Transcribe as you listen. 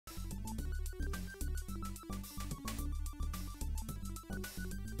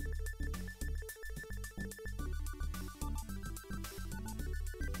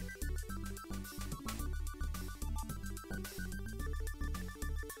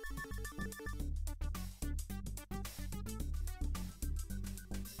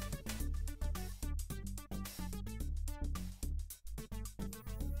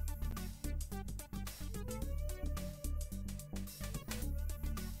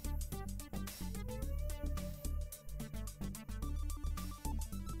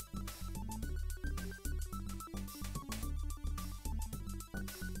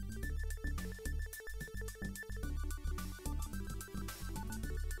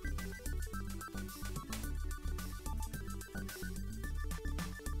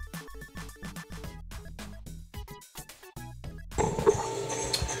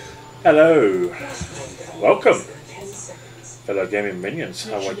Hello, welcome, fellow gaming minions.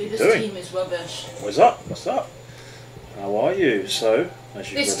 How are you This doing? team is rubbish. What's up? What's up? How are you? So,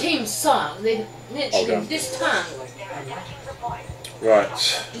 as you This team sucks. They literally Okay. this tank. Right.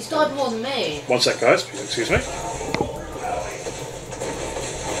 He's died more than me. One sec, guys. Excuse me.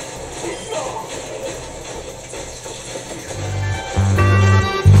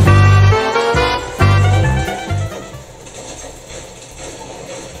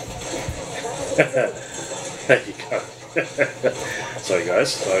 There you go. Sorry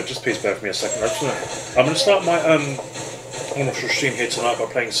guys, so just please bear with me a second. I'm going to start my wonderful stream here tonight by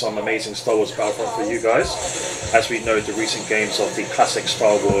playing some amazing Star Wars Battlefront for you guys. As we know, the recent games of the classic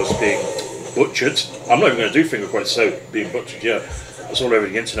Star Wars being butchered. I'm not even going to do finger quotes, so being butchered, yeah. It's all over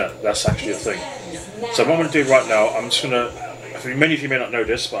the internet, that's actually a thing. So what I'm going to do right now, I'm just going to, many of you may not know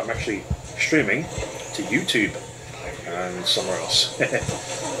this, but I'm actually streaming to YouTube and somewhere else.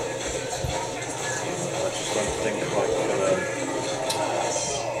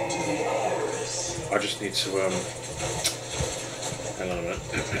 I just need to hang on a minute.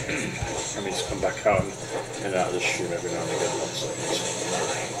 I need to come back out and out of the stream every now and again. 1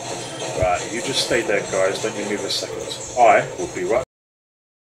 second. Right, you just stay there, guys. Don't you move a second. I will be right.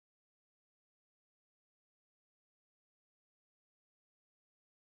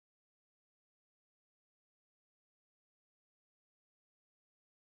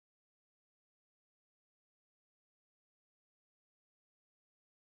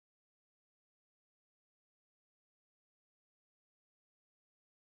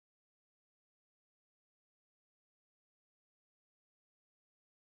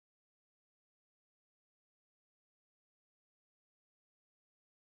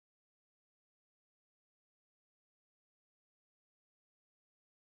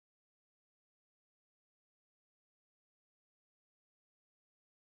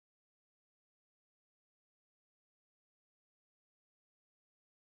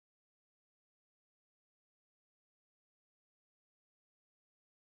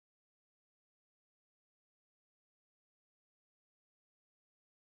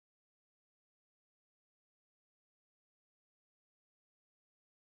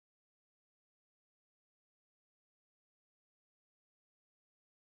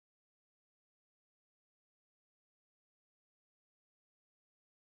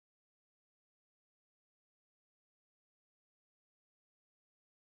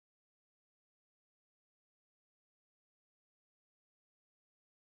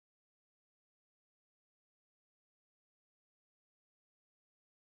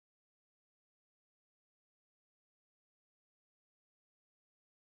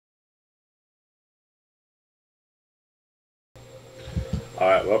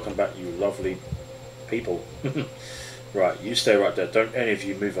 Alright, welcome back, you lovely people. Right, you stay right there. Don't any of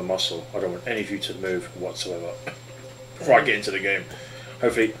you move a muscle. I don't want any of you to move whatsoever before I get into the game.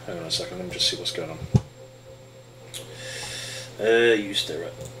 Hopefully, hang on a second, let me just see what's going on. You stay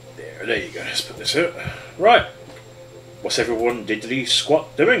right there. There you go. Let's put this here. Right. What's everyone diddly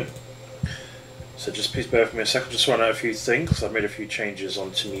squat doing? So just please bear with me a second. Just run out a few things. I've made a few changes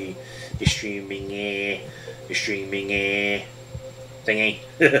onto me. The streaming thingy.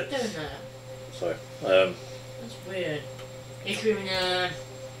 Don't know. So, That's weird. You're screaming I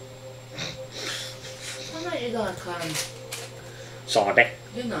know you like sorry.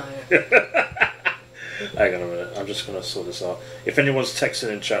 you know. Hang on a minute. I'm just gonna sort this out. If anyone's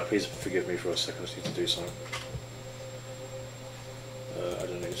texting in chat, please forgive me for a second. I just need to do something. I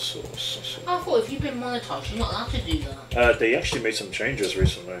don't need source. I thought if you've been monetized, you're not allowed to do that. They actually made some changes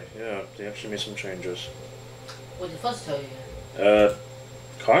recently. Yeah, they actually made some changes. What did Fuzz tell you?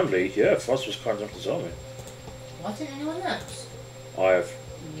 Kindly, yeah, Fuzz was kind enough to tell me. Why didn't anyone else? I have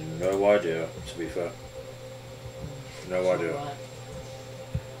no idea, to be fair. No idea.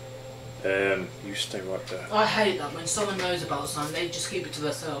 Right. You stay right there. I hate that when someone knows about something, they just keep it to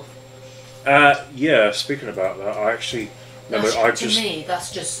themselves. Yeah, speaking about that, I actually remember To me,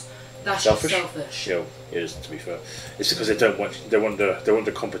 that's just selfish. Yeah, it is, to be fair. It's because they want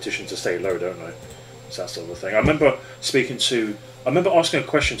the competition to stay low, don't they? It's that sort of thing. I remember asking a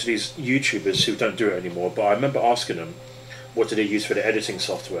question to these YouTubers who don't do it anymore, but I remember asking them what do they use for the editing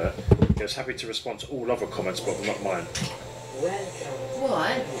software. They was happy to respond to all other comments, but not mine.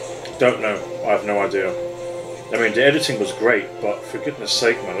 Why? Don't know. I have no idea. I mean, the editing was great, but for goodness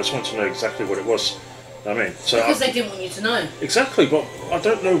sake, man, I just want to know exactly what it was. I mean, so because they didn't want you to know. Exactly, but I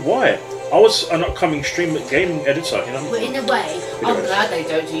don't know why. I was an upcoming gaming editor, you know. But in a way, I'm glad they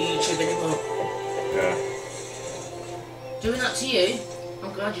don't do YouTube anymore. Yeah. Doing that to you,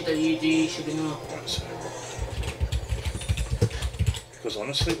 I'm glad you don't do YouTube anymore. Right, so Because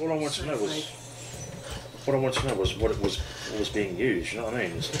honestly, all I wanted to know was what was being used. You know what I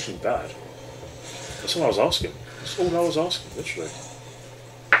mean? It's nothing bad. That's all I was asking. That's all I was asking, literally.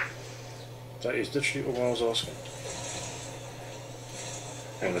 That is literally all I was asking.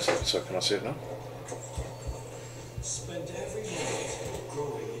 Hang on a second, so can I see it now? Spend every minute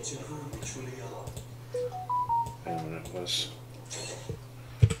growing into who we truly are. Hang on a minute, where's...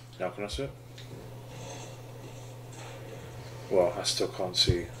 Now can I see it? Well, I still can't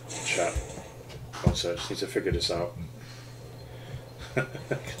see chat. One sec, I just need to figure this out. I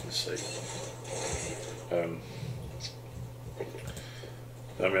can see. I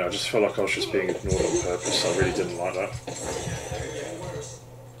mean, I just felt like I was just being ignored on purpose. I really didn't like that.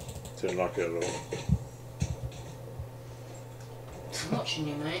 Didn't like it at all. I'm watching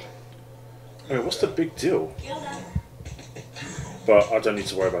you, mate. I mean, what's the big deal? But I don't need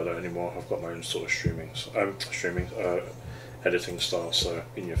to worry about that anymore. I've got my own sort of editing style, so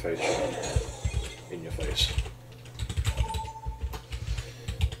in your face. In your face.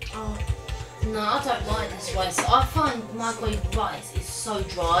 Oh, no, I don't like this rice. I find microwave rice is so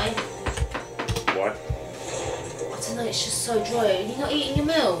dry. Why? I don't know, it's just so dry. You're not eating your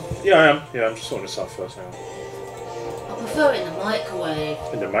meal? Yeah, I am. Yeah, I'm just sorting this out first. Hang on. I prefer it in the microwave.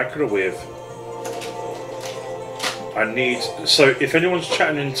 In the microwave. I need... So, if anyone's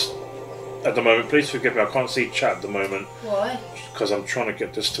chatting at the moment, please forgive me. I can't see chat at the moment. Why? Because I'm trying to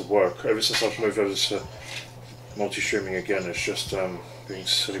get this to work. Ever since I've moved over to multi-streaming again, it's just being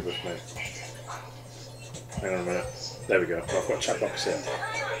silly with me. Hang on a minute. There we go. I've got a chat box here.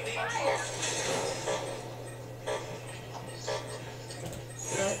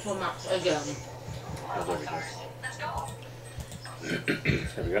 From up again. Oh, there we go.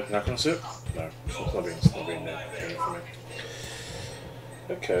 There we go. Now can I see it? No, it's not being there for me.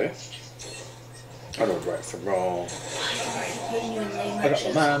 Okay. I know right from wrong. I got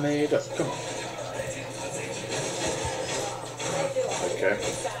my mind made up. Come on. Okay.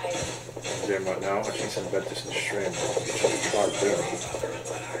 I'm doing right now. I just need to embed this in the stream. Which I'll try doing.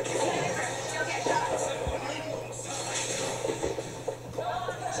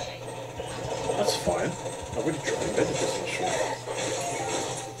 That's fine. I really tried to embed this in the stream.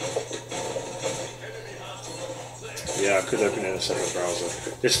 Yeah, I could open it in a separate browser.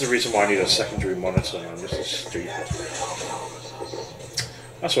 This is the reason why I need a secondary monitor, man. This is stupid.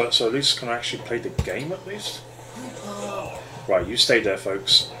 That's right, so at least can I actually play the game at least? Right, you stay there,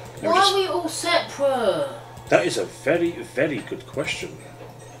 folks. Why are we all separate? That is a very, very good question.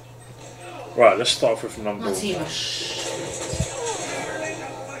 Right, let's start off with number one.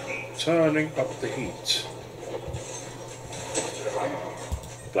 Turning up the heat.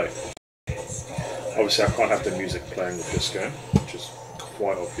 Play. Obviously, I can't have the music playing with this game, which is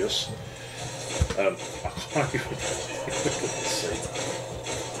quite obvious. I can't even see.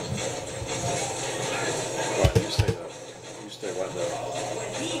 Right, you stay there. You stay right there.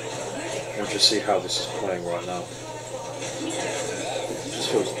 Let me just see how this is playing right now. It just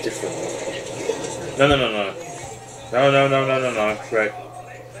feels different. No. No. Right.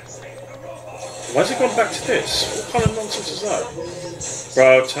 Why's it gone back to this? What kind of nonsense is that?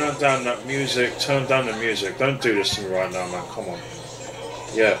 Bro, turn down that music. Turn down the music. Don't do this to me right now, man. Come on.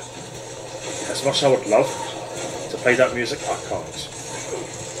 Yeah. As much as I would love to play that music, I can't.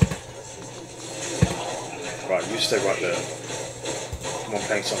 Right, you stay right there. I'm on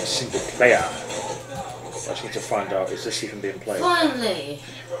playing something single player. I just need to find out, is this even being played? Finally!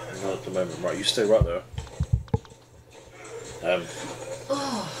 Not at the moment. Right, you stay right there.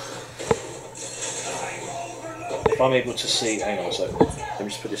 If I'm able to see, hang on a second, let me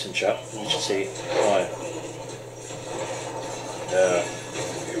just put this in chat, let me just see, hi. I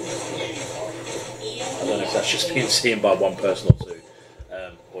don't know if that's just being seen by one person or two,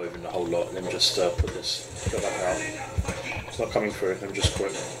 or even the whole lot. Let me just put this, get that out. It's not coming through, let me just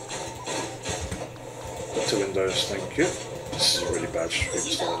quit. Go to Windows, thank you. This is a really bad stream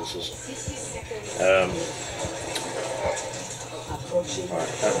style, this is. Right,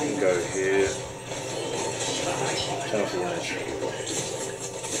 that can go here. Turn off the image.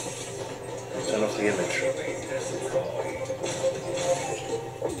 Turn off the image.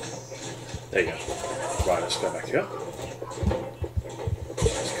 There you go. Right, let's go back here.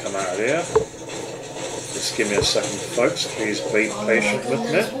 Let's come out of here. Just give me a second, folks. Please be patient with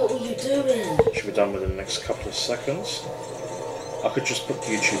me. What were you doing? Should be done within the next couple of seconds. I could just put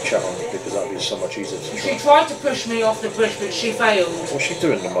YouTube chat on because that would be so much easier to try. She tried to push me off the bridge, but she failed. What's she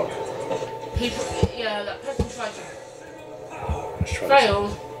doing, the mug? Yeah, that person tried to Let's try fail.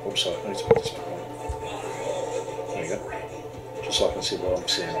 this. Oh, sorry, I need to put this back on. There you go. Just so I can see what I'm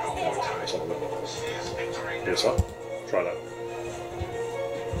seeing. Let's have a look. Get this up. Try that.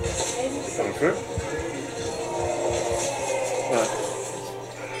 Coming through. Right.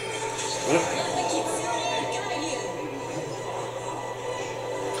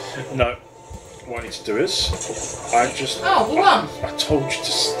 No. What I need to do is, I just... Oh, we won! I told you to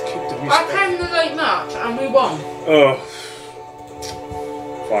keep the music. I came in the late match and we won. Oh.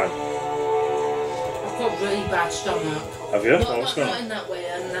 Fine. I've got really bad stomach. Have you? Not, What's going not on? in that way,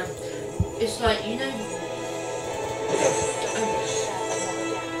 and it's like, you know...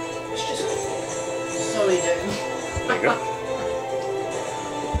 it's just... Sorry, dude. There you go.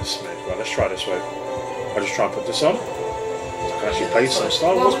 Right, let's try this way. I'll just try and put this on. So I can actually play some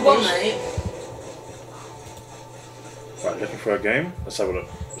Star Wars. Well, we won, mate. Right, looking for a game. Let's have a look.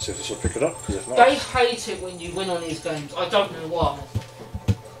 Let's see if this will pick it up. Because if not, They hate it when you win on these games. I don't know why.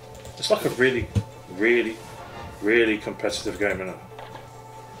 it's like a really, really competitive game, isn't it?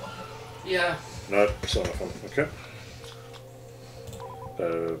 Yeah. No, it's not fun. Okay.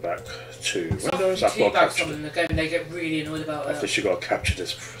 Go back to Windows. I've got to Teabag capture someone in the game and they get really annoyed about I've it. literally got to capture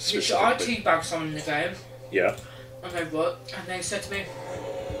this Literally, I specifically. teabag someone in the game. Yeah. And they what? And they said to me,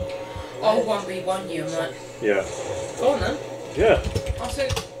 "Oh, 1v1 you." I'm like, Yeah. "Go on then." Yeah. I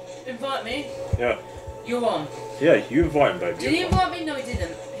said, "Invite me." Yeah. You're on. Yeah. You invite him, babe. Did he invite me? No, he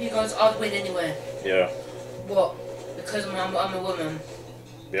didn't. He goes, "I'd win anyway." Yeah. What? Because I'm a woman.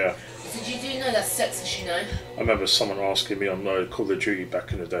 Yeah. Did you do know that's sexist, you know? I remember someone asking me on Call of Duty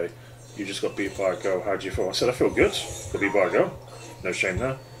back in the day, you just got beat by a girl, how do you feel? I said, I feel good. Got beat by a girl. No shame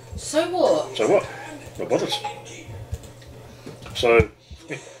there. So what? So what? Not bothered. So,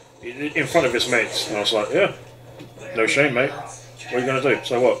 in front of his mates, and I was like, yeah, no shame, mate. What are you going to do?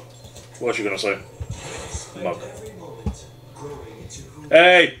 So what? What else are you going to say? Mug.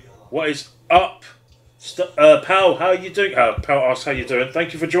 Hey, what is up? Pal, how are you doing? Pal asks how you doing.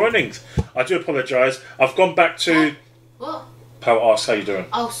 Thank you for joining. I do apologise. I've gone back to... What? Pal asks how you doing.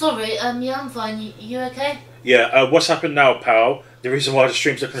 Oh, sorry. Yeah, I'm fine. You okay? Yeah, what's happened now, pal? The reason why the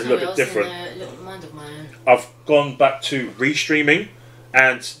stream's looking a little bit different. A little mind of my own. I've gone back to restreaming,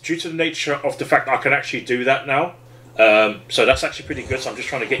 and due to the nature of the fact that I can actually do that now, so that's actually pretty good. So I'm just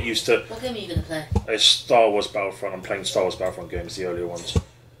trying to get used to... What game are you going to play? It's Star Wars Battlefront. I'm playing Star Wars Battlefront games, the earlier ones.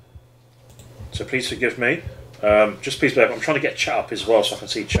 So please forgive me. Just please bear. I'm trying to get chat up as well so I can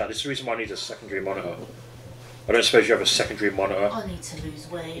see chat. This is the reason why I need a secondary monitor. I don't suppose you have a secondary monitor I need to lose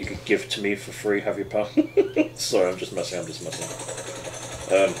weight. you could give to me for free, have you, pal? Sorry, I'm just messing.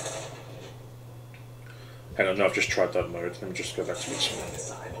 Hang on, no, I've just tried that mode. Let me just go back to this one.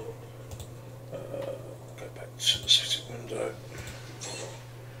 Go back to the setting window.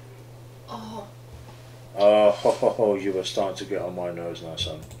 Oh. Oh, you were starting to get on my nose now,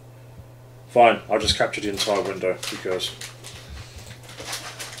 son. Fine, I'll just capture the entire window because...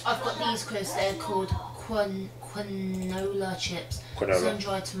 I've got these, Chris. They're called quinola chips. Quinola.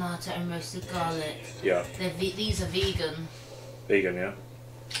 Sun-dried tomato and roasted garlic. Yeah. These are vegan. Vegan, yeah?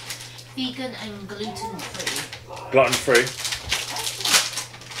 Vegan and gluten-free. Gluten-free?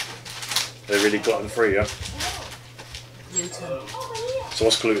 They're really gluten-free, yeah? Gluten. So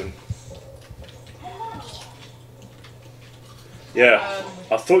what's gluten? Yeah,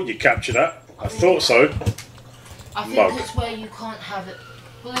 I thought you captured that. I thought so. I think Mug. it's where you can't have it.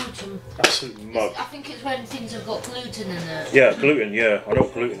 Gluten. Absolute mug. I think it's when things have got gluten in it. Yeah, gluten, yeah. I know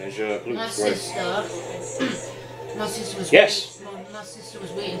what gluten is, yeah. My Gluten's great. sister, my sister was Yes. my sister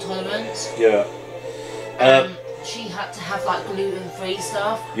was wheat intolerant. Yeah. She had to have like gluten-free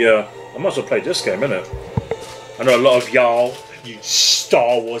stuff. Yeah. I might as well play this game, innit? I know a lot of y'all, you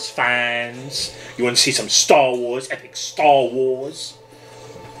Star Wars fans, you want to see some Star Wars, epic Star Wars.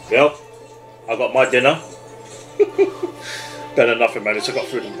 Well, I got my dinner. Better than nothing, man. It's got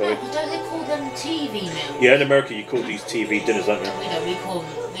food and belly. But don't they call them TV meals? Yeah, in America you call these TV dinners, don't you? We don't.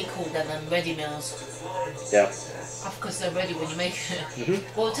 We call them ready meals. Yeah. Of course, they're ready when you make it. Mm-hmm.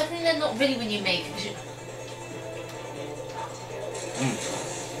 Well, technically, they're not ready when you make it.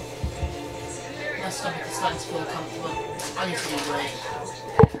 My stomach is starting to feel uncomfortable. I need to lose weight.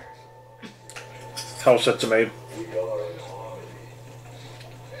 Hal said to me,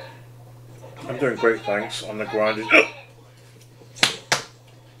 I'm doing great, thanks. On the grind.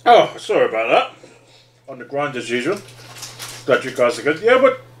 Oh, sorry about that. On the grind as usual. Glad you guys are good. Yeah,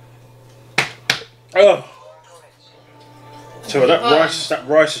 but oh, so that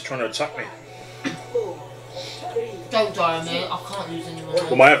rice is trying to attack me. Don't die on me. I can't lose anymore.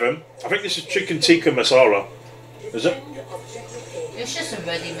 What am I having? I think this is chicken tikka masala. Is it? It's just a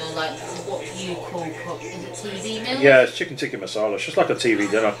ready meal, like what you call is it TV meal? Yeah, it's chicken tikka masala. It's just like a TV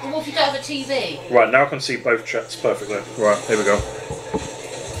dinner. Well, what if you don't have a TV? Right, now I can see both chats perfectly. Right, here we go.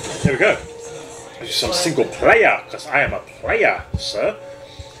 Here we go. This is some single player, because I am a player, sir.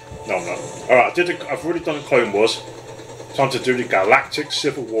 No, I'm not. Alright, I've already done the Clone Wars. Time to do the Galactic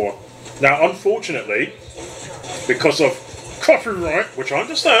Civil War. Now, unfortunately, because of copyright, which I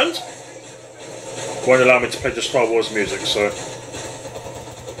understand, won't allow me to play the Star Wars music, so...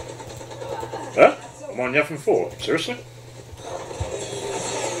 Huh? I'm on Yavin 4. Seriously?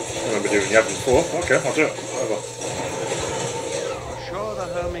 I remember doing Yavin 4. Okay, I'll do it. Whatever.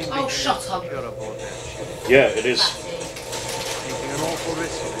 Oh, shut up. Yeah, it is.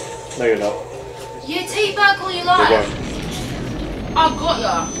 No, you're not. You teabag all you like. I've got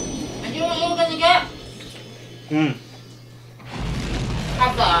ya. And you know what you're gonna get?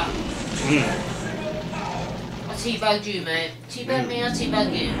 Have that. I teabagged you, mate. Teabag me, I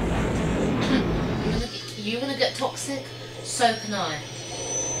teabag you. You're gonna get toxic, so can I.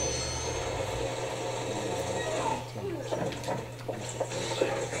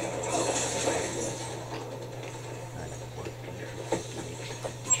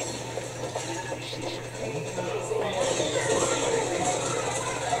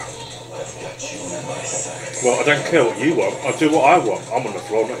 Well, I don't care what you want. I do what I want. I'm on the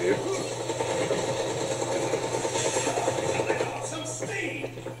floor, not you.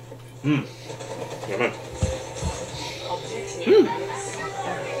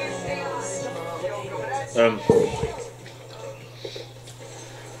 Yeah,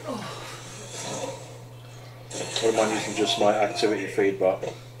 I don't mind using just my activity feed, but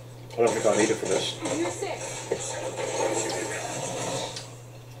I don't think I need it for this.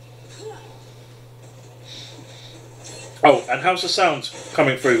 Oh, and how's the sound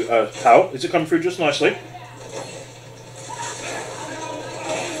coming through, Hal? Is it coming through just nicely?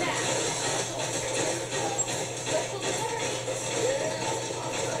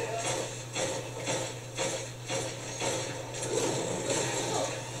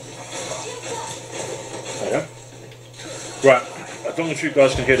 There you go. Right, as long as you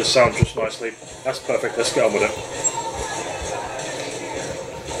guys can hear the sound just nicely, that's perfect. Let's get on with it.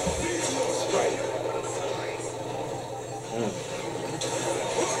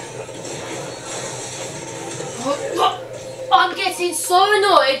 I'm getting so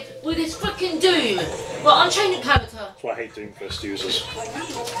annoyed with this freaking Doom. Well, I'm changing character. That's why I hate Doom Fist users.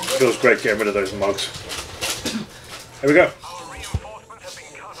 It feels great getting rid of those mugs. Here we go.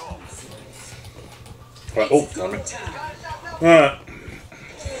 Right, oh, damn it. Alright.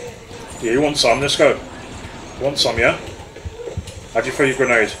 Yeah, you want some? Let's go. You want some, yeah? How'd you throw your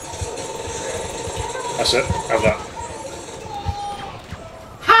grenade? That's it. Have that.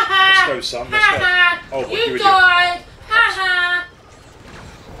 Let's go, son. Let's go. Oh, what you died! Haha!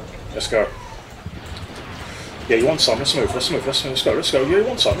 Let's go. Yeah, you want some? Let's move. Let's move. Let's go. Let's go. Yeah, you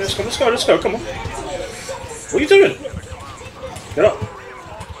want some? Let's go. Let's go. Let's go. Come on. What are you doing? Get up.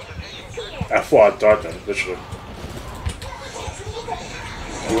 I thought I died then, literally.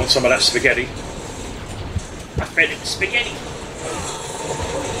 You want some of that spaghetti? I fed it spaghetti.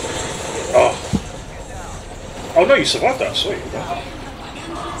 Oh. Oh no, you survived that. Sweet.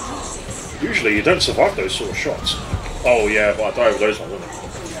 Usually you don't survive those sort of shots. Oh yeah, but I die with those ones, wouldn't I?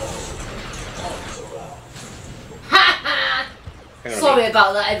 Sorry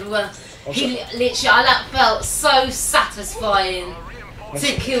about that, everyone. He literally, that felt so satisfying to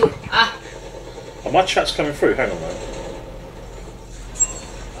kill. Oh, my chat's coming through. Hang on, man.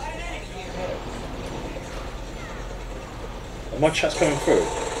 Oh, my chat's coming through.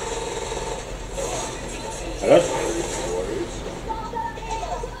 Hello?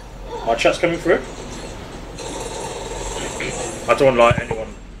 My chat's coming through? I don't like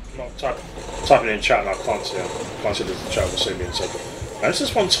anyone not typing in chat and I can't see it. Can't see the chat will see me and say, man, this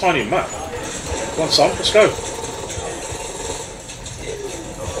is one tiny map. One some, let's go.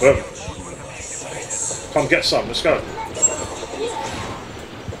 Boom. Come get some, let's go.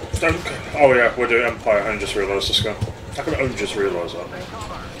 Oh yeah, we're doing Empire, I only just realised, let's go. How come I only just realised that?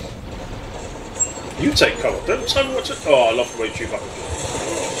 You take cover, don't tell me what to... Oh, I love the way you chew up.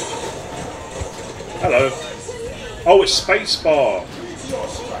 Hello. Oh, it's spacebar.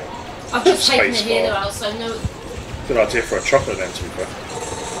 I've just taken the healer out, so no... Good idea for a chocolate then, to be fair.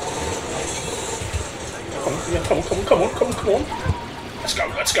 Come on, yeah, come on.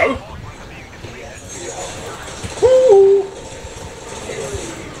 Let's go. Woo!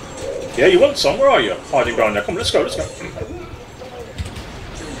 Yeah, you want some? Where are you? Hiding behind there. Come on, let's go.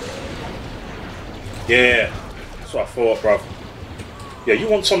 Yeah, that's what I thought, bruv. Yeah, you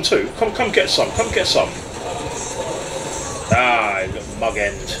want some too? Come get some. Ah, you little mug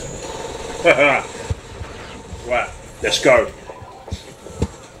end. Right, let's go.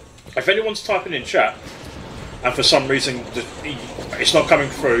 If anyone's typing in chat, and for some reason it's not coming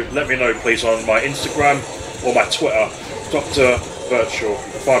through, let me know please on my Instagram or my Twitter, Dr. virtual. You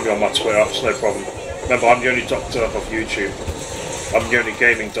can find me on my Twitter, it's no problem. Remember, I'm the only doctor of YouTube. I'm the only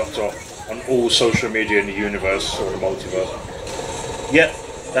gaming doctor on all social media in the universe or the multiverse. Yeah,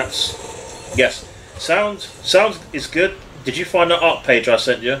 that's... Yes. Sound is good. Did you find that art page I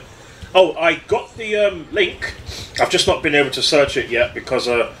sent you? Oh, I got the link. I've just not been able to search it yet because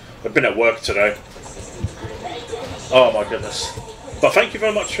I've been at work today. Oh my goodness. But thank you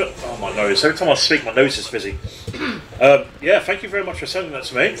very much for... Oh, my nose. Every time I speak, my nose is busy. Yeah, thank you very much for sending that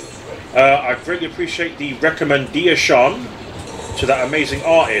to me. I greatly appreciate the recommendation to that amazing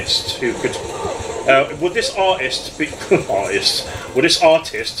artist who could... would this artist be... Would this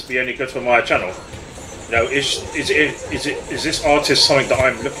artist be any good for my channel? You know, is this artist something that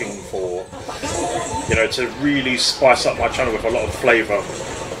I'm looking for? You know, to really spice up my channel with a lot of flavour.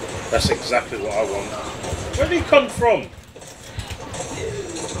 That's exactly what I want. Where did he come from?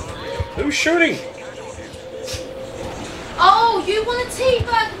 Who's shooting? Oh, you want to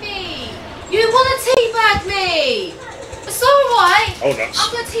teabag me? You want to teabag me? It's alright. Oh, nuts.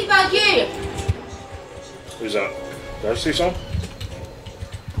 I'm going to teabag you. Who's that? Did I see some?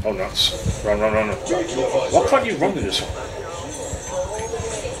 Oh, nuts. Run, run, run, run. Why can't you run with this one?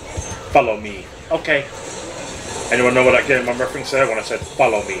 Follow me. Okay. Anyone know what that game I'm referencing there when I said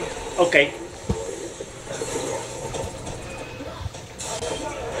follow me? Okay.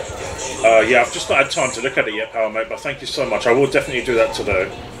 Yeah, I've just not had time to look at it yet, Power Mate, but thank you so much. I will definitely do that today.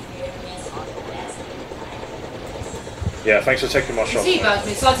 Yeah, thanks for taking my shot. Teabag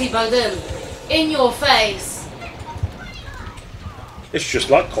me, so I teabag them. In your face. It's just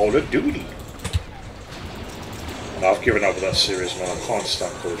like Call of Duty. No, I've given up with that series, man. I can't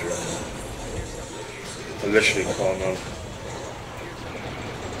stand Call of Duty. I literally can't, man.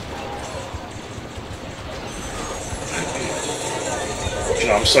 You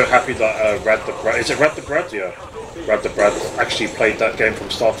know, I'm so happy that Rad the Brad, is it Rad the Brad? Yeah. Rad the Brad actually played that game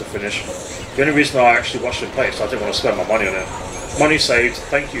from start to finish. The only reason I actually watched him play is I didn't want to spend my money on it. Money saved,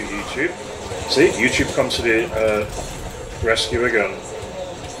 thank you YouTube. See, YouTube comes to the rescue again.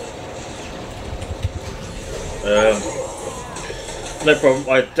 No problem,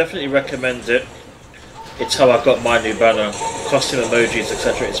 I definitely recommend it. It's how I got my new banner. Custom emojis,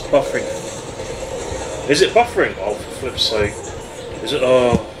 etc. It's buffering. Is it buffering? Oh, for flip's sake. Is it?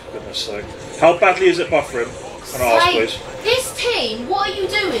 Oh, goodness sake. How badly is it buffering? Can I ask, please? This team, what are you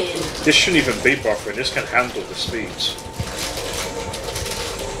doing? This shouldn't even be buffering. This can handle the speeds.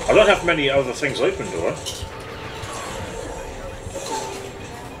 I don't have many other things open, do I?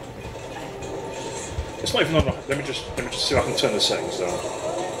 It's not even on. Let me just see if I can turn the settings down.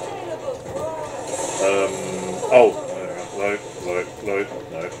 Oh, no.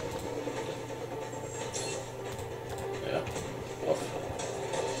 Yeah, off.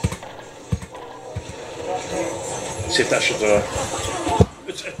 See if that should.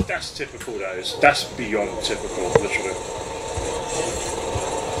 That's typical. That is. That's beyond typical, literally.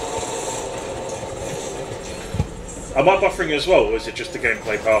 Am I buffering as well, or is it just the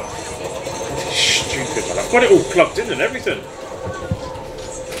gameplay part? Stupid, man. I've got it all plugged in and everything.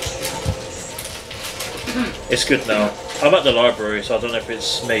 It's good now. I'm at the library, so I don't know if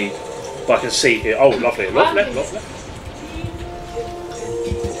it's me, but I can see here. Oh, lovely, lovely, lovely.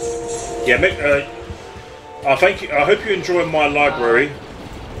 Yeah, thank you. I hope you enjoy my library.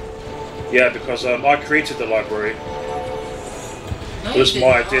 Yeah, because I created the library. It was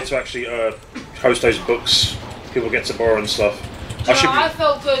my idea to actually host those books. People get to borrow and stuff. I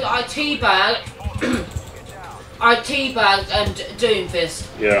felt good. I teabagged. I teabagged and Doomfist.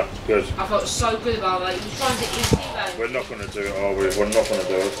 Yeah, good. I felt so good about that. You trying to eat teabag? We're not going to do it, are we? We're not going to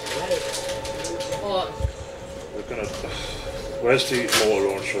do it. What? We're going to... Where's the mortar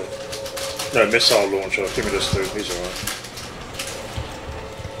launcher? No, missile launcher. Give me this dude. He's alright.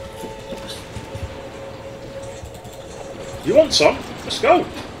 You want some? Let's go.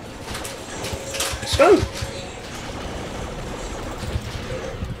 Let's go.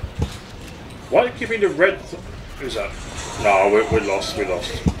 Why are you giving the red... Who's that? No, we lost. We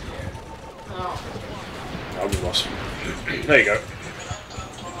lost. Oh. No, we lost. There you go.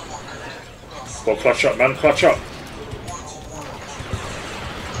 Well, clutch up, man. Clutch up.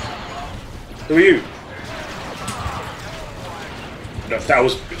 Who are you? No, that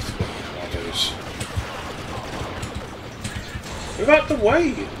was... Move out the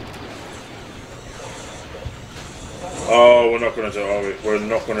way! Oh, we're not going to do it, are we? We're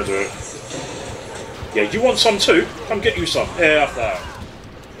not going to do it. Yeah, you want some too? Come get you some. Yeah, after that.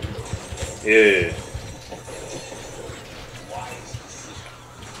 Yeah.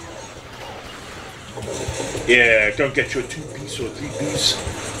 Yeah, go and get your 2-piece or 3-piece.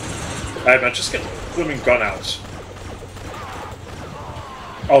 Hey man, just get the blooming gun out.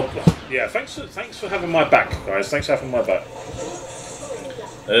 Oh, yeah. Thanks for having my back, guys. Thanks for having my back.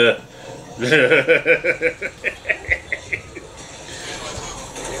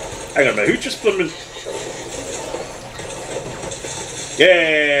 Hang on a minute. Who just put them in?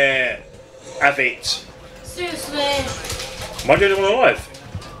 Yeah. Have it. Seriously. Am I the only one alive?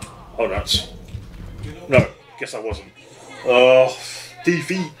 Oh, nuts. No, guess I wasn't. Oh,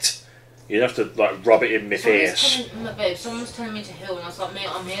 defeat. You'd have to like rub it in my face. Someone's telling me to heal, and I was like, mate,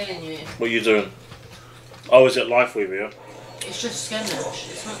 I'm healing you. What are you doing? Oh, is it life with you? It's just skirmish.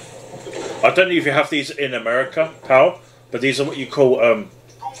 It's not. I don't know if you have these in America, pal, but these are what you call what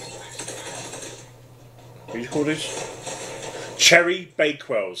do you call these? Cherry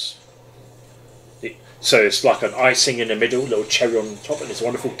bakewells. So it's like an icing in the middle, little cherry on top, and it's a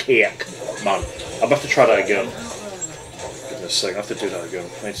wonderful cake. Man, I'm about to try that again. Goodness sake, I have to do that again.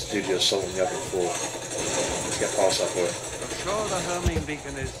 I need to do the assault on the other floor. Let's get past that boy. Sure the homing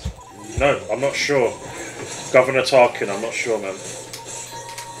beacon is. No, I'm not sure. Governor Tarkin, I'm not sure, man.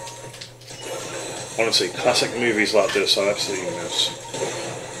 Honestly, classic movies like this, I absolutely miss.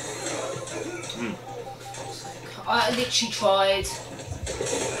 I literally tried.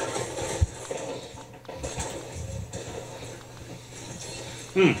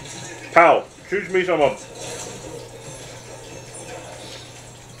 Pal, choose me someone.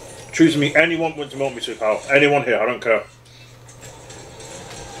 Choose me anyone you want me to, pal. Anyone here, I don't care.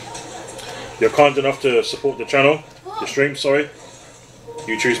 You're kind enough to support the channel, the stream, sorry.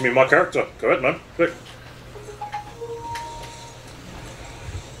 You choose me my character. Go ahead, man. Click.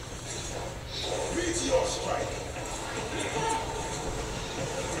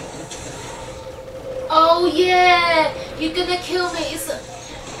 Oh yeah! You're gonna kill me. It's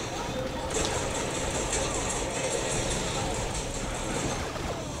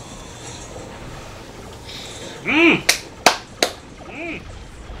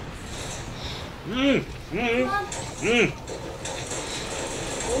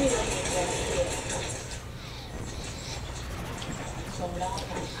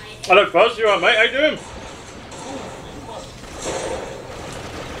Hello, Fuzz. You alright, mate? How you doing?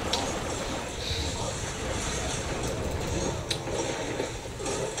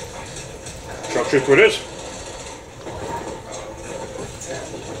 Shock trooper it is.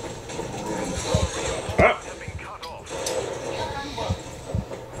 Ah.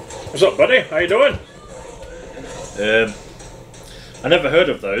 What's up, buddy? How you doing? I never heard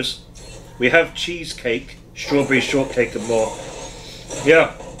of those. We have cheesecake, strawberry shortcake, and more.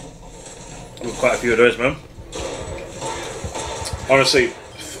 Yeah, I've got quite a few of those, man. Honestly,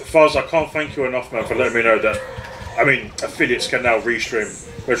 Fuzz, I can't thank you enough, man, for letting me know that. I mean, affiliates can now restream.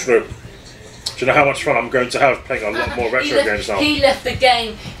 Retro. Do you know how much fun I'm going to have playing a lot more retro games now? He left the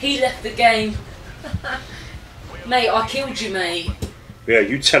game. He left the game. Mate, I killed you, mate. Yeah,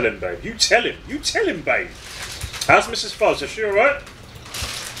 you tell him, babe. You tell him. You tell him, babe. How's Mrs. Fuzz? Is she alright?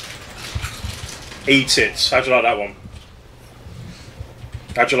 Eat it. How'd you like that one?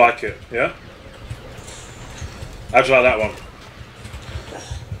 How'd you like it? Yeah? How'd you like that one?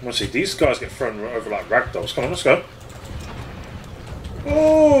 Let's see, these guys get thrown over like ragdolls. Come on, let's go.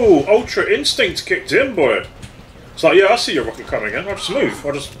 Oh, Ultra Instinct kicked in, boy. It's like, yeah, I see your rocket coming in. I'll just move.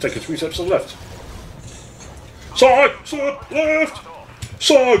 I'll just take a 3 steps to the left. Side, step, left.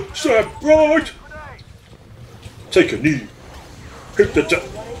 Side, step, right. Take a knee. Hit the deck.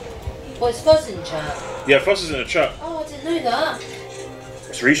 Well, it's Fuzz in chat. Yeah, Fuzz is in the chat. Oh, I didn't know that.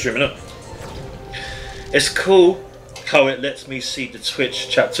 It's restreaming it. It's cool how it lets me see the Twitch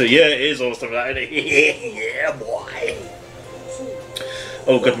chat too. Yeah, it is awesome, that, isn't it? Yeah, boy.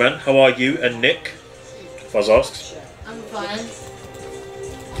 Oh, good man. How are you and Nick? Fuzz asks. I'm fine.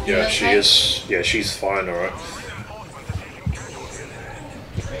 Yeah, she is. Yeah, she's fine, alright.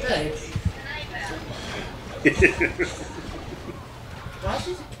 Good.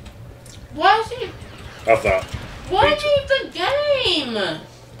 Why is he? Have that. Why leave the game?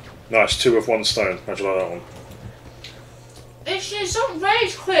 Nice, 2 with 1 stone. How'd you like that one? It's not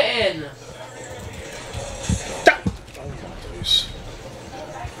rage quitting.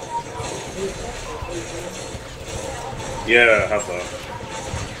 Yeah, have that.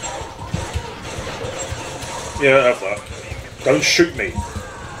 Yeah, have that. Don't shoot me.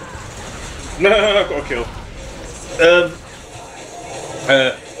 No, I've got a kill.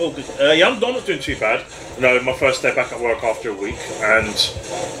 Oh, good. Yeah, I'm not doing too bad. No, my first day back at work after a week, and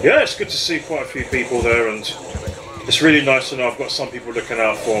yeah, it's good to see quite a few people there, and it's really nice to know I've got some people looking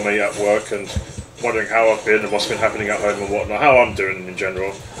out for me at work and wondering how I've been and what's been happening at home and whatnot, how I'm doing in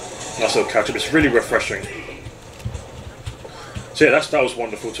general. Nice little catch up. It's really refreshing. So yeah, that was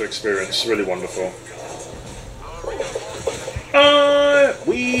wonderful to experience. Really wonderful.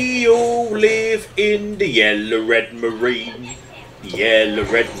 We all live in the yellow red marine. Yellow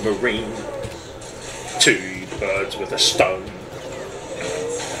red marine. Two birds with a stone.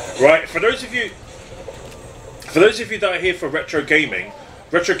 Right, for those of you that are here for retro gaming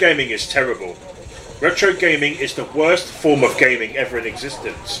is terrible. Retro gaming is the worst form of gaming ever in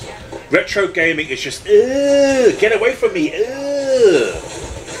existence. Retro gaming is just, get away from me,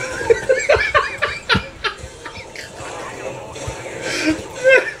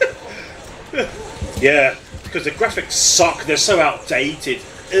 Yeah, because the graphics suck, they're so outdated.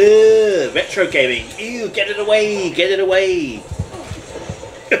 Retro gaming, ew, get it away, get it away.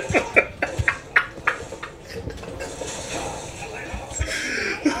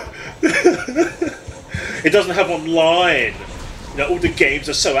 It doesn't have online. You know, all the games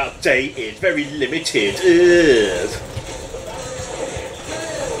are so outdated, very limited.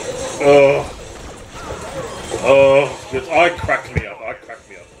 I cracked me up.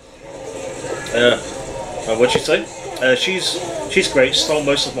 What'd she say? She's great. Stole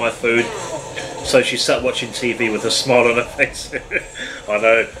most of my food, so she sat watching TV with a smile on her face. I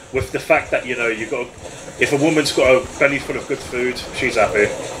know. With the fact that if a woman's got a belly full of good food, she's happy.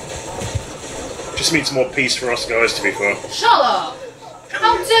 Just means more peace for us guys, to be fair. Shut up!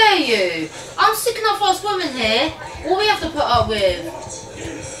 How dare you? I'm sick enough of us women here. What we have to put up with?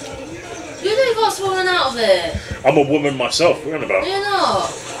 You leave us women out of it. I'm a woman myself, what are you on about? You're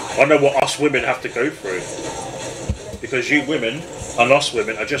not. I know what us women have to go through. Because you women and us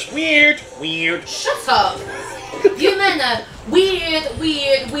women are just weird. Shut up! You men are weird.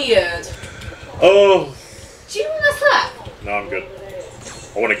 Oh. Do you want a slap? No, I'm good.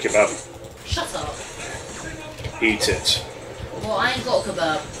 I want a kebab. Shut up. Eat it. Well, I ain't got a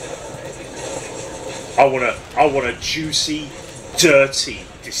kebab. I want a juicy, dirty,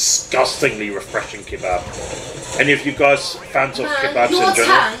 disgustingly refreshing kebab. Any of you guys fans of kebabs your in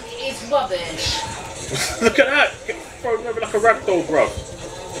general? tank is rubbish. Look at that! Get thrown over like a ragdoll, bro.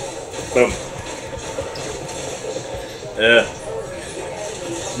 Boom. Yeah.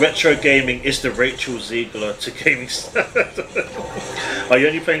 Retro gaming is the Rachel Ziegler to gaming. Are you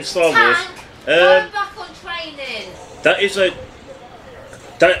only playing Star Wars? Go back on training.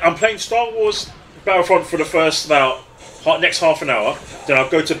 I'm playing Star Wars Battlefront for the first next half an hour. Then I'll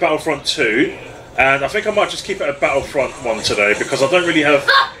go to Battlefront 2, and I think I might just keep it a Battlefront 1 today because I don't really have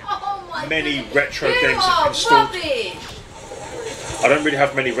many retro games installed. Rubbish. I don't really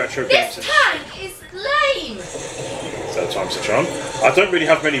have many retro games. This tank is lame. Third time's the charm. I don't really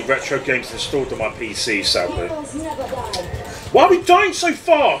have many retro games installed on my PC, sadly. Why are we dying so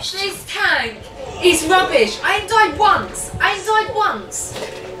fast? This tank is rubbish. I ain't died once.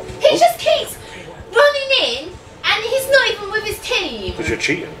 He just keeps running in and he's not even with his team. Because you're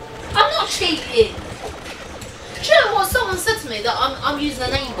cheating. I'm not cheating. Do you know what someone said to me that I'm using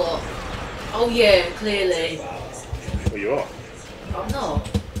an aimbot? Oh yeah, clearly. Well, you are. I'm not.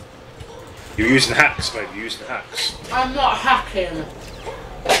 You're using hacks, babe. You're using hacks. I'm not hacking.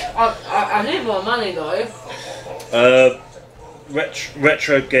 I need more money though.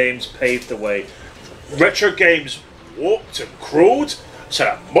 Retro games paved the way. Retro games walked and crawled so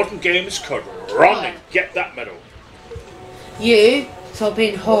that modern games could run and get that medal. You stop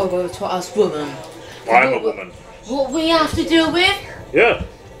being horrible to us women. I'm a woman. What we have to deal with? Yeah.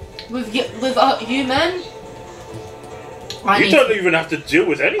 With you men? You don't even have to deal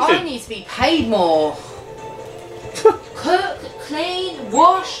with anything. I need to be paid more. Cook, clean,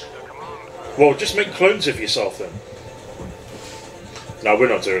 wash. Well, just make clones of yourself then. No, we're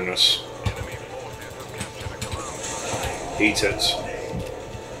not doing this. Eat it.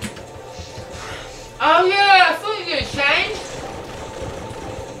 Oh yeah, I thought you were changed.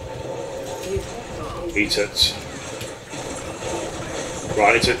 Eat it. Right,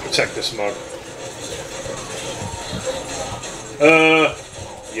 I need to protect this mug.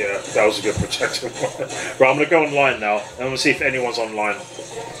 Yeah, that was a good protective one. Right, I'm gonna go online now, and I'm gonna see if anyone's online.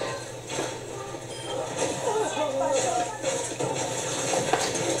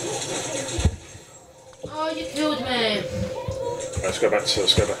 Oh, you killed me. Let's go back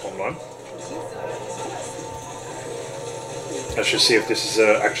online. Let's just see if this is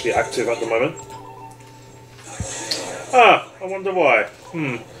actually active at the moment. Ah, I wonder why.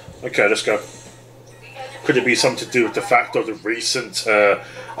 Okay, let's go. Could it be something to do with the fact of the recent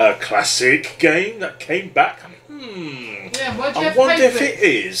classic game that came back? Yeah, what'd you I have to wonder pay if for it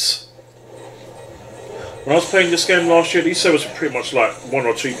is. When I was playing this game last year, these servers were pretty much like 1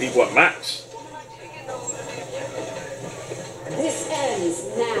 or 2 people at max. This ends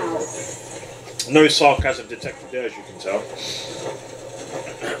now. No sarcasm detected there, as you can tell.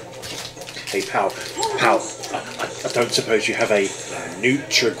 Hey, pal, I don't suppose you have a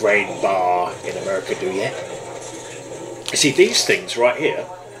Nutri-Grain bar in America do yet. You see, these things right here,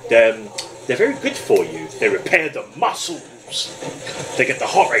 they're very good for you. They repair the muscles. They get the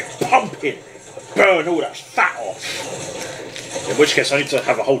heart rate pumping, burn all that fat off. In which case, I need to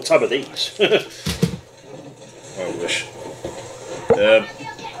have a whole tub of these. I wish.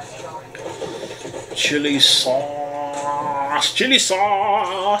 Chili sauce. Chili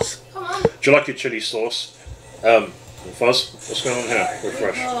sauce. Come on. Do you like your chili sauce? Fuzz, what's going on here?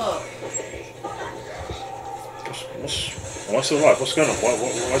 Refresh. Am I still alive? What's going on?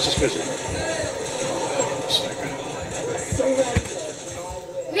 Why is this busy?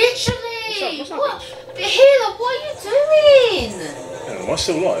 Literally! What's What? Hila, what are you doing? Am I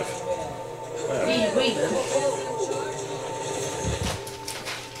still alive? Are you breathing?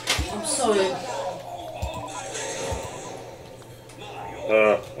 I'm sorry.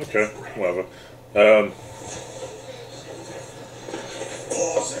 Okay, whatever.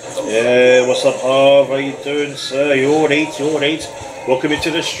 Yeah, what's up, Harv? How you doing, sir? You alright? You alright? Welcome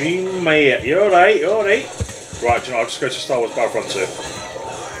into the stream, mate. You alright? You alright? Right, you know, I'll just go to Star Wars Battlefront 2.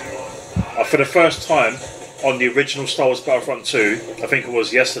 For the first time on the original Star Wars Battlefront 2, I think it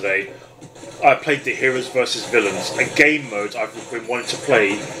was yesterday, I played the Heroes vs Villains, a game mode I've been wanting to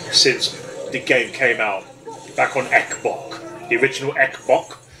play since the game came out, back on Xbox, the original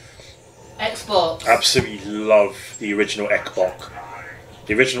Xbox. Xbox. Absolutely love the original Xbox.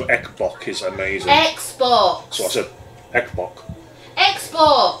 The original Xbox is amazing. Xbox. So I said Xbox.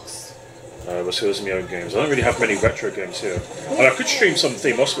 Xbox. But so there's my own games. I don't really have many retro games here. And I could stream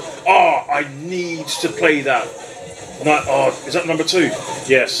something. Oh, I need to play that. Is that number 2?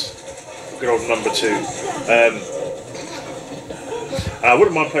 Yes. Good old number 2. I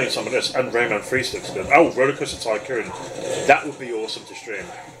wouldn't mind playing some of this. And Rayman 3 looks good. Oh, Rollercoaster Tycoon. That would be awesome to stream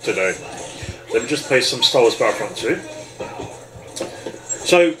today. Let me just play some Star Wars Battlefront 2.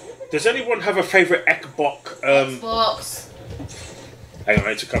 So, does anyone have a favourite Xbox? Xbox. Hang on, I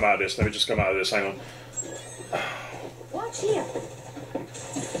need to come out of this. Let me just come out of this. Hang on. Watch here.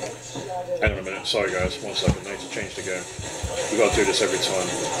 Hang on a minute. Sorry, guys. 1 second. I need to change the game. We've got to do this every time.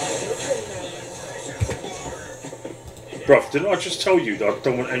 Bruv, didn't I just tell you that I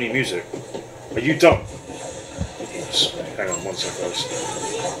don't want any music? Are you dumb? Hang on 1 second, guys.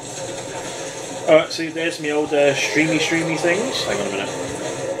 Alright, see, there's my old streamy things. Hang on a minute.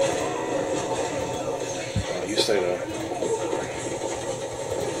 Oh, you stay there.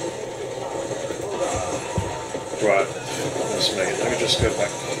 Right, let's make it. Let me just go back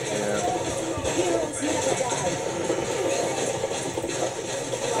here.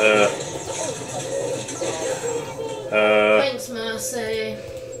 Thanks, Mercy.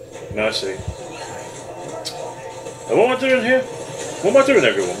 Mercy. What am I doing here? What am I doing,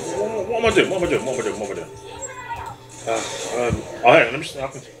 everyone? What am I doing? What am I doing? What am I doing? What am I doing? Hang on, let me just...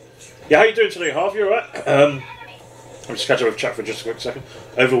 Yeah, how you doing today, Harv? You alright? I'm just catching up with chat for just a quick second.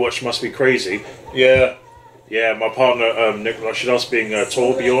 Overwatch must be crazy. Yeah, my partner, Nick, should us being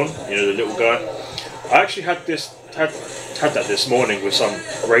Torbjorn, you know, the little guy. I actually had that this morning with some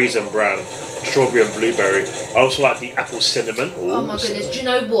raisin bran, strawberry and blueberry. I also like the apple cinnamon. Ooh, Oh my goodness, do you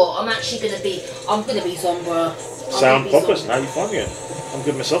know what? I'm gonna be Zombra. Sound poppers, and how you finding it? I'm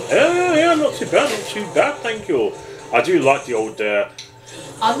good myself. Yeah, not too bad, thank you. I do like the old...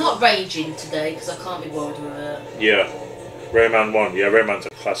 I'm not raging today because I can't be bothered with it. Yeah, Rayman 1. Yeah, Rayman's a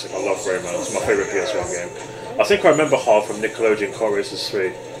classic. I love Rayman. It's my favourite PS1 game. I think I remember half from Nickelodeon Kart Racers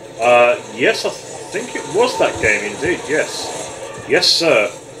 3. Yes, I think it was that game indeed, yes. Yes, sir.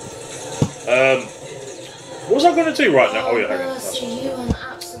 What was I going to do right now? Oh, yeah, hang on. Mercy, you an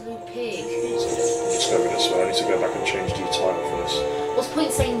absolute pig. Let's go with this one. I need to go back and change the title for this. What's the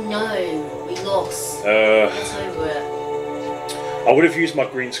point saying no? We lost. It's over it. I would have used my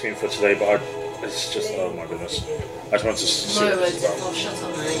green screen for today, but it's just... Oh, my goodness. I just wanted to see what this is about. Oh, shut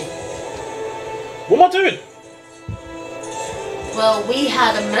up, mate. What am I doing? Well, we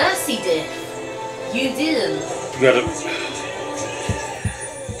had a Mercy diff. You didn't. You had a...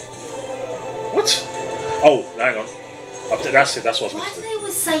 What? Oh, hang on. That's it, that's what I was Why meant do to they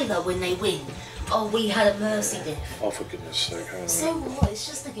always say that when they win? Oh, we had a Mercy diff. Oh, for goodness sake, hang on a So minute. what? It's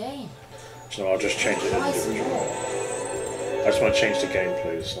just a game. So I'll just change it Why so individually. what? I just want to change the game,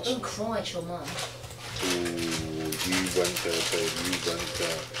 please. That's... Don't cry at your mum. Ooh, you went there, babe. You went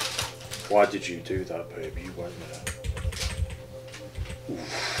there. Why did you do that, babe? You went there.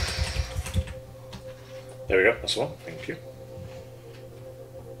 Oof. There we go. That's one. Thank you.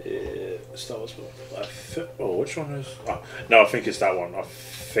 Star Wars. Oh, which one is? Oh, no, I think it's that one. I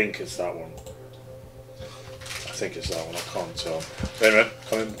think it's that one. I can't tell. Wait a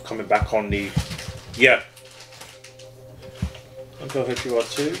minute. Coming back on the. Yeah. I'll go ahead you are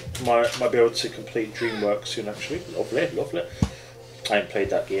too. Might be able to complete DreamWorks soon actually. Lovely, lovely. I haven't played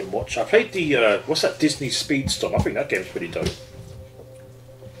that game much. I played the what's that Disney Speedstorm? I think that game's pretty dope.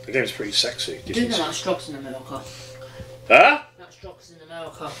 The game's pretty sexy. Do you know that's drugs in America? Huh? That's drugs in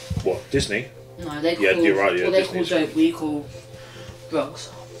America. What, Disney? No, they call, you're right, yeah, what they Disney's- call dope, we call drugs.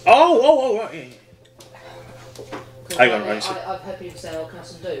 Oh, right. Yeah. 'Cause Hang on, I've heard people say, oh, can I have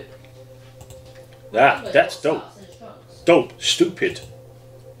some dope? That's dope. It's drugs. Dope, stupid,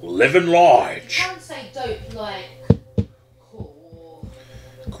 living You large. can't say dope like cool.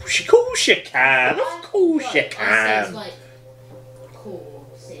 Of course you can. Of course you I say it's can. like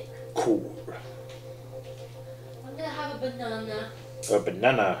cool, sick. Cool. I'm gonna have a banana. A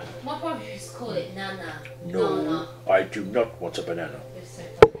banana. My brother used to call it nana. No, Nana. I do not want a banana. It's so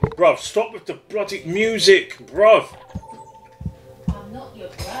funny. Bruv, stop with the bloody music, bruv. I'm not your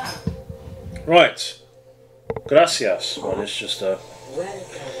brat. Right. Gracias. Well, it's just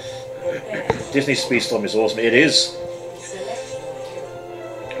Disney Speedstorm is awesome. It is.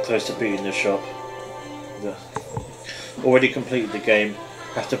 Close to beating the shop. Yeah. Already completed the game.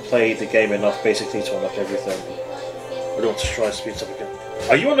 Have to play the game enough basically to unlock everything. I don't want to try speed up again.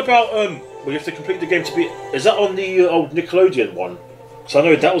 Are you on about well you have to complete the game to beat? Is that on the old Nickelodeon one? So I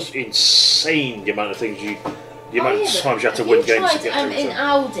know that was insane the amount of things the amount of times you had to win games to get through. In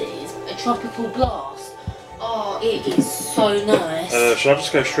Aldi's, a tropical blast. Oh, it is so nice. Should I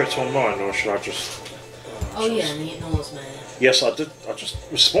just go straight to online or should I just? Oh yeah, and he ignores me. Yes, I did. I just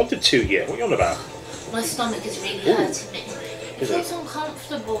responded to you. What are you on about? My stomach is really hurting me. It Is it? feels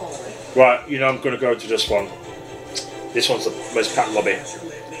uncomfortable. Right, you know I'm going to go to this one. This one's the most packed lobby.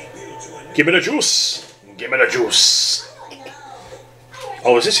 Give me the juice. Give me the juice.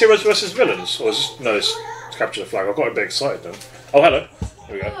 Oh, is this Heroes versus Villains? Or is this... No, it's Capture the Flag. I got a bit excited then. Oh, hello.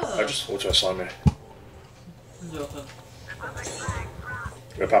 Here we go. I just auto-assigned me.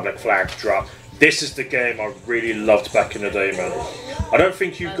 Republic Flag drop. This is the game I really loved back in the day, man. I don't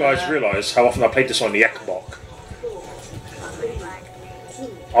think you guys realise how often I played this on the Xbox.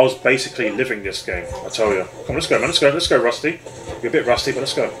 I was basically living this game, I tell you. Come on, let's go, man. Let's go, Rusty. You're a bit rusty, but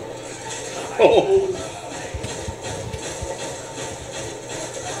let's go. Oh!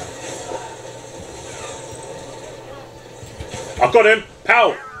 I got him!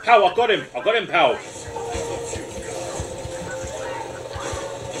 Pow! Pow, I got him! I got him, Pow!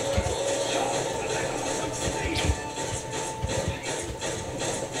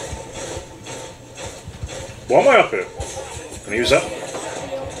 Why am I up here? Can I use that?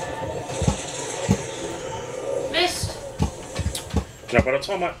 Missed. You know, by the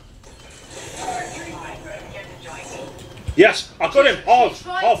time I... Yes, I got him! Half!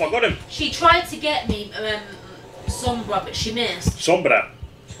 Half, I got him! She tried to get me Sombra, but she missed. Sombra.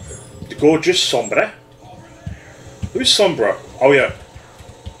 The gorgeous Sombra. Who's Sombra? Oh, yeah.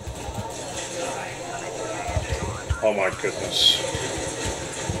 Oh, my goodness.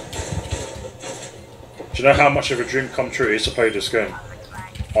 Do you know how much of a dream come true it is to play this game?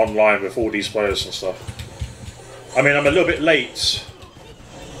 Online with all these players and stuff. I mean, I'm a little bit late.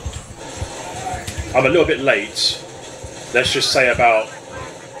 Let's just say about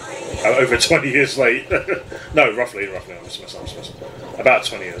over 20 years late. No, roughly. I'm just messing. About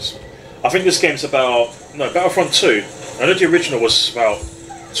 20 years. I think this game's about... No, Battlefront 2. I know the original was about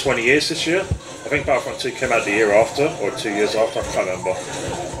 20 years this year. I think Battlefront 2 came out the year after, or 2 years after, I can't remember.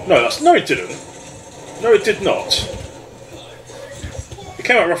 No, it didn't. No, it did not. It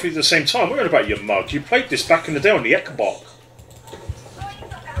came out roughly at the same time. What are you on about, you mug? You played this back in the day on the Xbox.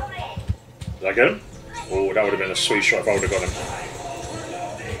 Did I get him? Oh, that would have been a sweet shot if I would have got him.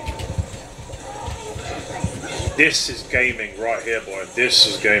 This is gaming right here, boy. This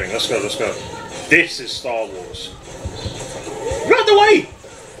is gaming. Let's go. This is Star Wars. Run away!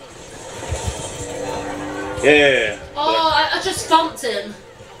 Yeah. Oh, I just thumped him.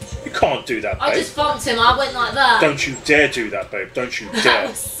 You can't do that, babe. I just thumped him. I went like that. Don't you dare do that, babe. Don't you That dare.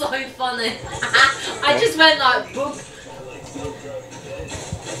 was so funny. I just went like boop.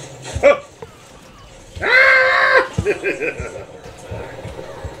 Oh. Ah!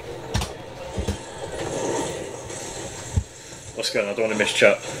 What's going on? I don't want to miss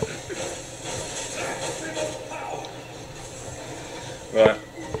chat. Right.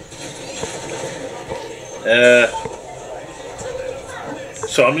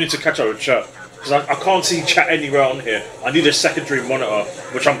 So I'm going to catch up with chat because I can't see chat anywhere on here. I need a secondary monitor,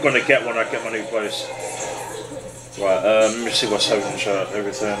 which I'm going to get when I get my new place. Right. Let me see what's happening in chat.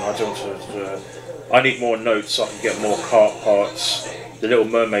 Everything. I don't. I need more notes so I can get more cart parts. The Little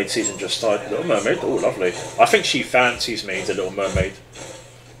Mermaid season just started. Little Mermaid, oh lovely. I think she fancies me, the Little Mermaid.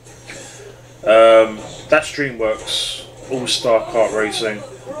 That's DreamWorks. all-star kart racing.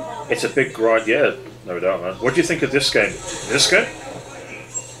 It's a big grind, yeah, no doubt, man. What do you think of this game? This game?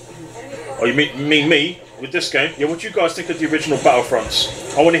 Oh, you mean me with this game? Yeah, what do you guys think of the original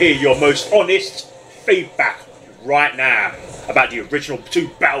Battlefronts? I want to hear your most honest feedback right now about the original 2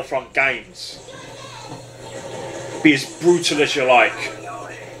 Battlefront games. Be as brutal as you like.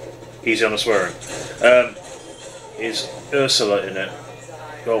 Easy on the swearing. Is Ursula in it?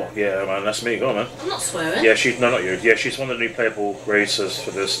 Oh, yeah, man, that's me. Go on, man. I'm not swearing. Yeah, she's... No, not you. Yeah, she's one of the new playable racers for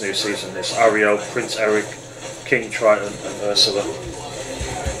this new season. It's Ariel, Prince Eric, King Triton, and Ursula.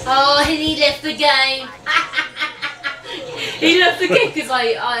 Oh, and he left the game. He left the game because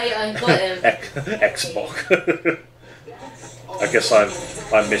I got him. Xbox. I guess I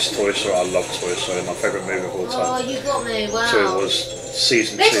miss Toy Story. I love Toy Story. My favourite movie of all time. Oh, you got me. Wow. So it was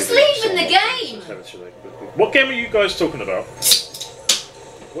season 2. They're just leaving the game. What game are you guys talking about?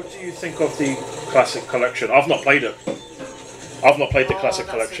 What do you think of the Classic Collection? I've not played it. I've not played the Classic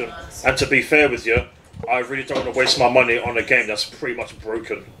Collection. Nice. And to be fair with you, I really don't want to waste my money on a game that's pretty much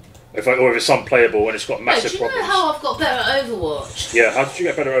broken. Or if it's unplayable and it's got massive problems. Do you know how I've got better at Overwatch? Yeah, how did you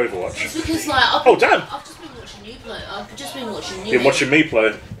get better at Overwatch? It's because like I've just been watching you play. I've just been watching you. You're watching me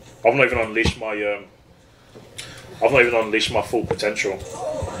play. I've not even unleashed my full potential.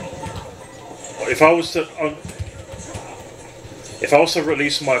 If I was to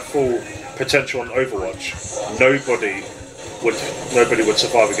release my full potential on Overwatch, nobody would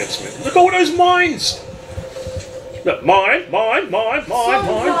survive against me. Look at all those mines! Look, mine.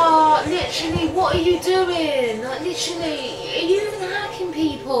 Literally, what are you doing? Like, literally, are you even hacking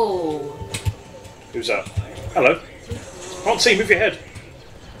people? Who's that? Hello. Can't see, move your head.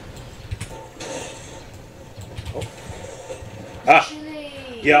 Oh. Ah.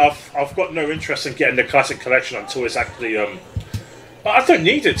 Yeah, I've got no interest in getting the Classic Collection until it's actually I don't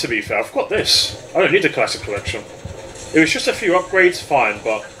need it, to be fair. I've got this. I don't need the Classic Collection. If it's just a few upgrades, fine,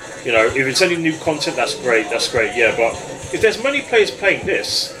 but you know, if it's any new content, that's great, yeah, but if there's many players playing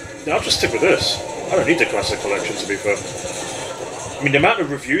this, then I'll just stick with this. I don't need the Classic Collection, to be fair. I mean, the amount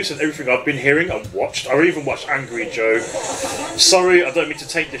of reviews and everything I've been hearing and watched, I even watched Angry Joe. Sorry, I don't mean to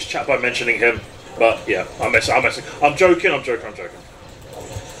take this chat by mentioning him, but yeah, I'm messing. I'm joking.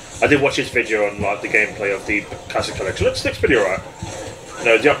 I did watch his video on like the gameplay of the Classic Collection. Looks pretty alright. You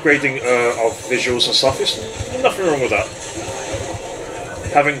know, the upgrading of visuals and stuff, is nothing wrong with that.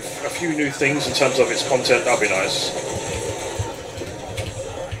 Having a few new things in terms of its content, that'd be nice.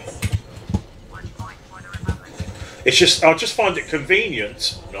 It's just, I just find it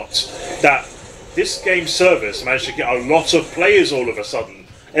convenient, that this game service managed to get a lot of players all of a sudden.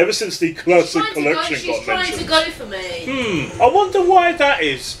 Ever since the Classic Collection got mentioned. She's trying to go for me. I wonder why that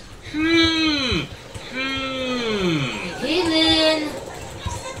is. Healing.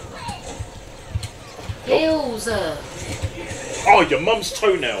 Heals her. Oh, your mum's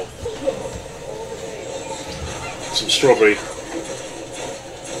toenail. Some strawberry.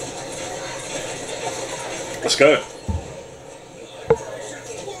 Let's go.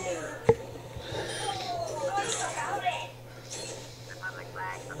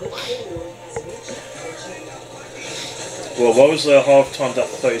 Well, what was the half timed up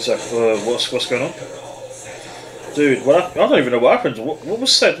for 30 seconds? What's going on? Dude, I don't even know what happened. What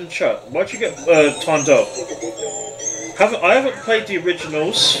was said in chat? Why'd you get timed up? I haven't played the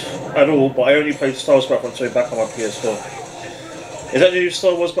originals at all, but I only played Star Wars Battlefront 2 back on my PS4. Is that the new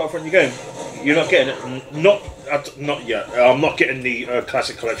Star Wars Battlefront in your game? You're not getting it? Not yet. I'm not getting the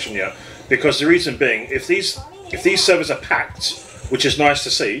Classic Collection yet, because the reason being, if these servers are packed, which is nice to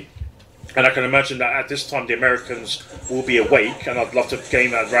see, and I can imagine that at this time the Americans will be awake, and I'd love to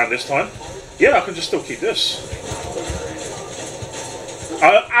game around this time. Yeah, I can just still keep this.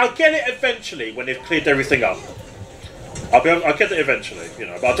 I'll get it eventually when they've cleared everything up. I'll get it eventually, you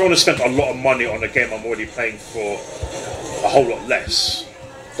know. But I don't want to spend a lot of money on a game I'm already playing for a whole lot less.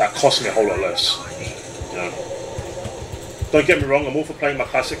 That costs me a whole lot less. You know. Don't get me wrong, I'm all for playing my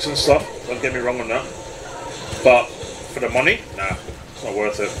classics and stuff. Don't get me wrong on that. But for the money, nah, it's not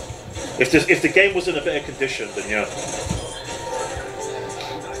worth it. If the game was in a better condition, then yeah.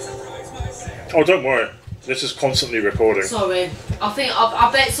 Oh, don't worry. This is constantly recording. Sorry. I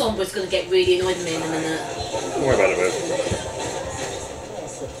bet somebody's going to get really annoyed with me in a minute. Don't worry about it, babe.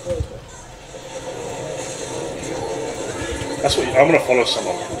 That's what I'm going to follow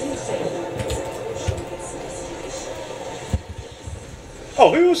someone.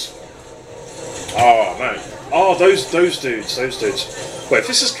 Oh, who was? Oh man. Oh, those dudes. Wait, if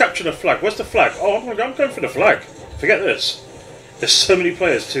this is capture the flag, where's the flag? Oh, I'm going for the flag. Forget this. There's so many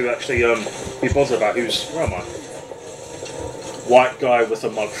players to actually be bothered about who's... Where am I? White guy with a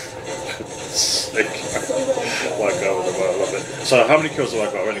mug. There you go. My God, I love it. So how many kills have I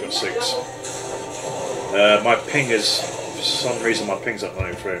got? I've only got 6. My ping is, for some reason, my ping's at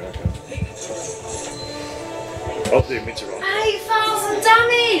 93. Okay. Oh, didn't mean to run. 8,000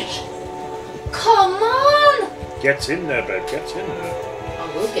 damage! Come on! Get in there, babe. Get in there. I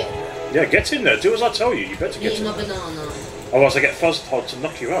will get there. Yeah, get in there. Do as I tell you. You better get Eat in my there. banana. Otherwise I get fuzzed to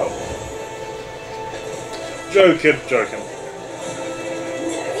knock you out. Joking, joking.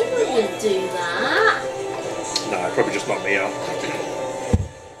 You wouldn't do that. No, probably just knock me out.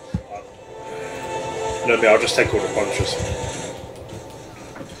 No, me, I'll just take all the punches.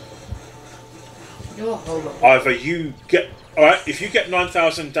 You're horrible. Either you get... Alright, if you get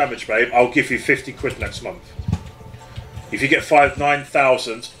 9,000 damage, babe, I'll give you 50 quid next month. If you get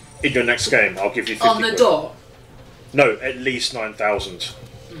 9,000 in your next game, I'll give you 50 On the quid. door? No, at least 9,000.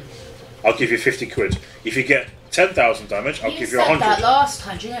 I'll give you 50 quid. If you get 10,000 damage, I'll give you 100. You said that last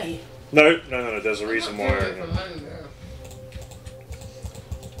time, didn't you? No, there's a reason why.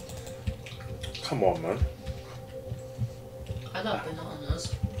 Come on, man. I love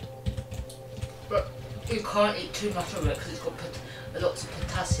bananas. But you can't eat too much of it because it's got lots of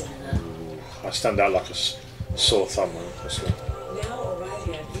potassium in there. I stand out like a sore thumb, man. Let's go. Now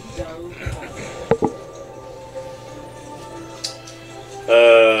arriving at Big Zone.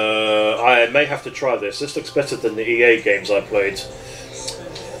 I may have to try this. This looks better than the EA games I played.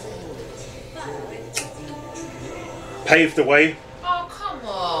 Paved the way. Oh, come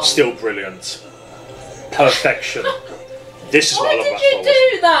on. Still brilliant. Perfection. This is what I love Why about did you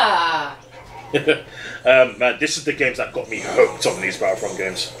do that? Man, this is the games that got me hooked on these Battlefront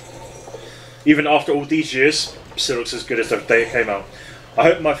games. Even after all these years, still looks as good as the day it came out. I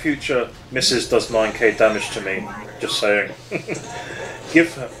hope my future missus does 9k damage to me. Just saying.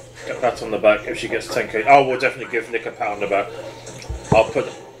 Give her a pat on the back if she gets 10k. Oh, we'll definitely give Nick a pat on the back. I'll put...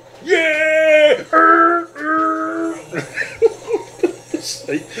 Yeah!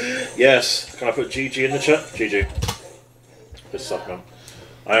 Yes. Can I put GG in the chat? GG. Good stuff, man.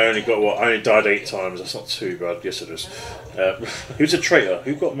 I only got what? I only died 8 times. That's not too bad. Yes, it is. Who's a traitor?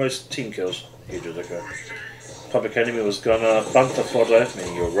 Who got most team kills? You did, okay. Public enemy was gonna Banta fodder,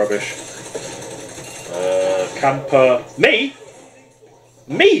 meaning you're rubbish. Camper. Me?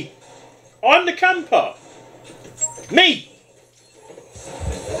 Me? I'm the camper. Me.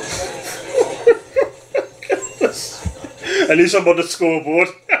 At least I'm on the scoreboard.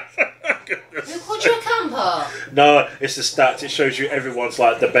 Who called you a camper? No, it's the stats. It shows you everyone's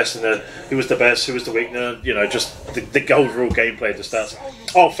like the best in the. Who was the best? Who was the weak? You know, just the overall gameplay, the stats.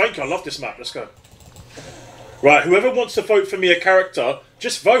 Oh, thank you. I love this map. Let's go. Right, whoever wants to vote for me a character,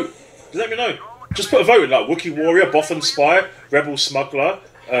 just vote. Let me know. Just put a vote in, like Wookiee Warrior, Bothan Spy, Rebel Smuggler,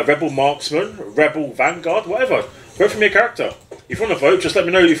 Rebel Marksman, Rebel Vanguard, whatever. Vote for me a character. If you want to vote, just let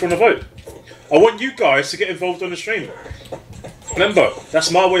me know if you want to vote. I want you guys to get involved on the stream. Remember, that's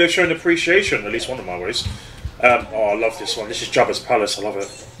my way of showing appreciation, at least one of my ways. Oh, I love this one. This is Jabba's Palace. I love it.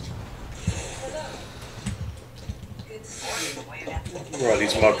 Where are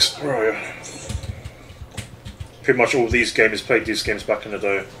these mugs? Where are you? Pretty much all these gamers played these games back in the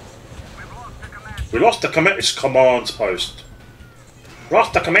day. We lost the command. It's command post.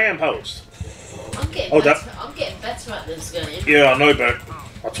 Lost the command post. I'm getting Oh, better. I'm getting better at this game. Yeah, I know, but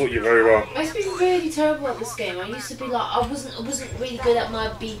I taught you very well. I used to be really terrible at this game. I used to be like, I wasn't really good at my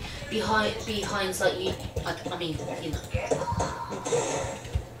behinds like you. I mean, you know.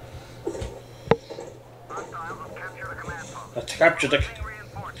 I captured the.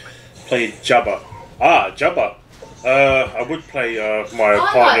 Play Jabba. Ah, Jabba. I would play my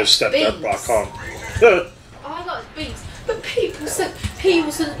partner's stepdad, but I can't. I like Binks, but people said he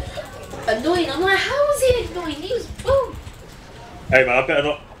was annoying. I'm like, how was he annoying? He was boom. Hey man, I better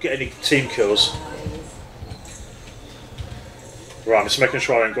not get any team kills. Right, I'm just making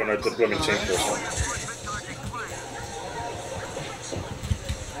sure I ain't got no blooming team kills.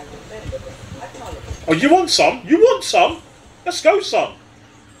 Oh, you want some? You want some? Let's go, son.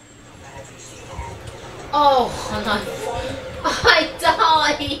 Oh, no. I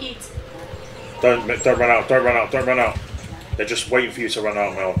died. Don't run out. Don't run out. Don't run out. They're just waiting for you to run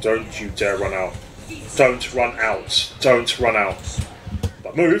out, Mel. Don't you dare run out. Don't run out. Don't run out.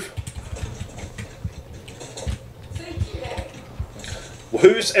 But move.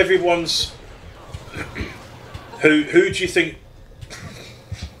 Who's everyone's? Who do you think?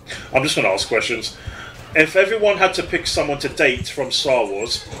 I'm just going to ask questions. If everyone had to pick someone to date from Star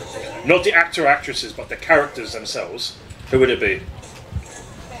Wars, not the actor or actresses, but the characters themselves, who would it be?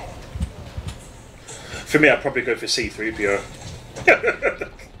 For me, I'd probably go for C-3PO.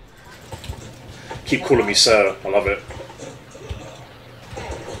 Keep calling me sir. I love it.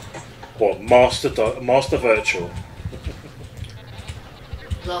 What, Master Virtual?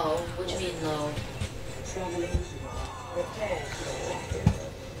 Lol. What do you mean lol?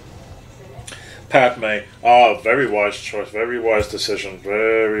 Padme. Ah, very wise choice. Very wise decision.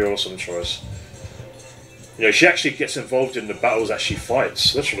 Very awesome choice. You know, she actually gets involved in the battles that she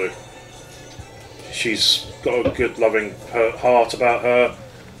fights, literally. She's got a good, loving heart about her.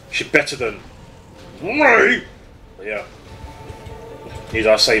 She's better than Rey. Yeah. Need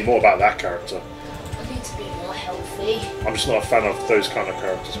I say more about that character? I need to be more healthy. I'm just not a fan of those kind of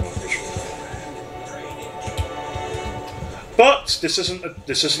characters, man. But this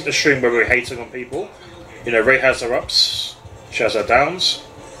isn't a stream where we're hating on people. You know, Rey has her ups, she has her downs.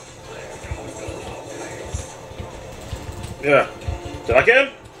 Yeah. Did I get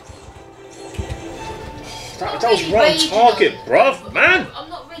him? That was wrong target, bruv, man! I'm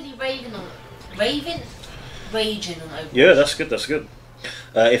not really raging on Obi-Wan. Yeah, that's good, that's good.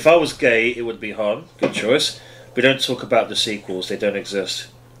 If I was gay, it would be Han. Good choice. We don't talk about the sequels, they don't exist.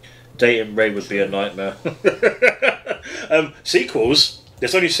 Dating Rey would be a nightmare. Sequels?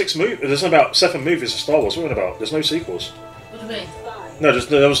 There's only 6 movies. There's about 7 movies of Star Wars. What are we about? There's no sequels. What do you mean? No,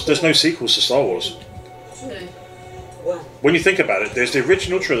 there's no sequels to Star Wars. Two. When you think about it, there's the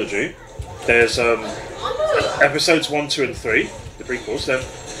original trilogy. There's episodes 1, 2, and 3, the prequels. Then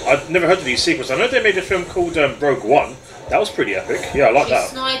I've never heard of these sequels. I know they made a film called Rogue One. That was pretty epic. Yeah, I like that.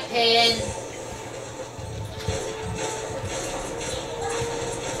 Sniping.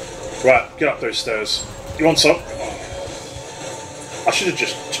 Right, get up those stairs. You want some? I should have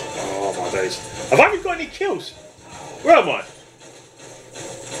just... Oh, my days. Have I even got any kills? Where am I?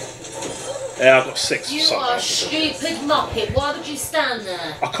 Yeah, I've got 6. You are a stupid muppet. Why would you stand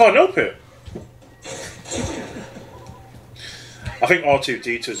there? I can't help it. I think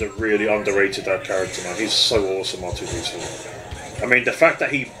R2-D2 is a really underrated character, man. He's so awesome, R2-D2. I mean, the fact that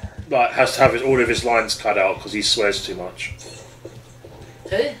he has to have all of his lines cut out because he swears too much.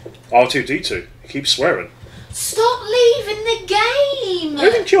 Who? R2-D2. He keeps swearing. Stop leaving the game! You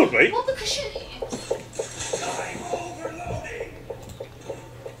haven't killed me. Well, because you...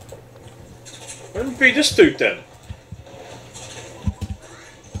 Let me be this dude then.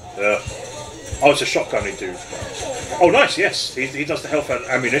 Yeah. Oh, it's a shotgunny dude. Oh, nice, yes. He does the health and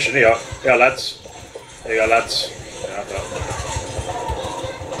ammunition. Here, lads. Here you go, lads. Yeah, have that.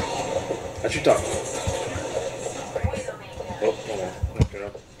 How'd you duck? Oh, hold on. Okay, I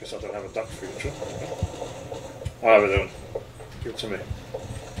guess I don't have a duck feature. I'll have it then. Give it to me.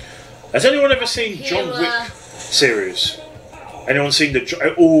 Has anyone ever seen John Wick series? Anyone seen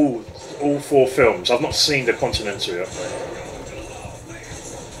the all 4 films? I've not seen the Continental yet.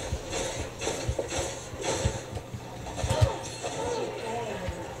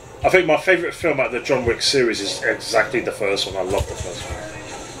 I think my favourite film out of the John Wick series is exactly the first one. I love the first one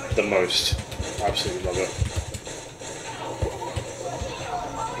the most. I absolutely love it.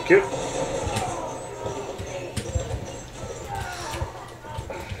 Thank you.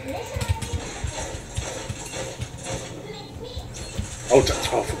 Oh,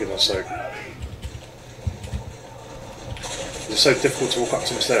 for goodness sake. It's so difficult to walk up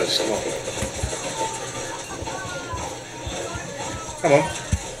some stairs. I love it. Come on.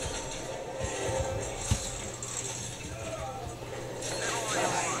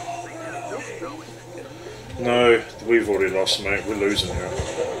 No, we've already lost, mate. We're losing here.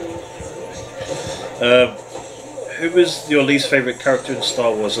 Who is your least favourite character in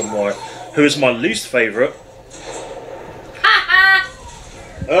Star Wars and why? Who is my least favourite?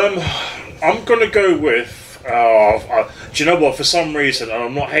 I'm gonna go with. Do you know what? For some reason, and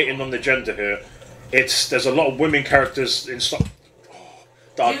I'm not hating on the gender here, there's a lot of women characters in Star.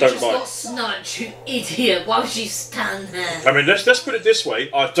 That I don't like. You just got snudged, you idiot. Why would you stand there? I mean, let's put it this way.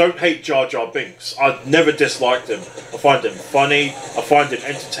 I don't hate Jar Jar Binks. I've never disliked him. I find him funny. I find him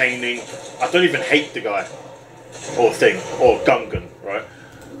entertaining. I don't even hate the guy. Or thing. Or Gungan, right?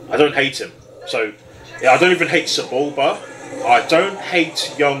 I don't hate him. So, yeah, I don't even hate Sebulba. I don't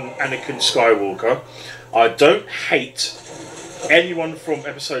hate young Anakin Skywalker. I don't hate anyone from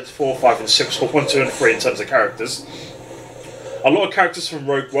episodes 4, 5 and 6 or 1, 2 and 3 in terms of characters. A lot of characters from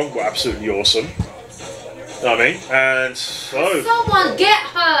Rogue One were absolutely awesome. You know what I mean? And so... Someone get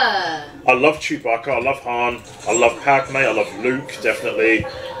her! I love Chewbacca, I love Han, I love Padme, I love Luke, definitely.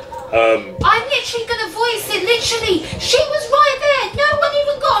 I'm literally gonna voice it, literally! She was right there! No one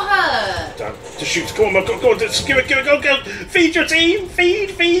even got her! Damn, just shoot, come on, go on, just give it, go, feed your team,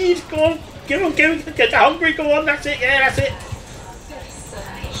 feed, go on, give them, get hungry, go on, that's it, yeah, that's it.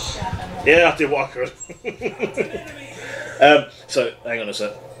 Yeah, I did what I could. So, hang on a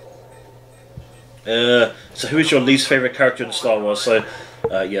sec. So who is your least favourite character in Star Wars? So,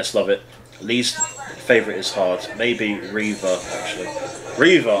 Yes, love it. Least favourite is hard. Maybe Reva, actually.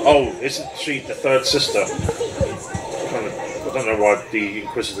 Reva! Oh, isn't she the third sister? I don't know why the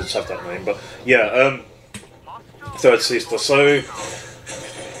Inquisitors have that name, but yeah, third sister. So,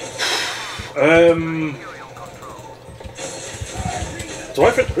 do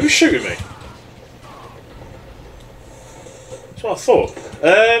I think who's shooting me? That's what I thought.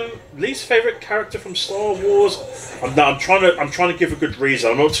 Least favourite character from Star Wars. I'm trying to give a good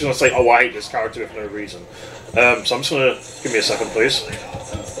reason. I'm not just going to say, oh, I hate this character with no reason. So I'm just going to give me a second, please.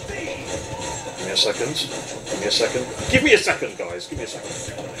 Give me a second. Give me a second. Give me a second, guys. Give me a second.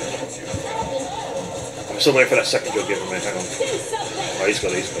 I'm still waiting for that second you're giving me. Hang on. Oh, he's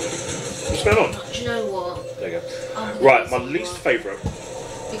got it. He's got it. What's going on? Do you know what? There you go. Right, my least favourite.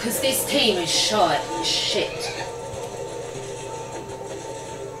 Because this team is shit.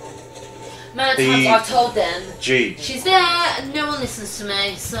 Amount of times I've told them, she's there and no one listens to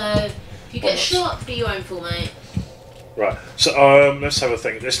me, so if you get shot, be your own fault, mate. Right, so let's have a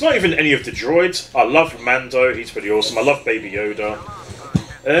think. It's not even any of the droids. I love Mando, he's pretty awesome. I love Baby Yoda.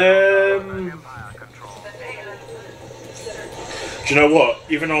 Do you know what?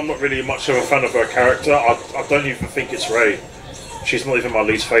 Even though I'm not really much of a fan of her character, I don't even think it's Rey. She's not even my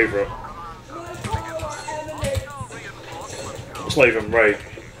least favourite. It's not even Rey.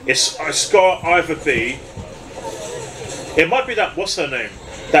 It's got either be. It might be that. What's her name?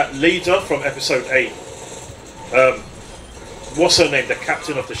 That leader from Episode 8. What's her name? The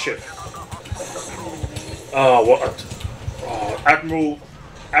captain of the ship. Oh, what? Admiral.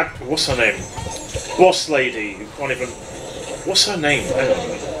 What's her name? Boss lady. Who can't even. What's her name?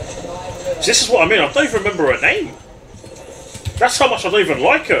 This is what I mean. I don't even remember her name. That's how much I don't even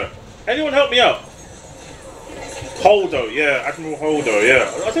like her. Anyone help me out? Holdo, yeah, Admiral Holdo, yeah.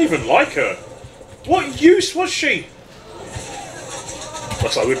 I don't even like her. What use was she?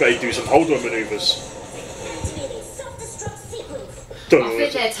 Looks like we better do some Holdo manoeuvres. I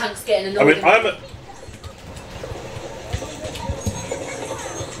think their tank's getting annoyed. I mean,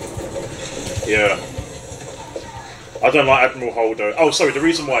 yeah. I don't like Admiral Holdo. Oh, sorry, the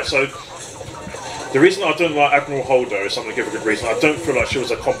reason why. So, the reason I don't like Admiral Holdo is I'm going to give a good reason. I don't feel like she was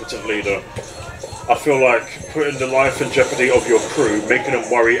a competent leader. I feel like putting the life and jeopardy of your crew, making them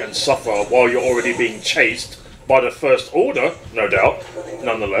worry and suffer while you're already being chased by the First Order, no doubt,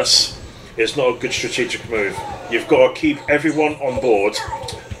 nonetheless, is not a good strategic move. You've got to keep everyone on board.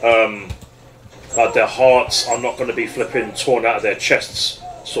 Like their hearts are not going to be flipping torn out of their chests,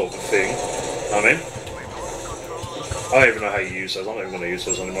 sort of thing. I mean, I don't even know how you use those. I'm not even going to use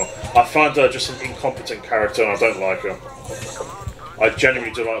those anymore. I find her just an incompetent character and I don't like her. I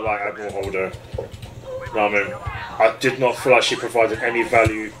genuinely do not like Admiral Holdo. No, I mean, I did not feel like she provided any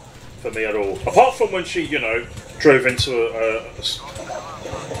value for me at all. Apart from when she, you know, drove into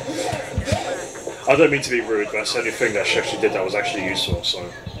I don't mean to be rude, but that's the only thing that she actually did that was actually useful, so.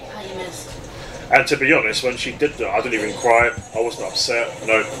 How you missed? And to be honest, when she did that, I didn't even cry. I wasn't upset.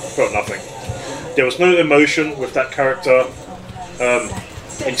 No, felt nothing. There was no emotion with that character.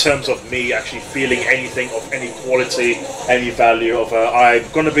 In terms of me actually feeling anything of any quality, any value of her. I'm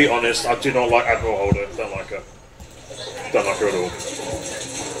going to be honest, I do not like Admiral Holdo. Don't like her. Don't like her at all.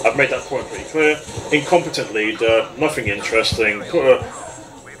 I've made that point pretty clear. Incompetent leader, nothing interesting.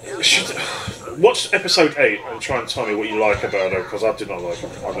 Watch episode 8 and try and tell me what you like about her, because I do not like her.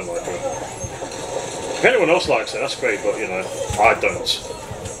 I don't like her. If anyone else likes her, that's great, but you know, I don't.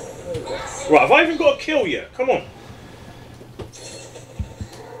 Right, have I even got a kill yet? Come on.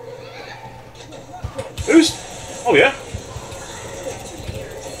 Who's... Oh, yeah.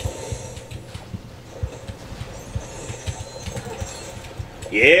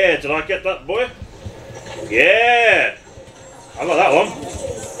 Yeah, did I get that, boy? Yeah! I got that one.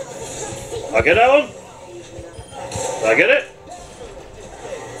 I get that one? Did I get it?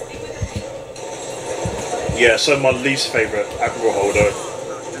 Yeah, so my least favourite, Admiral Holdo.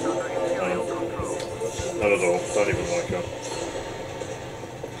 Not at all. Don't even like her.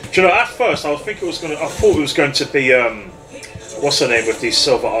 Do you know, at first I thought it was going to be what's her name with the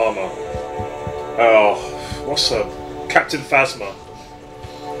silver armour? Oh, what's her? Captain Phasma.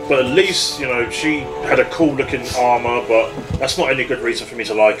 But at least, you know, she had a cool looking armour, but that's not any good reason for me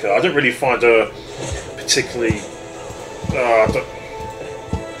to like her. I don't really find her particularly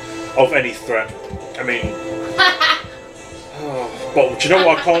of any threat. I mean, but do you know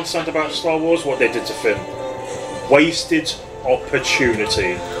what I can't stand about Star Wars? What they did to Finn. Wasted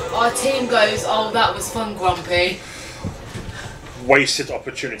opportunity. Our team goes, oh, that was fun, Grumpy. Wasted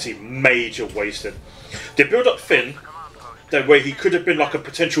opportunity. Major wasted. They build up Finn, that way he could have been like a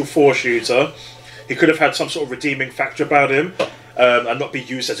potential Force user. He could have had some sort of redeeming factor about him. and not be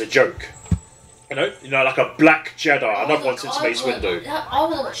used as a joke. You know, like a black Jedi. Another one since Mace Windu. I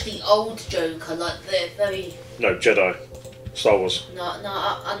want to watch the old Joker, like the very. No, Jedi. Star Wars. No,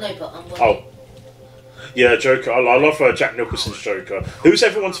 I know, but I'm. Oh. Yeah, Joker. I love Jack Nicholson's Joker. Who's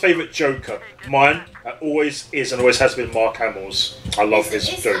everyone's favourite Joker? Mine always is and always has been Mark Hamill's. I love his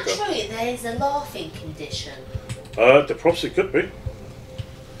Joker. Is that true? There's a laughing condition. There possibly could be.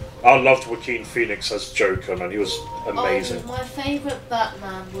 I loved Joaquin Phoenix as Joker, man. He was amazing. Oh, my favourite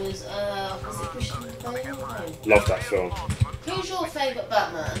Batman was it Christian Bale? No. Love that film. Who's your favourite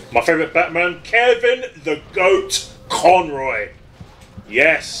Batman? My favourite Batman, Kevin the Goat Conroy.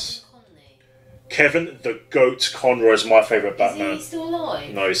 Yes. Kevin the Goat Conroy is my favourite Batman. Is he still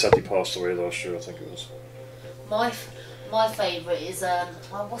alive? No, he sadly passed away last year, I think it was. My favourite is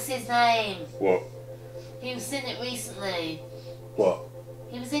what's his name? What? He was in it recently. What?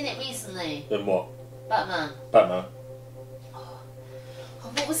 He was in it recently. Then what? Batman. Batman. Oh,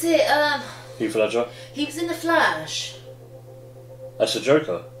 what was it? Heath Ledger. He was in the Flash. That's the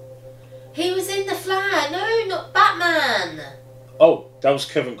Joker. He was in the Flash. No, not Batman. Oh, that was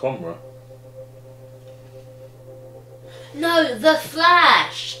Kevin Conroy. No, the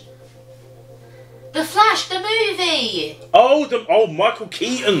Flash. The Flash, the movie. Oh, Michael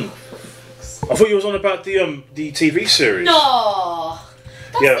Keaton. I thought you was on about the TV series. No.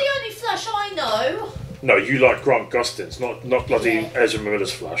 That's Yeah. the only Flash I know. No, you like Grant Gustin's, not bloody Ezra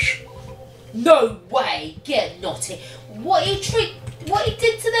Miller's Flash. No way. Get naughty. What he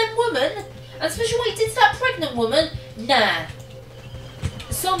did to them women, and especially what he did to that pregnant woman. Nah.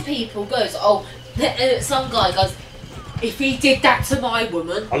 Some people goes, some guy goes, if he did that to my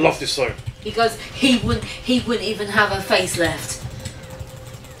woman. I love this song. He goes, he wouldn't even have her face left.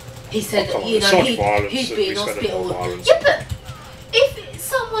 He said, Oh, you it's know, not violence, he'd at be in least they're not hospital. violence. Yeah, but if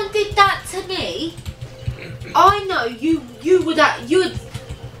someone did that to me, I know you would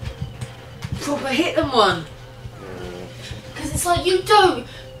proper hit them one. Because it's like, you don't.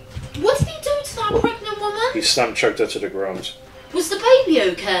 What did he do to that pregnant woman? He choked her to the ground. Was the baby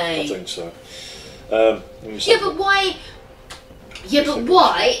okay? I think so. Yeah, but why? Yeah, but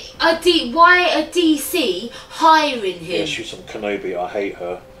why a DC hiring him? Yeah, she's on Kenobi. I hate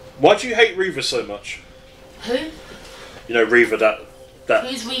her. Why do you hate Reva so much? Who? You know Reva, that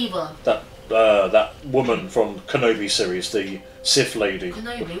Who's Reva? that woman from Kenobi series, the Sith lady.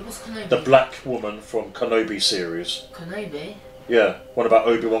 Kenobi? What's Kenobi? The black woman from Kenobi series. Kenobi? Yeah, one about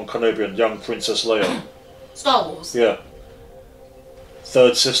Obi-Wan Kenobi and young Princess Leia. Star Wars? Yeah.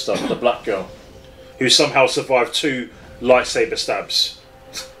 Third sister, the black girl, who somehow survived 2 lightsaber stabs.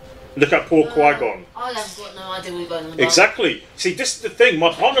 Look at poor Qui-Gon. I have got no idea what you're going on about. Exactly. See, this is the thing.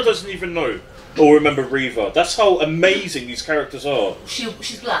 My partner doesn't even know or remember Reva. That's how amazing these characters are.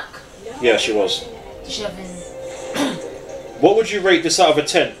 She's black. Yeah, she was. Does she have What would you rate this out of a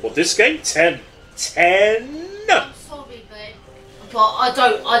 10? Well, this game, 10. 10. I'm sorry, babe, but I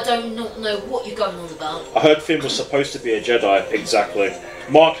don't know what you're going on about. I heard Finn was supposed to be a Jedi. Exactly.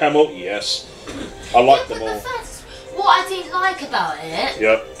 Mark Hamill, yes. I like them all. What I didn't like about it.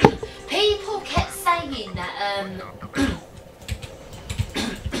 Yep. People kept saying that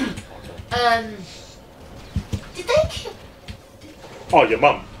did they kill? Oh, your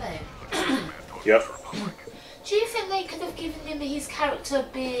mum. Babe. Yep. Do you think they could have given him his character a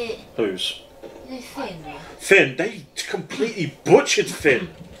bit? Whose? Finn. Finn. They completely butchered Finn.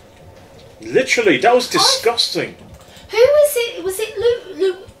 Literally, that was disgusting. Who was it? Was it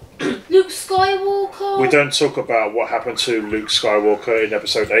Luke Skywalker? We don't talk about what happened to Luke Skywalker in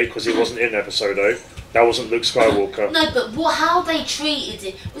Episode 8 because he wasn't in Episode 8. That wasn't Luke Skywalker. No, but how they treated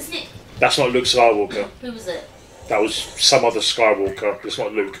it, wasn't it? That's not Luke Skywalker. Who was it? That was some other Skywalker. It's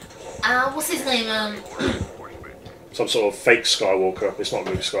not Luke. What's his name? Some sort of fake Skywalker. It's not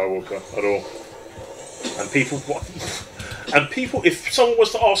Luke Skywalker at all. And people, if someone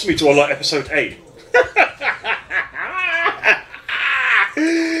was to ask me, do I like Episode 8?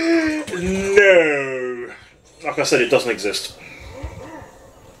 No. Like I said, it doesn't exist.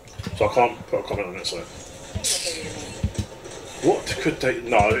 So I can't put a comment on it, so. What could they...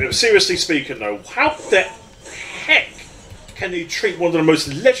 No, seriously speaking though, how the heck can they treat one of the most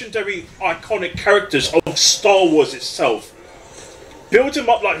legendary, iconic characters of Star Wars itself? Build him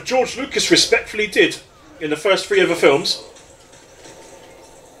up like George Lucas respectfully did in the first 3 other films,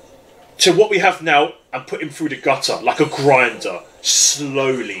 to what we have now, and put him through the gutter like a grinder,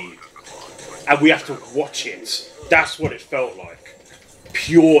 slowly. And we have to watch it. That's what it felt like.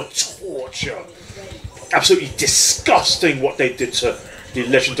 Pure torture. Absolutely disgusting what they did to the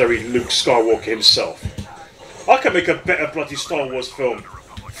legendary Luke Skywalker himself. I can make a better bloody Star Wars film,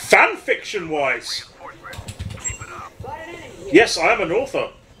 fan fiction wise. Yes, I am an author.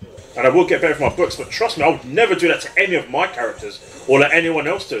 And I will get better for my books, but trust me, I would never do that to any of my characters or let anyone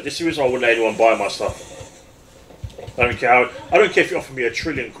else do it. This is the reason I wouldn't let anyone buy my stuff. I don't care if you offer me £1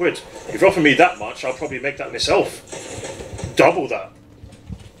 trillion. If you offer me that much, I'll probably make that myself. Double that.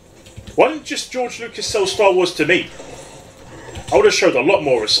 Why didn't just George Lucas sell Star Wars to me? I would have showed a lot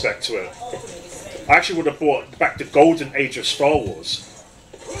more respect to it. I actually would have brought back the golden age of Star Wars.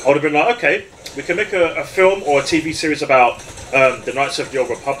 I would have been like, okay, we can make a film or a TV series about the Knights of the Old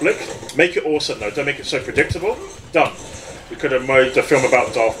Republic. Make it awesome though, don't make it so predictable. Done. We could have made a film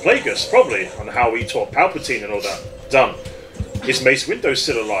about Darth Plagueis, probably, on how he taught Palpatine and all that. Done. Is Mace Windu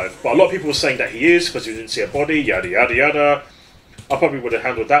still alive? But a lot of people were saying that he is, because we didn't see a body, yada yada yada. I probably would have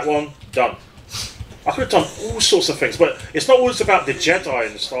handled that one. Done. I could have done all sorts of things, but it's not always about the Jedi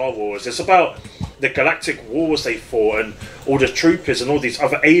in Star Wars. It's about the galactic wars they fought and all the troopers and all these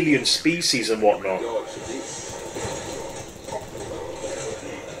other alien species and whatnot.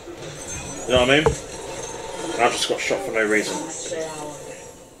 You know what I mean? And I just got shot for no reason.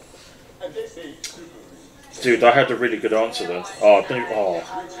 Dude, I had a really good answer then.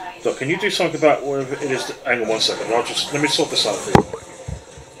 Look, can you do something about whatever it is? Hang on 1 second. Let me sort this out for you.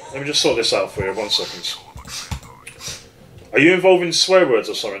 Let me just sort this out for you. 1 second. Are you involved in swear words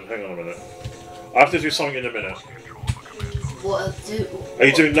or something? Hang on a minute. I have to do something in a minute. What do? Are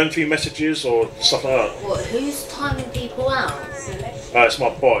you doing lengthy messages or stuff like that? What? Who's timing people out? It's my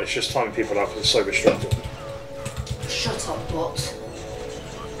bot. It's just timing people out because it's so restricted. Shut up, bot.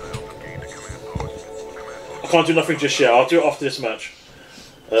 I can't do nothing just yet. I'll do it after this match.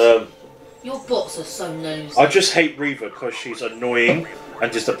 Your bots are so nosy. I just hate Reva because she's annoying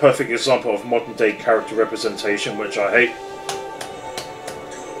and just the perfect example of modern day character representation, which I hate.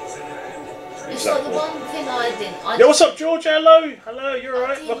 It's like the one thing I didn't. Yo, what's up, George? Hello, hello. You're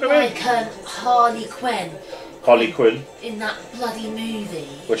alright. Welcome like, in. Harley Quinn. Harley Quinn. In that bloody movie.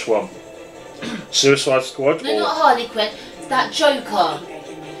 Which one? Suicide Squad? No, not Harley Quinn. That Joker.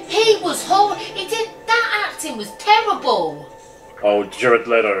 He was horrible. He did. That acting was terrible. Oh, Jared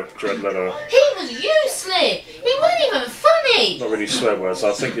Leto. Jared Leto. He was useless. He wasn't even funny. Not really swear words.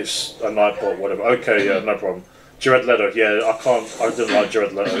 I think it's a Nightbot, whatever. Okay, yeah, no problem. Jared Leto. Yeah, I didn't like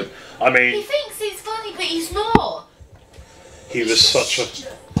Jared Leto. I mean, he thinks he's funny, but he's not. He was such a.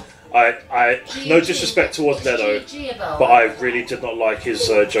 No disrespect towards Leto, but I really did not like his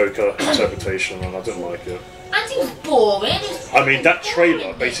Joker interpretation, and I didn't like it. And he was boring. I mean, that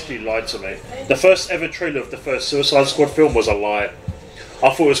trailer basically lied to me. The first ever trailer of the first Suicide Squad film was a lie. I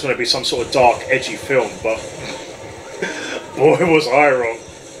thought it was going to be some sort of dark, edgy film, but boy, was I wrong.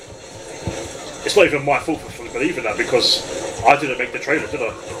 It's not even my fault for believing that because I didn't make the trailer, did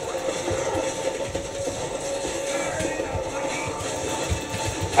I?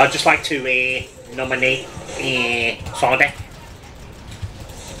 I'd just like to nominate Saga.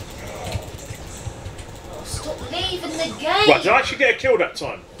 Stop leaving the game. Right, did I actually get a kill that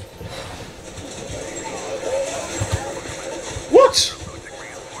time? What?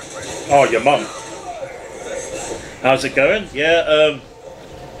 Oh, your mum. How's it going? Yeah,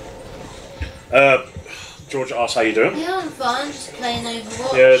 George asked how you doing. Yeah, I'm fine, just playing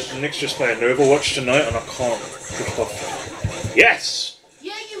Overwatch. Yeah, Nick's just playing Overwatch tonight and I can't drift off. Yes!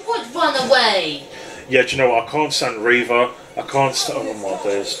 Yeah, you would run away! Yeah, do you know what? I can't stand Reva. I can't stand... Oh my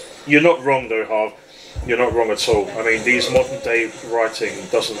days. You're not wrong though, Harv. You're not wrong at all. I mean, these modern day writing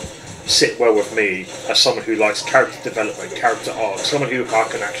doesn't sit well with me as someone who likes character development, character arc, someone who I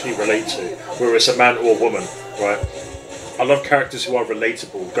can actually relate to, whether it's a man or a woman, right? I love characters who are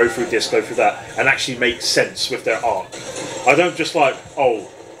relatable, go through this, go through that, and actually make sense with their arc. I don't just like, oh,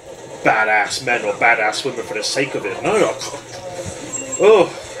 badass men or badass women for the sake of it. No, I can't. Oh.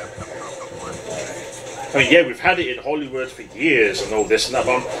 I mean, yeah, we've had it in Hollywood for years and all this and that,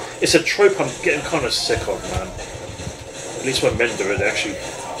 but it's a trope I'm getting kind of sick of, man. At least when men do it, they actually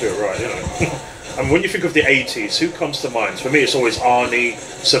do it right, you know. And when you think of the 80s, who comes to mind? For me, it's always Arnie,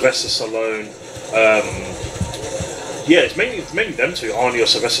 Sylvester Stallone. Yeah, it's mainly them two, Arnie or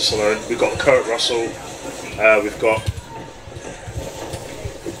Sylvester Stallone. We've got Kurt Russell. We've got...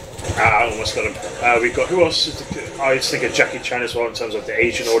 I almost got him. We've got... Who else? I just think of Jackie Chan as well in terms of the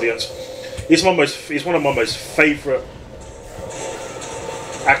Asian audience. He's one of my most favourite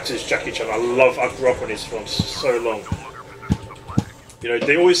actors, Jackie Chan. I grew up on his films so long. You know,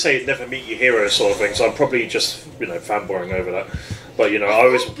 they always say never meet your hero sort of thing, so I'm probably just, you know, fanboying over that. But, you know, I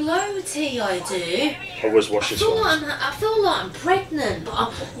always... bloaty, I do. I always watch this one. I feel like I'm pregnant,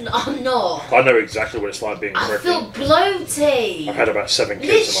 but I'm not. I know exactly what it's like being pregnant. I feel bloaty. I've had about 7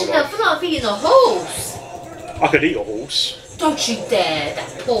 kids in my Literally, life. I feel like I'm eating a horse. I could eat a horse. Don't you dare,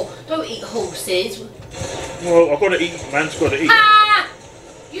 that poor... Don't eat horses. Well, I've got to eat, man's got to eat. Ah!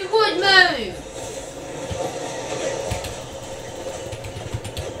 You would move!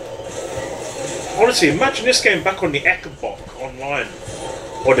 Honestly, imagine this game back on the Xbox online.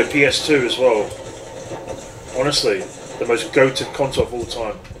 Or the PS2 as well. Honestly, the most goated console of all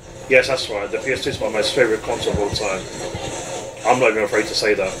time. Yes, that's right, the PS2 is my most favourite console of all time. I'm not even afraid to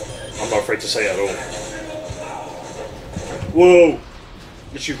say that. I'm not afraid to say it at all. Whoa!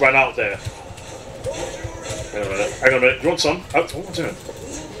 Literally ran out there. Hang on a minute. Hang on a minute. You want some? Oh, what am I doing?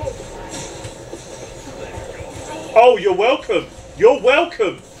 Oh, you're welcome. You're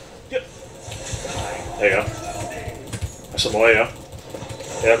welcome. Yeah. There you go. That's some more, yeah.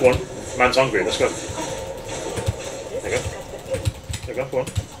 Yeah, go on. Man's hungry. Let's go. There you go. There you go. Go on.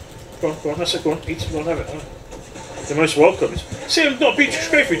 Go on. Go on. That's it. Go on. Eat. Go on. Have it. You're most welcome. See him not being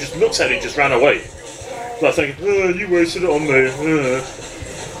disgraceful. He just looks at it and just ran away. Like thinking, oh, you wasted it on me.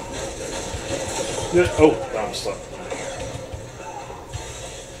 Yeah. Oh, I'm stuck.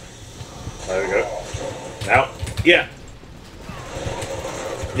 There we go. Now, yeah.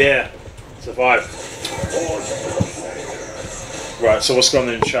 Yeah. Survive. Right, so what's going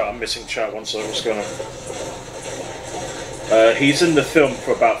on in chat? I'm missing chat one second. What's going on? He's in the film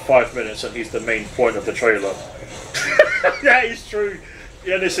for about 5 minutes and he's the main point of the trailer. Yeah, it's true.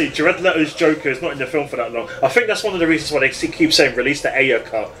 Yeah, honestly, Jared Leto's Joker is not in the film for that long. I think that's one of the reasons why they keep saying release the Ayer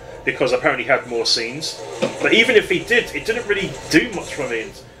cut, because apparently he had more scenes. But even if he did, it didn't really do much for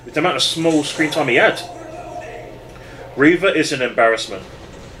me with the amount of small screen time he had. Reaver is an embarrassment.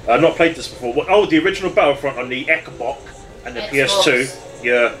 I've not played this before. Oh, the original Battlefront on the Xbox and the PS2.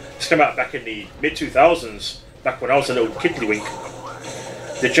 Yeah, this came out back in the mid-2000s, back when I was a little kiddlywink.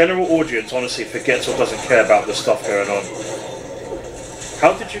 The general audience honestly forgets or doesn't care about the stuff going on.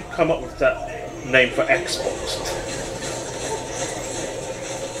 How did you come up with that name for Xbox?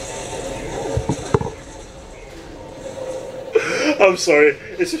 I'm sorry.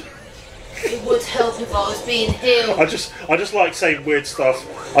 It would help if I was being healed. I just like saying weird stuff.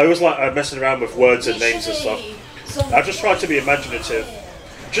 I always like messing around with words and names and stuff. I just try to be imaginative.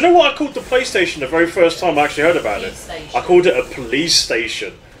 Do you know what I called the PlayStation the very first time I actually heard about it? I called it a police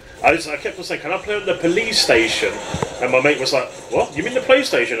station. I kept on saying, can I play on the police station? And my mate was like, what? You mean the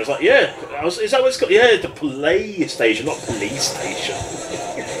PlayStation? I was like, yeah. Is that what it's called? Yeah, the PlayStation, not police station.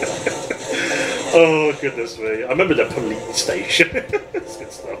 Oh, goodness me. I remember the police station. That's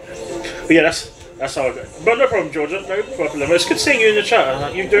good stuff. But yeah, that's how I go. But no problem, Georgia. No problem. It's good seeing you in the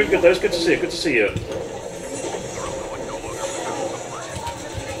chat. You're doing good though. It's good to see you. Good to see you.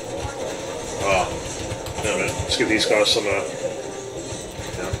 Ah. No, man. Let's give these guys some...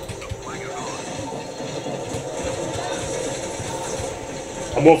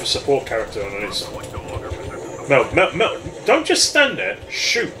 I'm more of a support character on this. Mel, don't just stand there.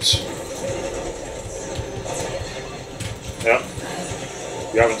 Shoot. Yeah.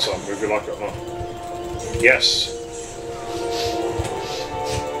 You haven't some, if you like it or not. Yes.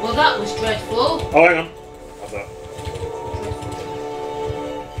 Well, that was dreadful. Oh, hang on. Have that.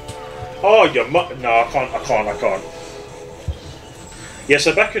 Oh, you no, I can't. Yeah,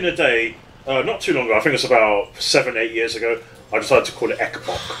 so back in the day, not too long ago, I think it's about 7-8 years ago, I decided to call it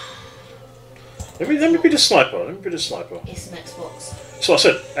Ekbok. Let me be the sniper. It's an Xbox. So I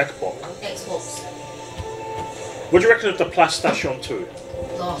said Ekbok. Xbox. What do you reckon of the PlayStation 2?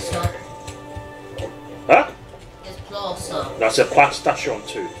 Plaster. Huh? It's plaster. No, I said PlayStation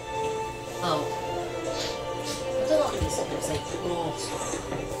 2. Oh. I don't like this when they say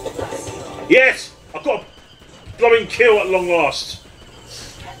plaster. Yes! I've got a blowing kill at long last.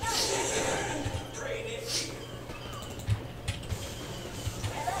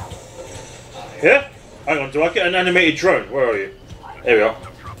 Yeah? Hang on, do I get an animated drone? Where are you? There we are.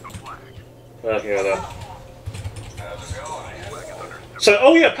 Okay, there. So,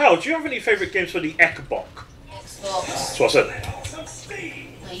 oh yeah, pal, do you have any favourite games for the Xbox? Xbox. That's what I said.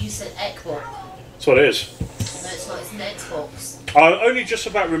 No, you said Xbox. That's what it is. No, it's not. It's an Xbox. I only just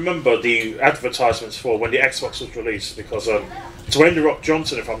about remember the advertisements for when the Xbox was released because Dwayne The Rock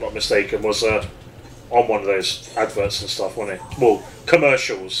Johnson, if I'm not mistaken, was on one of those adverts and stuff, wasn't he? Well,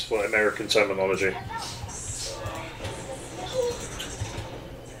 commercials for American terminology.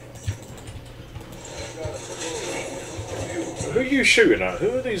 Who are you shooting at? Who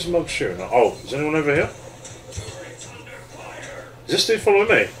are these mugs shooting at? Oh, is anyone over here? Is this dude following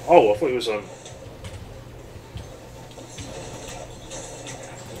me? Oh, I thought he was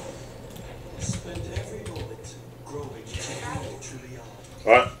Spend every moment growing into who you truly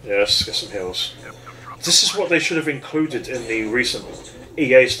are. Right, yeah, let's get some heals. This is what they should have included in the recent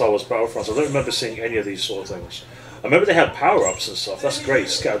EA Star Wars Battlefront. I don't remember seeing any of these sort of things. I remember they had power-ups and stuff. That's great.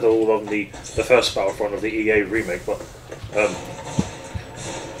 Scattered all on the first Battlefront of the EA remake, but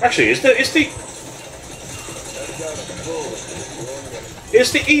actually, is the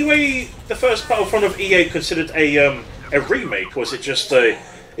EA the first Battlefront of EA considered a remake, or is it just a?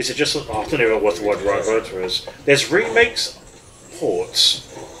 Is it just? Oh, I don't know what the right word for is. There's remakes, ports.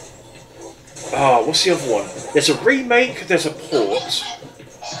 Ah, what's the other one? There's a remake. There's a port.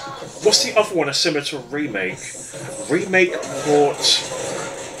 What's the other one? A similar to a remake. Remake, port.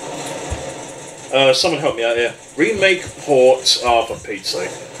 Someone help me out here. Remake, port. Ah, for Pete's sake.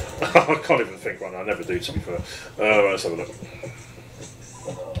 I can't even think right now. I never do, to be fair. Let's have a look.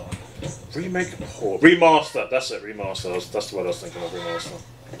 Remake, port. Remaster. That's it. Remaster. That's the word I was thinking of.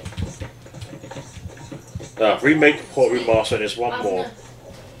 Remaster. Remake, port, remaster. And there's one more.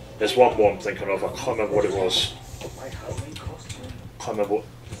 There's one more I'm thinking of. I can't remember what it was. Can't remember what.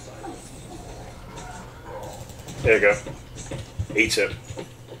 There you go. Eat it.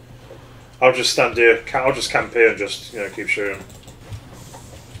 I'll just stand here. I'll just camp here and just keep shooting.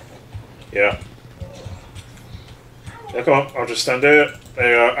 Yeah. Yeah, come on. I'll just stand here. There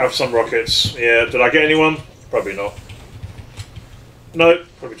you go. Have some rockets. Yeah. Did I get anyone? Probably not. No.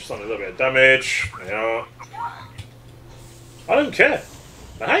 Probably just done a little bit of damage. Yeah. I don't care.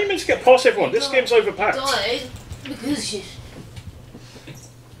 How are you meant to get past everyone? This game's overpacked. Died because you.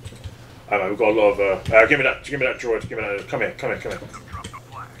 I know, we've got a lot of, give me that droid, give me that, come here.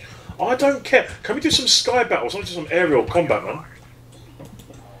 Oh, I don't care. Can we do some sky battles? I want to do some aerial combat, man.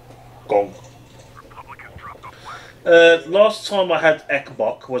 Gong. Last time I had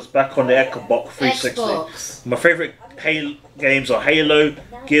Xbox was back on the Xbox 360. Xbox. My favourite games are Halo,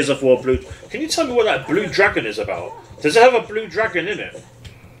 Gears of War, Blue... Can you tell me what that blue dragon is about? Does it have a blue dragon in it?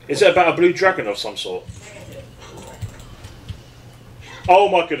 Is it about a blue dragon of some sort? Oh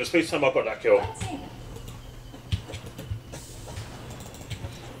my goodness, please tell me I got that kill.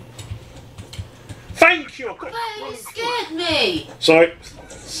 Thank you! You scared me! Sorry.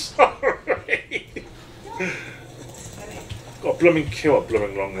 Got a blooming kill at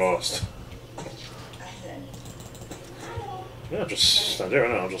blooming long last. Yeah, I'll just stand here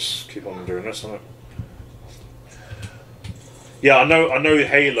and I'll just keep on doing this, innit? Yeah, I know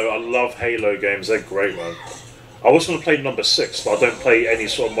Halo. I love Halo games. They're great, man. I was going to play number 6, but I don't play any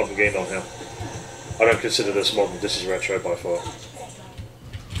sort of modern game on here. I don't consider this modern. This is retro by far.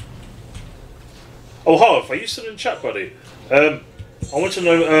 Oh, Harv, are you still in chat, buddy? I want to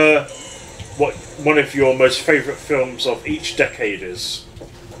know what one of your most favourite films of each decade is.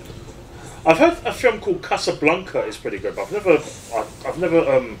 I've heard a film called Casablanca is pretty good, but I've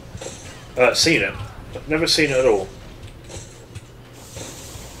never seen it. I've never seen it at all.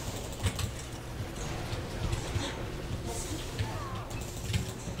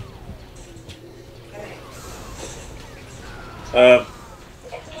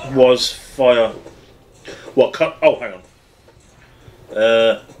 Was fire. What cut? Oh, hang on.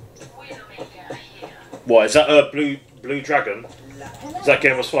 What is that? Blue Dragon? Is that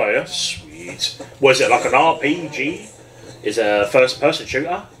Game of Fire? Yeah? Sweet. Was it like an RPG? Is it a first-person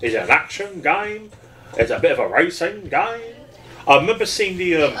shooter? Is it an action game? Is it a bit of a racing game? I remember seeing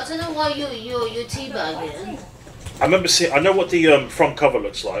the. I don't know why you're teabagging. I remember seeing. I know what the front cover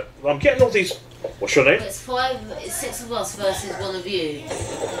looks like. I'm getting all these. What's your name? It's 6 of us versus 1 of you.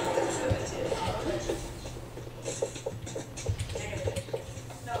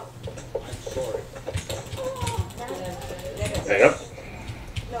 There you go.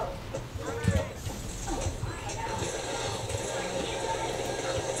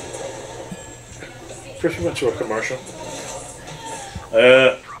 Chris, we went to a commercial.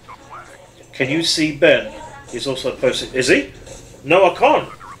 Can you see Ben? He's also posted. Is he? No, I can't.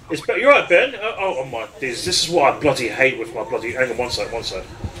 You're right, Ben. Oh my days. This is what I bloody hate with my bloody. Hang on, one sec.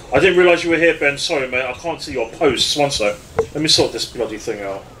 I didn't realise you were here, Ben. Sorry, mate. I can't see your posts. One sec. Let me sort this bloody thing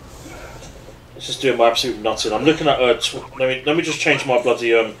out. It's just doing my absolute nutting. I'm looking at let me just change my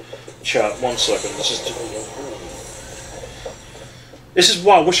bloody chat. 1 second. This is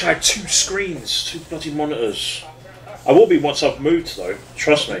why I wish I had 2 screens, 2 bloody monitors. I will be once I've moved, though.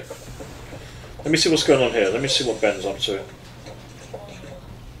 Trust me. Let me see what's going on here. Let me see what Ben's up to.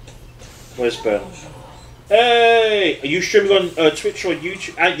 Where's Ben? Hey! Are you streaming on Twitch or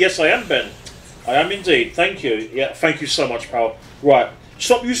YouTube? Yes, I am, Ben. I am indeed. Thank you. Yeah, thank you so much, pal. Right.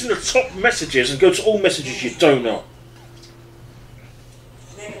 Stop using the top messages and go to all messages, you donut.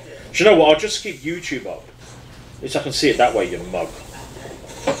 Do you know what? I'll just keep YouTube up. At least I can see it that way, you mug.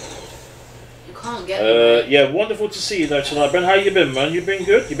 You can't get me. Yeah, wonderful to see you though tonight, Ben. How you been, man? You been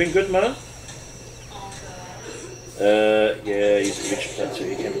good? You been good, man? Yeah, he's a rich player too.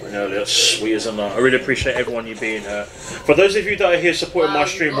 He came in earlier. Sweet as a nut. I really appreciate everyone you being here. For those of you that are here supporting my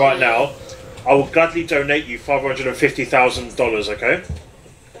stream right now, I will gladly donate you $550,000, okay?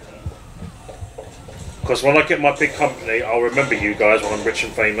 Because when I get my big company, I'll remember you guys when I'm rich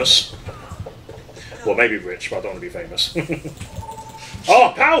and famous. Well, maybe rich, but I don't want to be famous.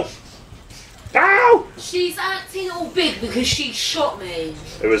 Oh, pow! Pow! She's acting all big because she shot me.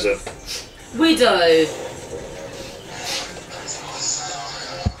 Who is it? Widow.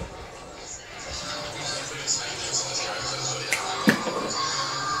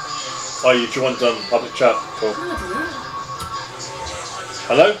 Oh, you joined public chat. Cool.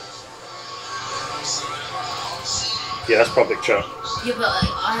 Hello? Yeah, that's public chat. Yeah, but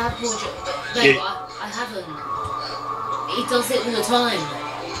I have more but no, yeah. I haven't. He does it all the time.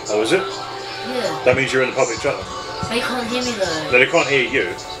 Oh, is it? Yeah. That means you're in the public chat. They can't hear me though. No, they can't hear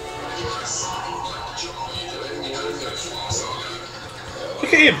you.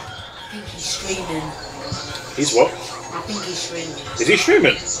 Look at him. I think he's streaming. He's what? I think he's streaming. Is he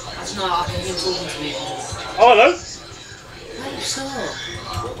streaming? That's not, I can hear him talking to me. Oh, hello. Wait, stop.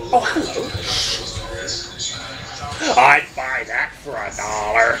 Oh, hello. I'd buy that for $1.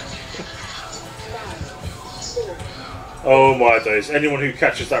 Oh my days. Anyone who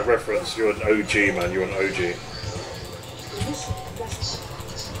catches that reference, you're an OG, man. You're an OG.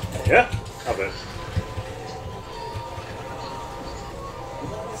 Yeah? I bet.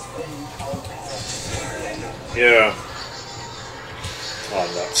 Yeah. Oh,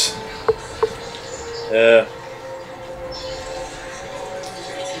 nuts.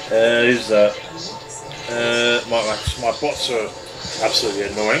 Who's that? My bots are absolutely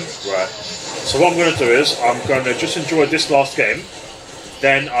annoying. Right. So what I'm going to do is I'm going to just enjoy this last game.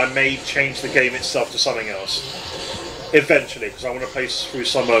 Then I may change the game itself to something else eventually, because I want to play through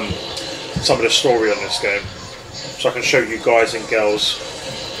some of the story on this game, so I can show you guys and girls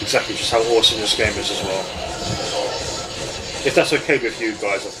exactly just how awesome this game is as well. If that's okay with you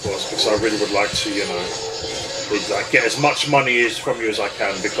guys, of course, because I really would like to, you know, like get as much money from you as I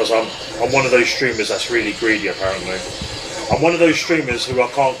can, because I'm one of those streamers that's really greedy apparently. I'm one of those streamers who I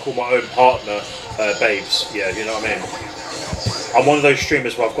can't call my own partner babes. Yeah, you know what I mean? I'm one of those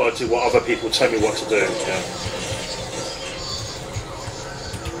streamers where I've got to do what other people tell me what to do. Yeah.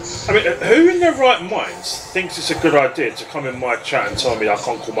 I mean, who in their right minds thinks it's a good idea to come in my chat and tell me I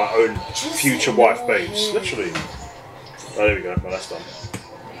can't call my own future wife babes? Literally. Oh, there we go. Well, that's done.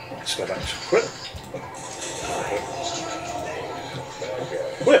 Let's go back to quit.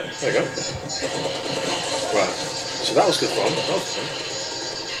 Quit. There you go. Right. So that was good fun. That was fun.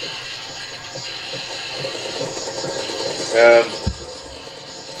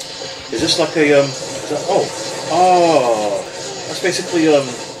 Is this like a oh, that's basically I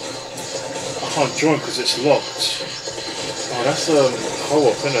can't join because it's locked. Oh, that's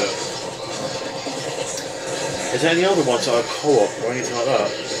co-op, isn't it? Is there any other ones that are co-op or anything like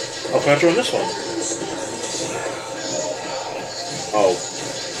that? Oh, can I join this one? Oh,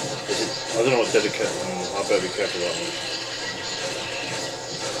 is it, I don't know what dedicate. I better be careful with that one.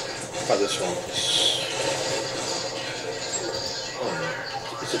 How about this one?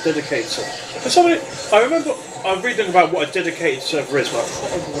 It's a dedicated server. Somebody, I remember I'm reading about what a dedicated server is, but I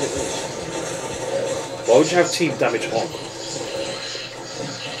can't remember what it is. Why would you have team damage on?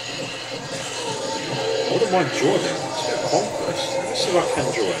 I wouldn't mind joining. Let's get conquest. Let's see if I can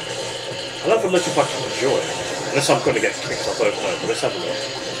join. I'll have a look if I can join. Unless I'm going to get kicked, I don't know. But let's have a look.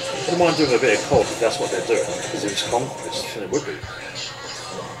 I wouldn't mind doing a bit of co-op if that's what they're doing. Because it's conquest, and it would be.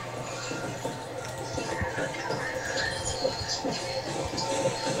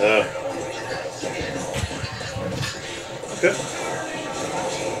 Okay.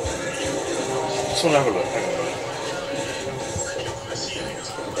 Just want to have a look. Hang on a minute.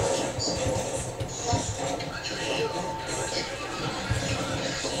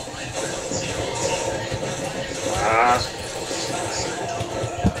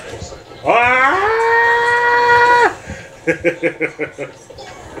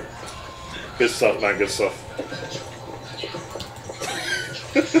 Good stuff, man. Good stuff.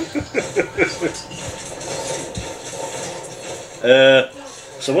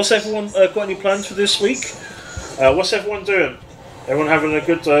 So what's everyone got any plans for this week? What's everyone doing? Everyone having a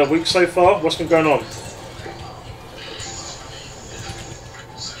good week so far? What's been going on?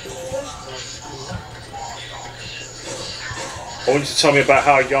 I want you to tell me about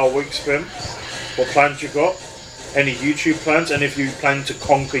how your week's been. What plans you got? Any YouTube plans? Any of you plan to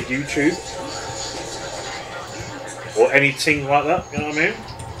conquer YouTube? Or anything like that, you know what I mean?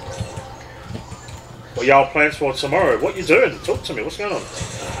 What y'all plans for tomorrow? What you doing? Talk to me, what's going on?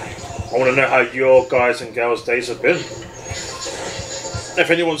 I want to know how your guys and gals' days have been. If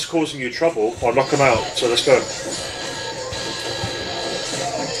anyone's causing you trouble, I'll knock them out. So let's go.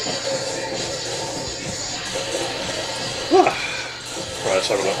 Right, let's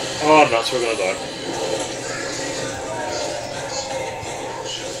have a look. Oh, nuts, we're gonna die.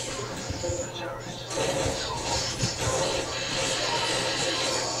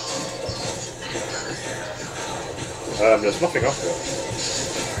 There's nothing up there.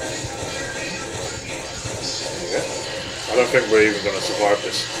 Yeah. I don't think we're even going to survive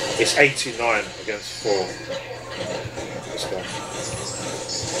this. It's 89 against 4. Let's go.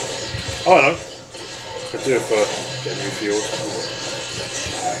 Oh, I know. Could do it for getting new fuel.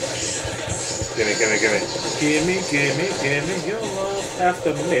 Gimme, gimme, gimme. Gimme, gimme, gimme your love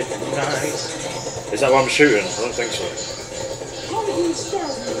after midnight. Is that what I'm shooting? I don't think so.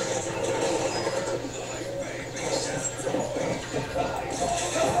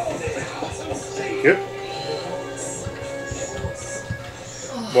 Yep.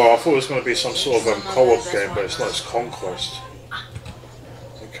 Well, I thought it was going to be some sort of co-op game, but it's not. It's Conquest.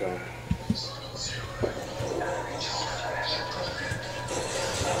 Okay.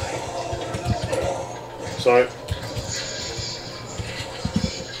 So.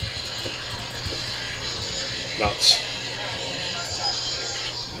 Nuts.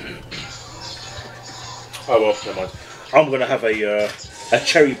 Oh well, never mind. I'm going to have a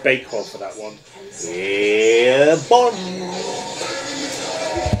cherry bake-off for that one. Yeah, bomb!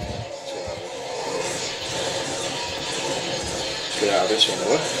 Let's get out of this one,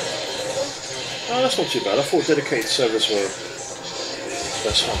 though. Oh, that's not too bad. I thought dedicated servers were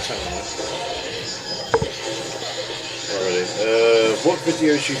less content, man. Alrighty. What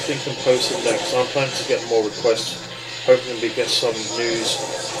videos do you think I'm posting next? I'm planning to get more requests. Hoping we get some news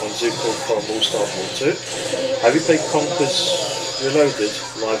on Zuko from All-Star War 2. Have you played Conquer's Reloaded?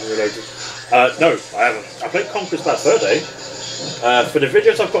 Live and Reloaded? No, I haven't. I played Conquer's Bad Fur Day. For the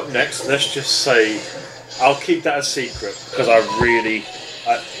videos I've got next, let's just say I'll keep that a secret because I really.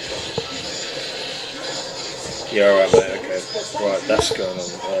 Yeah, alright, mate. Okay, right, that's going on.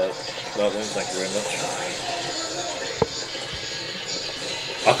 No, thank you very much.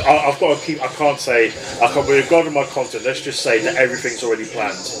 I've got to keep. I can't say. Regarding my content, let's just say that everything's already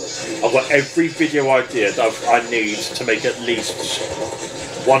planned. I've got every video idea that I need to make at least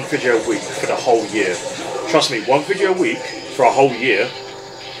one video a week for the whole year. Trust me, one video a week for a whole year.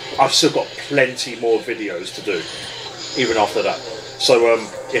 I've still got plenty more videos to do, even after that. So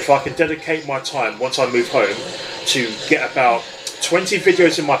if I can dedicate my time once I move home to get about 20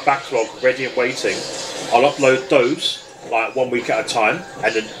 videos in my backlog ready and waiting, I'll upload those like 1 week at a time,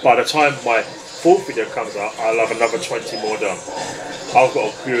 and then by the time my fourth video comes out, I'll have another 20 more done. I've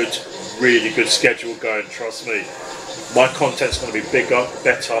got a good, really good schedule going, trust me. My content's going to be bigger,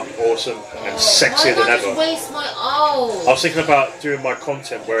 better, awesome, and sexier than ever. Waste my I was thinking about doing my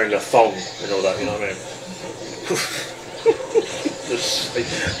content wearing a thong and all that, you know what I mean?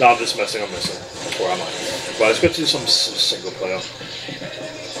 No, I'm just messing, I'm messing. Or am I? Right, let's go to some single player.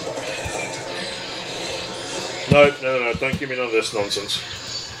 No, don't give me none of this nonsense.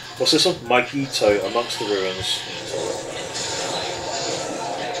 What's this one? Magito, Amongst the Ruins.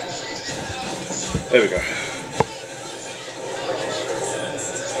 There we go.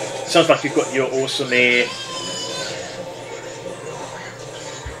 Sounds like you've got your awesome ear.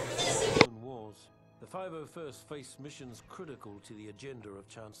 Wars, the 501st faced missions critical to the agenda of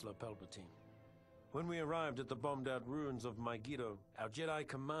Chancellor Palpatine. When we arrived at the bombed-out ruins of Megiddo, our Jedi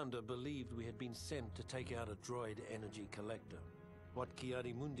commander believed we had been sent to take out a droid energy collector. What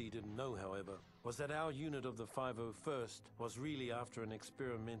Ki-Adi-Mundi didn't know, however, was that our unit of the 501st was really after an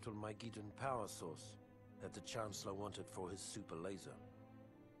experimental Megiddan power source that the Chancellor wanted for his super laser.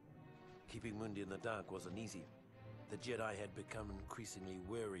 Keeping Mundi in the dark wasn't easy. The Jedi had become increasingly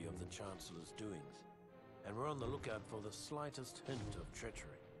wary of the Chancellor's doings, and were on the lookout for the slightest hint of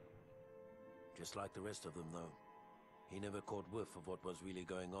treachery. Just like the rest of them, though, he never caught whiff of what was really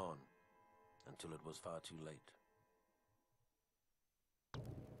going on, until it was far too late.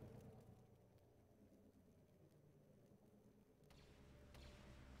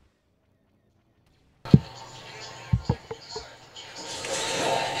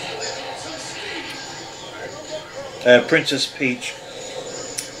 Princess Peach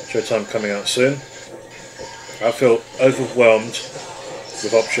Showtime coming out soon. I feel overwhelmed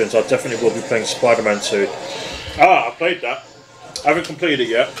with options. I definitely will be playing Spider-Man 2. I played that. I haven't completed it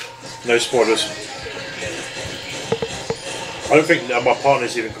yet. No spoilers. I don't think my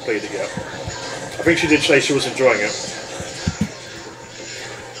partner's even completed it yet. I think she did say she was enjoying it.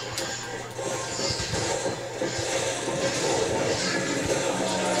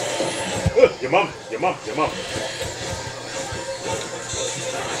 Your mum.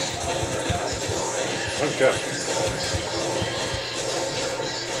 Okay.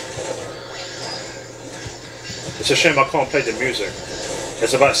 It's a shame I can't play the music.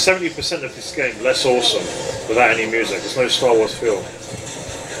 It's about 70% of this game less awesome without any music. There's no Star Wars feel.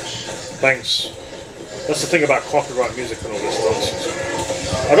 Thanks. That's the thing about copyright music and all this nonsense.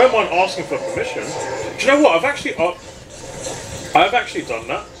 I don't mind asking for permission. Do you know what? I've actually done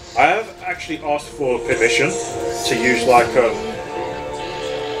that. I have actually asked for permission to use like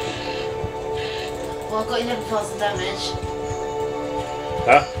Well, I got 11,000 damage.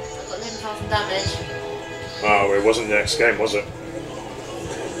 Huh? I got 11,000 damage. Oh, it wasn't the next game, was it?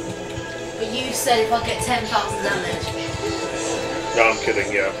 But you said if I get 10,000 damage. No, I'm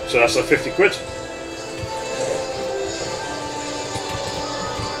kidding, yeah. So that's like 50 quid.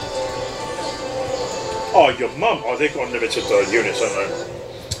 Oh, your mum. Oh, they've got unlimited units, haven't they?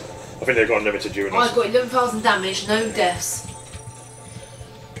 I think they've got unlimited units. I got 11,000 damage, no deaths.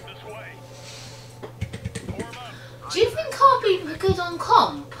 Do you think I'll be good on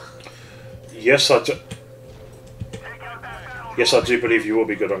comp? Yes, I do. Yes, I do believe you will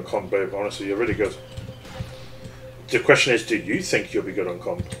be good on comp, babe. Honestly, you're really good. The question is, do you think you'll be good on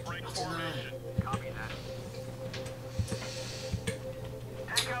comp? I don't know.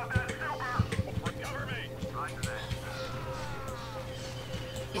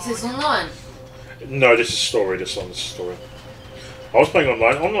 Is this online? No, this is story. This one's story. I was playing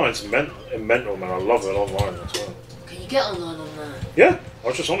online. Online's mental, man. I love it online as well. Can you get online on that? Yeah, I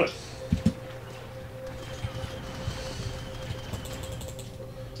was just on it.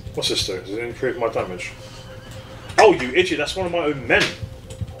 What's this do? Does it improve my damage? Oh, you idiot! That's one of my own men.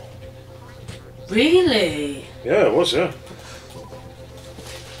 Really? Yeah, it was, yeah.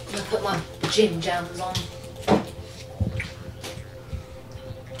 I'm gonna put my gym jams on.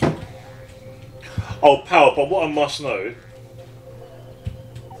 Oh, power, but what I must know...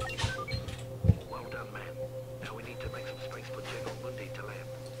 Well done, man. Now we need to make some space for General Mundi to land.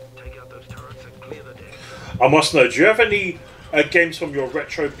 Take out those turrets and clear the deck. I must know, do you have any games from your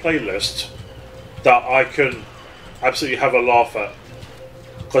retro playlist that I can absolutely have a laugh at?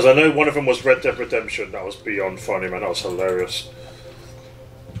 Because I know one of them was Red Dead Redemption. That was beyond funny, man. That was hilarious.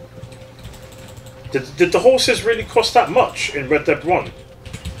 Did the horses really cost that much in Red Dead 1?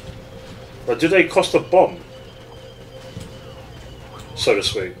 Or did they cost a bomb? So to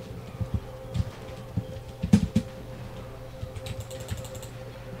speak.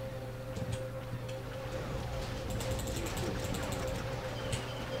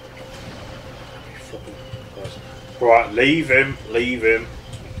 Right, leave him, leave him.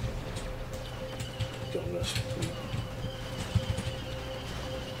 Get on this.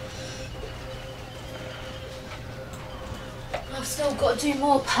 I've still got to do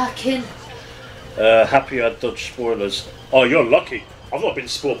more packing. Happy I dodged spoilers. Oh, you're lucky. I've not been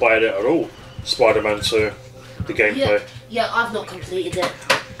spoiled by it at all. Spider-Man 2, the gameplay. Yeah, I've not completed it.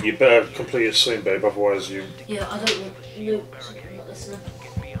 You better complete it soon, babe, otherwise you... Yeah, I don't want Luke. I'm not listening.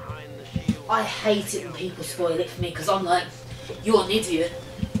 I hate it when people spoil it for me because I'm like, you're an idiot.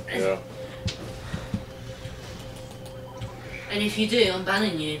 Yeah. And if you do, I'm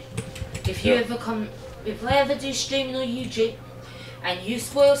banning you. If you ever come, if I ever do streaming on YouTube and you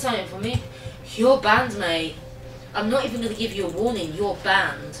spoil something for me, you're banned, mate. I'm not even going to give you a warning, you're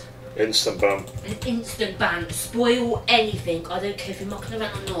banned. Instant ban. An instant ban. Spoil anything, I don't care if you're mucking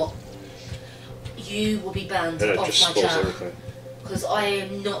around or not. You will be banned Yeah, it off just my spoils channel. everything. Because I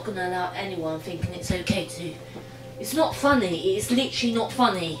am not going to allow anyone thinking it's okay to... It's not funny, it's literally not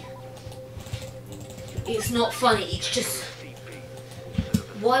funny. It's not funny, it's just...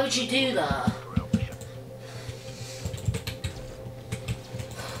 Why would you do that?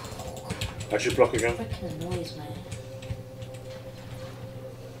 How'd you block again? Freaking annoys me.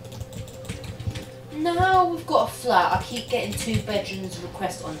 No, we've got a flat. I keep getting 2 bedrooms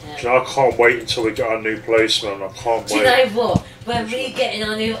request on here. Do you know, I can't wait until we get our new place, man. I can't Do you wait. know what? When we get in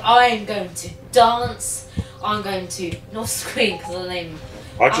our new, I am going to dance. I'm going to not scream because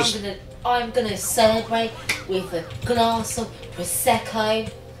I'm gonna celebrate with a glass of prosecco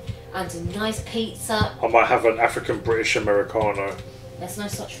and a nice pizza. I might have an African-British Americano. There's no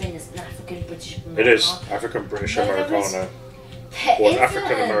such thing as an African British Americano. It is. African-British No, there Americano. There Or an isn't.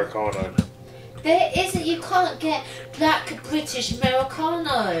 African Americano. There isn't. You can't get black British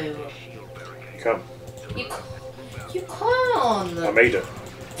Americano. You can. You can't. I made it.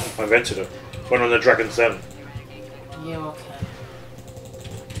 I invented it. Went on the Dragon's Den. Yeah, okay.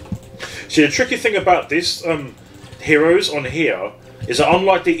 See, the tricky thing about this heroes on here, is that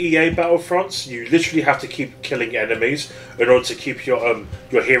unlike the EA Battlefronts, you literally have to keep killing enemies in order to keep your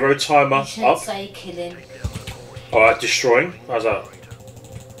hero timer You shouldn't up. say killing. Alright, destroying. How's that?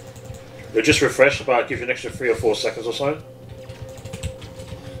 It'll just refresh, about give you an extra 3 or 4 seconds or so.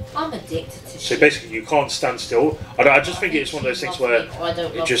 I'm addicted to So shit. basically, you can't stand still. I just think it's one of those things where I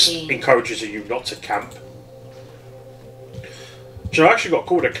don't it love just being- encourages you not to camp. So I actually got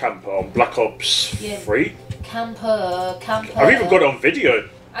called a camper on Black Ops Yeah. 3. Camper. I've even got it on video.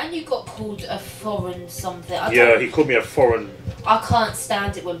 And you got called a foreign something. Yeah, he called me a foreign. I can't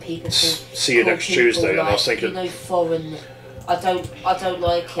stand it when people See you call next people Tuesday, and I was like, thinking- you know, foreign. I don't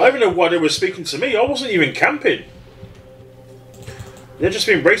like it. I don't even know why they were speaking to me. I wasn't even camping. They're just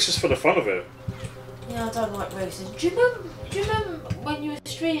being racist for the fun of it. Yeah, I don't like racism. Do you remember when you were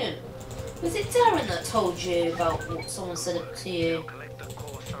streaming? Was it Darren that told you about what someone said to you?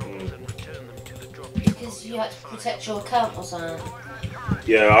 Because you had to protect your account or something.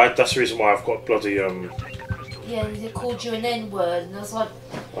 Yeah, that's the reason why I've got bloody Yeah, they called you an N-word, and I was like,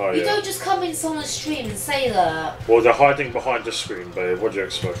 Oh you yeah. don't just come in someone's stream and say that. Well, they're hiding behind the screen, babe. What do you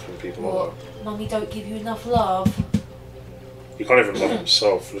expect from people like What? that? Mummy don't give you enough love. He can't even love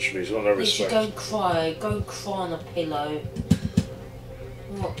himself. Literally, he's got no You should respect. go and cry. Go and cry on a pillow.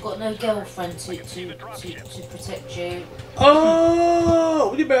 What? Got no girlfriend to protect you?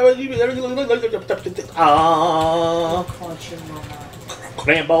 Oh, ah, Cry to your mama.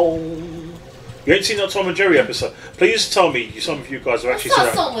 Crambo. You ain't seen that Tom and Jerry episode? Please tell me some of you guys have What's actually seen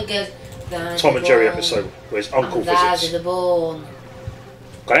that that song that goes? Tom and Jerry episode where his uncle visits. the born.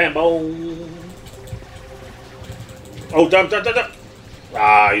 Crambo. Oh, damn.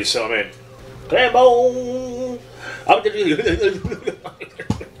 Ah, you see what I mean? Crambo.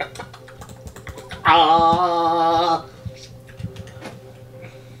 Ah.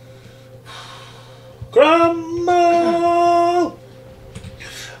 Grandma!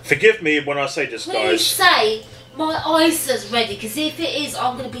 Forgive me when I say this, Please guys. say my ISA's ready, because if it is,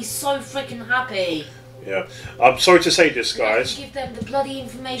 I'm going to be so freaking happy. Yeah, I'm sorry to say this, I have guys, to give them the bloody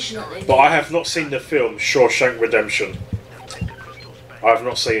information that they need. but I have not seen the film Shawshank Redemption. I have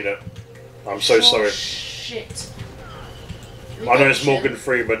not seen it. I'm so Oh, sorry. Shit. I know it's Redemption. Morgan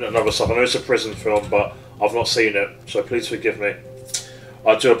Freeman and other stuff. I know it's a prison film, but I've not seen it, so please forgive me.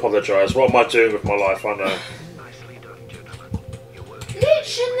 I do apologise. What am I doing with my life? I know.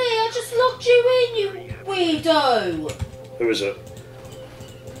 Literally, I just locked you in, you weirdo. Who is it?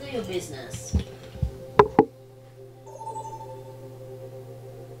 Know your business.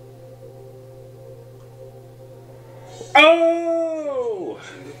 Oh!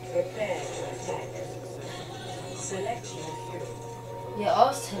 Prepare to attack. Select your fury. Yeah, I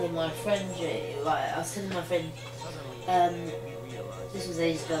was telling my friend, this was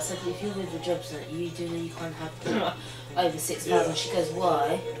ages ago, I said, if you're with the jobs that you do, you can't have over 6,000. Yeah. She goes,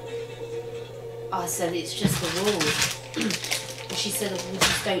 why? I said, it's just the rules. And she said, well,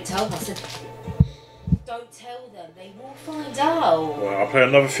 just don't tell them. I said, don't tell them, they will find out. Well, I'll play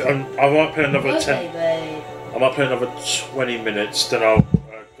another. I might play another Will 10. they, babe? I might play another 20 minutes. Then I'll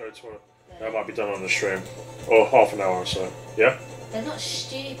go to. That might be done on the stream, or half an hour or so. Yeah. They're not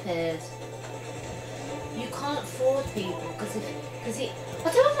stupid. You can't fraud people because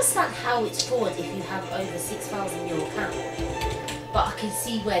I don't understand how it's fraud if you have over 6,000 in your account. But I can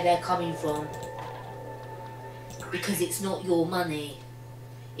see where they're coming from because it's not your money.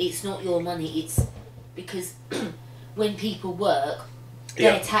 It's not your money. It's because when people work,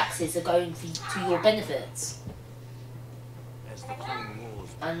 their Yeah. taxes are going to your benefits.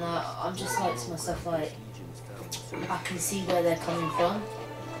 And I'm just like to myself, like, I can see where they're coming from.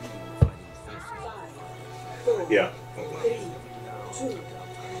 4, Yeah. 3, 2,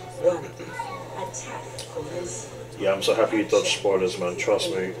 1. Attack commence. Yeah. I'm so happy you dodged spoilers, man.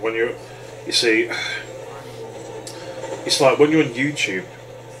 Trust me. When you see, it's like when you're on YouTube.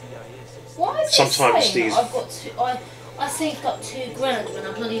 Why is Sometimes it saying these- I've got I saved up $2,000 when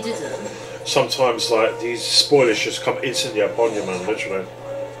I bloody didn't? Sometimes like these spoilers just come instantly upon you, man. Literally.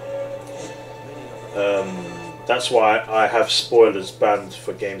 That's why I have spoilers banned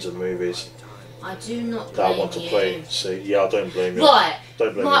for games and movies I do not that blame I want to you. play. See, yeah, I don't blame you. Right,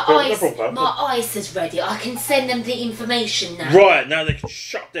 Don't blame my you. No ice, problem, my ice is ready. I can send them the information now. Right, now they can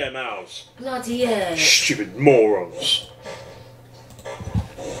shut their mouths. Bloody hell. Stupid morons.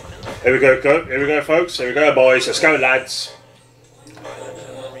 Here we go, Here we go, folks. Here we go, boys. Let's go, lads.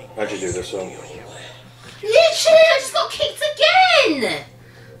 How'd you do this one? Literally, I just got kicked again.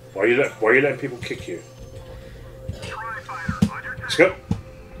 Why are you letting people kick you? Let's go.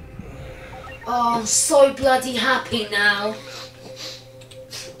 Oh, I'm so bloody happy now.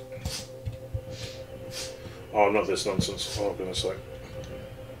 Oh, not this nonsense. Oh, goodness sake.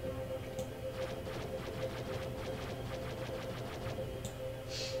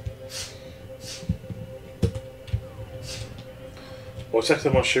 What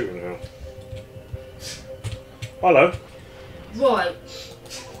exactly am I shooting now? Hello. Right.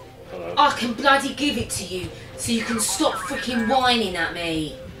 Hello. I can bloody give it to you, so you can stop freaking whining at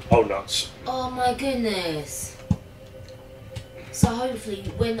me. Oh, nuts. Oh my goodness. So hopefully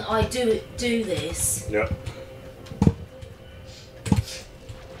when I do this... Yeah.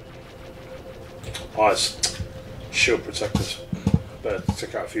 Eyes. Shield protectors. Better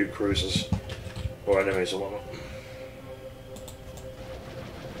take out a few cruisers. Or enemies or whatnot.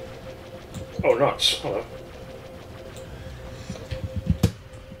 Oh, nuts. Hello.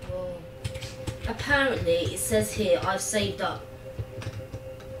 Well, apparently it says here I've saved up.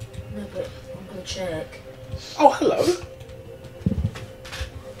 No, but I'm gonna check. Oh, hello.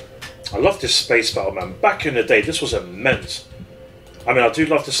 I love this space battle, man. Back in the day, this was immense. I mean, I do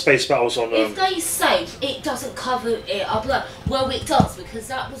love the space battles on... If they say it doesn't cover it, I'll be like, well, it does, because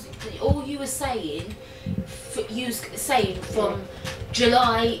that was all you were saying. You was saying from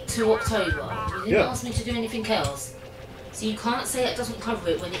July to October. You didn't ask me to do anything else. So you can't say it doesn't cover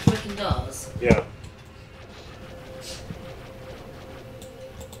it when it freaking does. Yeah.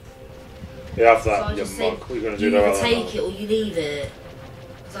 Yeah, after that, you mug. What are you going to do you there? either take it or you leave it.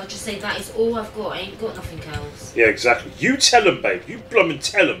 Because I'll just say that is all I've got. I ain't got nothing else. Yeah, exactly. You tell them, babe. You blooming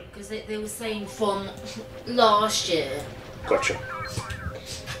tell them. Because they were saying from last year. Gotcha.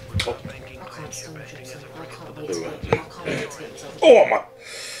 Oh. I can't stand it. I can't wait to get myself. Oh, my...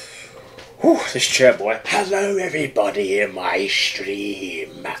 Whew, this chair, boy. Hello, everybody in my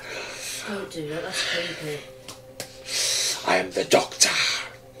stream. Don't do that. That's creepy. I am the doctor.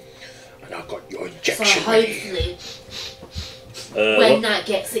 And I've got your injection. So hopefully... when that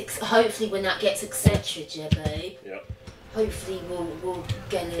gets accepted, yeah, babe. Yeah. Hopefully we'll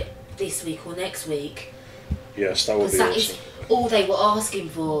get it this week or next week. Yes, that would be that awesome. is all they were asking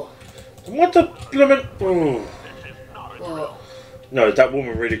for. What the blooming... Oh. What? No, that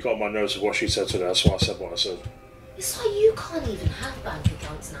woman really got on my nerves with what she said today. That's why I said what I said. It's like you can't even have bank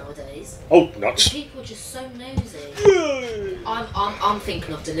accounts nowadays. Oh, nuts. People are just so nosy. I'm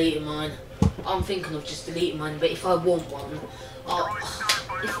thinking of deleting mine. I'm thinking of just deleting mine. But if I want one,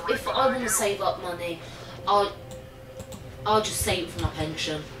 if I want to save up money, I'll just save it for my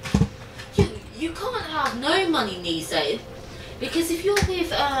pension. You can't have no money these days, because if you're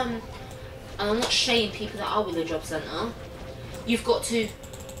with and I'm not shaming people that are with the job centre, you've got to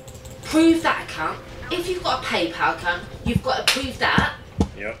prove that account. If you've got a PayPal account, you've got to prove that.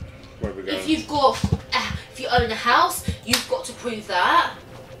 Yep. Where are we going? If you've got, if you own a house, you've got to prove that.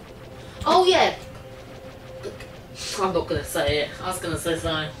 Oh yeah. I'm not gonna say it. I was gonna say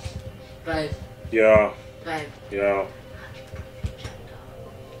something. Babe. Yeah. Babe. Yeah.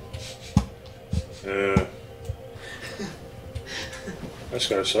 Let's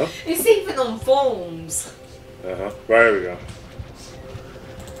go, sir. It's even on forms. Right, here we go.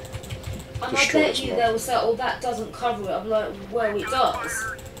 And I bet you they'll say, oh, that doesn't cover it. I'm like, well, it does.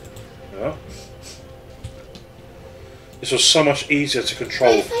 Yeah. This was so much easier to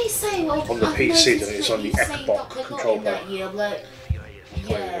control If they say, well, on the I've PC than noticed it is that on the you saved Xbox up a lot control in that pad. year. I'm like,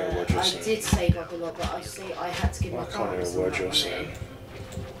 yeah, I did save up a lot, but I had to give my I can't hear parents a some word of you're that saying. money.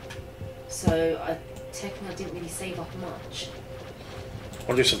 So technically I didn't really save up much. I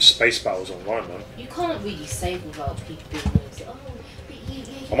want to do some space battles online, man. You can't really save without people being nosy. Oh,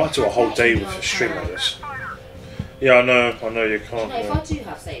 but I might do a whole day with a stream like this. Yeah, I know you can't. You know, if I do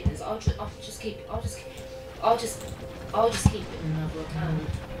have savings, I'll just keep it in another account.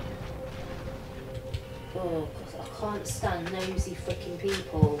 Oh, because I can't stand nosy freaking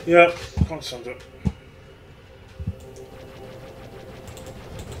people. Yeah, can't stand it.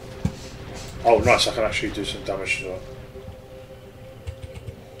 Oh, nice! I can actually do some damage to that.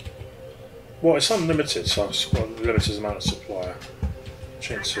 Well, it's unlimited, so I've got a limited amount of supply.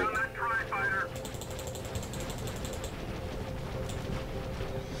 Chainsaw.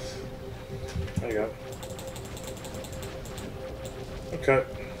 There you go. Okay.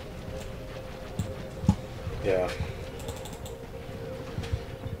 Yeah.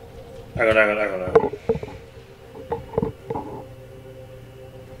 Hang on.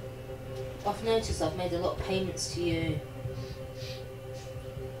 I've noticed I've made a lot of payments to you.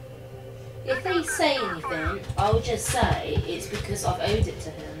 If they say anything, I'll just say it's because I've owed it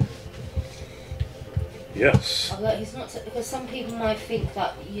to him. Yes. I'll be like, he's not because some people might think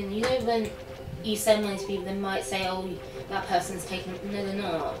that you know when you send money to people, they might say, "Oh, that person's taking." No, they're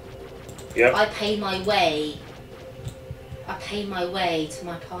not. Yeah. I pay my way. I pay my way to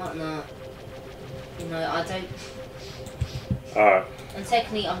my partner. You know, I don't. Alright. And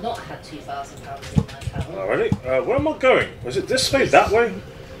technically, I've not had £2,000 in my account. Alrighty. Where am I going? Was it this way? That way?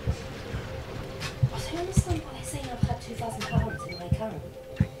 I don't understand why they're saying I've had £2,000 in my account.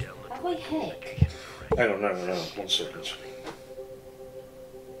 How the heck? Hang on, no. 1 second.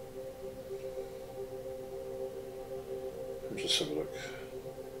 Let's just have a look.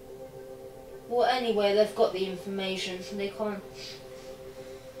 Well, anyway, they've got the information, so they can't.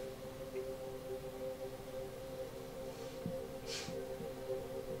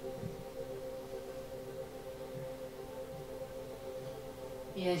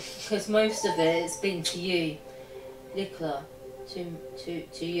 Yeah, because most of it has been to you, Nicola,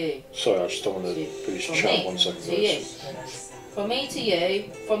 to you. Sorry, I just don't want to please From chat me 1 second. to you. From me to you,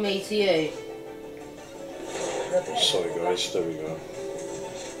 from me to you. Sorry guys, there we go.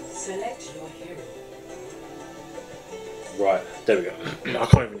 Select your hero. Right, there we go. I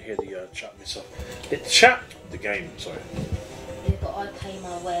can't even hear the chat myself. Hit chat the game, sorry. Yeah, but I pay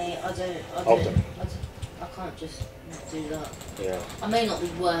my way. I can't just do that. Yeah. I may not be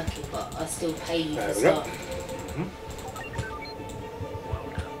working, but I still pay you There for we go. stuff.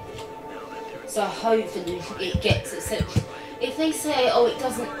 So hopefully it gets accepted. If they say, oh, it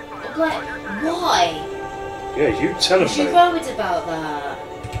doesn't, I'm like, why? Yeah, you tell them, She mate. worried about that.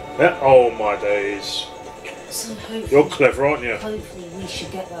 Yeah. Oh my days. So hopefully, You're clever, aren't you? hopefully we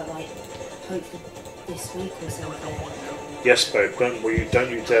should get that, like, hopefully this week or something. Yes, babe. Don't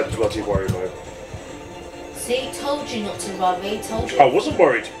you dare bloody worry, babe. See, told you not to worry. Told you. I wasn't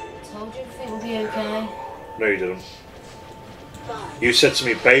worried. Told you everything will be okay. No, you didn't. You said to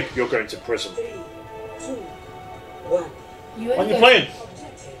me, babe, you're going to prison. 3, 2, 1. You What are only you go- playing?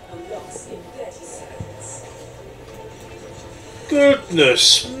 Objective unlocks in 30 seconds.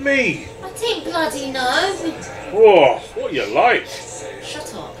 Goodness me. I didn't bloody know. Whoa, what you like?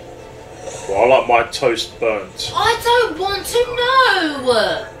 Shut up. Well, I like my toast burnt. I don't want to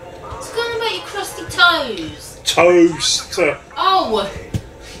know. It's going to make you crusty toes. Toast. Oh,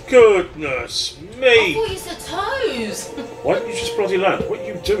 Goodness I me. thought you said toes. Why don't you just bloody land? What are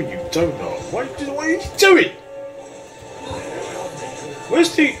you doing, you donut? What are you doing?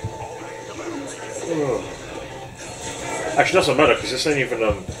 Where's the... Ugh. Actually, doesn't matter, because this ain't even,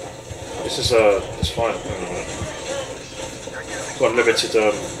 this is, it's fine. Hang on a minute. We've got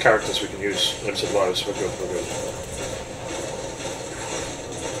limited, characters we can use, limited lives, we're good.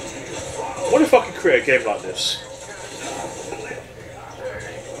 What if I could create a game like this?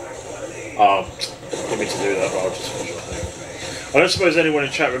 Didn't mean to do that, but I'll just finish my thing. I don't suppose anyone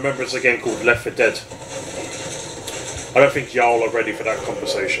in chat remembers a game called Left 4 Dead. I don't think y'all are ready for that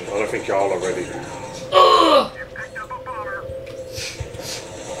conversation. I don't think y'all are ready. Ugh.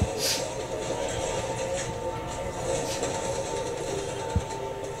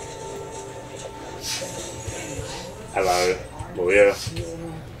 Hello. Oh yeah.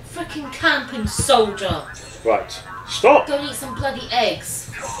 Frickin' camping soldier. Right. Stop! Go eat some bloody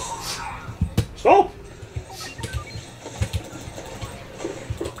eggs. Stop!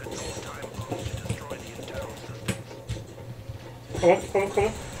 Come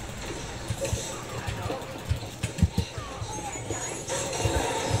on.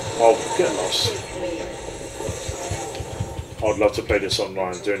 Oh, get lost. I'd love to play this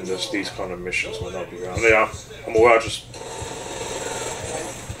online, doing these kind of missions when I'll be around. Yeah, I'm aware, just...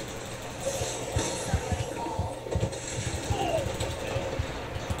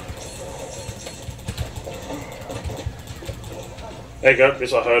 There you go, at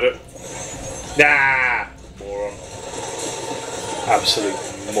least I heard it. Nah! Moron. Absolute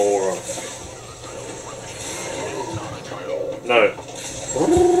moron. No.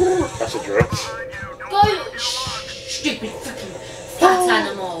 That's a drill. Go, stupid freaking fat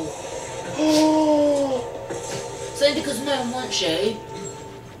animal. So because no one wants you,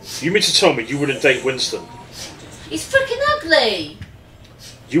 You mean to tell me you wouldn't date Winston? he's freaking ugly.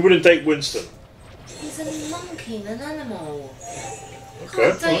 You wouldn't date Winston? He's a monkey, an animal. Okay.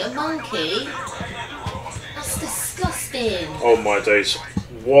 Can't date a monkey. That's disgusting. Oh my days.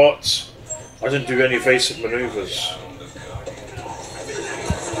 What? I didn't do any evasive maneuvers.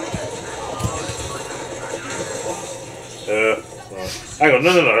 Right. Hang on,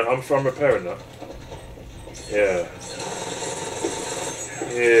 no. I'm repairing that. Yeah.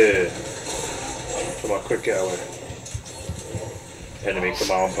 Come on, quick getaway. Enemy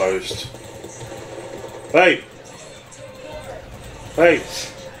command post. Babe! Babe!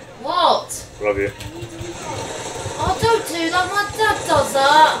 What? Love you. Oh, don't do that. My dad does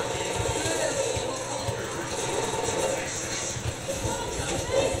that.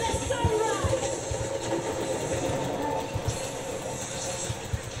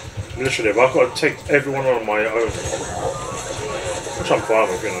 Literally, I've got to take everyone on my own. Which I'm fine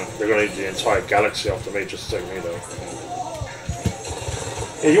with, you know. They're going to need the entire galaxy after me just to take me, though.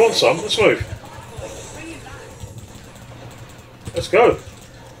 Yeah, you want some? Let's move. Let's go.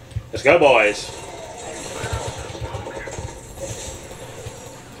 Let's go, boys.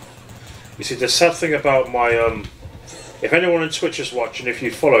 You see, the sad thing about my, if anyone on Twitch is watching, if you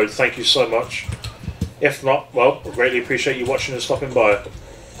followed, thank you so much. If not, well, I greatly appreciate you watching and stopping by.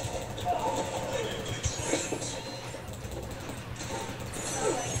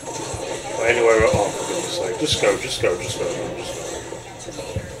 Or anywhere, oh, for goodness sake. Just go, just go, just go, just go.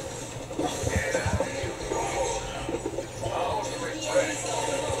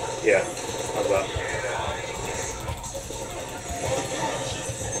 Yeah, like that.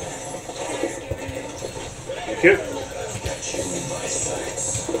 Thank you.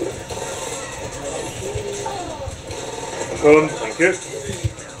 Boom, thank you.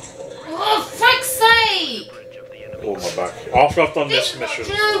 Oh, fuck's sake! Oh, my back. After I've done this mission...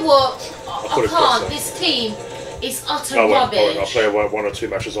 Do you know what? I it can't. quicker. This team is utter Oh, wait, rubbish. I'll play one or two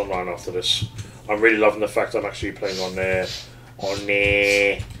matches online after this. I'm really loving the fact I'm actually playing on there. On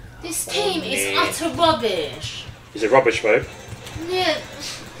there. This team is utter rubbish. Is it rubbish, babe? Yeah,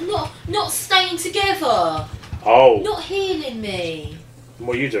 not staying together. Oh. Not healing me.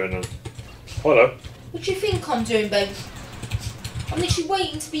 What are you doing then? Hello. What do you think I'm doing, babe? I'm literally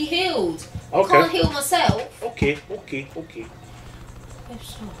waiting to be healed. Okay. I can't heal myself. Okay, okay, okay. Oh,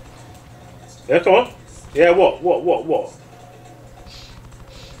 stop. Yeah, come on. Yeah, what?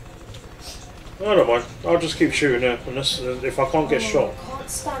 I don't mind. I'll just keep shooting her unless if I can't get shot. I can't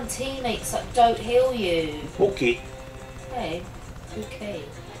stand teammates that don't heal you. Okay. Hey, okay,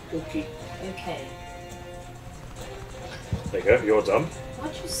 Okay. okay. There you go, you're done.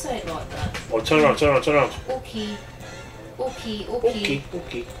 Why'd you say it like that? Oh, turn around, turn around, turn around. Okay, okay, okay. Okay,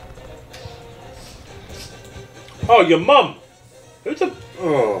 okay. Oh, your mum! Who the...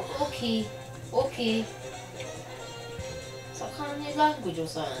 Oh. Okay, okay. Is that kind of new language or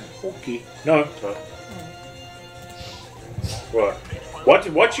something? Okay. No, no. Right.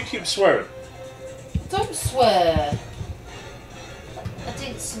 Why'd you keep swearing? Don't swear. I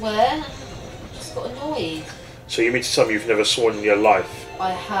didn't swear. I just got annoyed. So you mean to tell me you've never sworn in your life?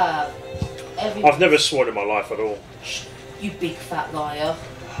 I have. I've never sworn in my life at all. You big fat liar.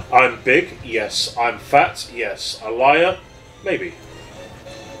 I'm big, yes. I'm fat, yes. A liar, maybe.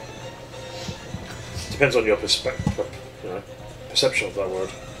 Depends on your perspective, you know, perception of that word.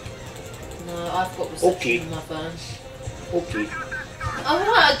 No, I've got reception Okay. on my phone. Okay.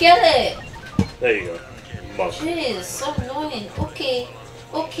 Alright, I get it. There you go. Mug. Jeez, so annoying. Okay,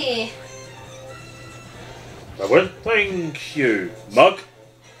 okay. That one. Thank you, mug.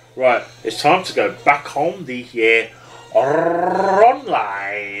 Right, it's time to go back on the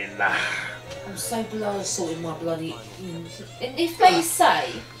online. I'm so below sorting my bloody. And if they say.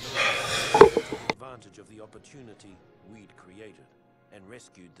 Advantage of the opportunity we'd created and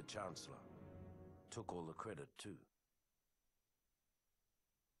rescued the Chancellor. Took all the credit too.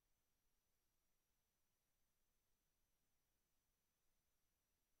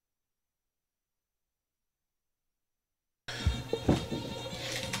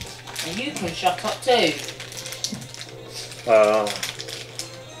 And you can shut up too.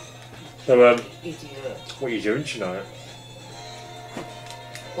 So, Idiot. what are you doing tonight?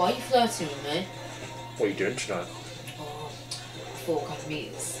 Why are you flirting with me? What are you doing tonight? Oh, I thought I'd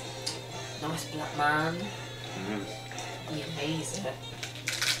meet this nice black man. He's amazing.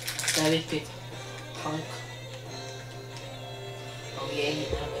 Very good punk. Oh yeah, you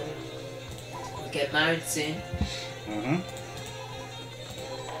know him. We'll get married soon.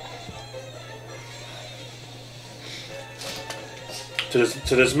 So does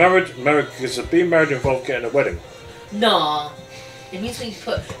because being married involve getting a wedding? Nah. It means when you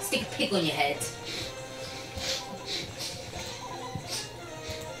stick a pig on your head.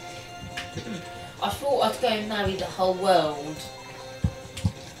 I thought I'd go and marry the whole world.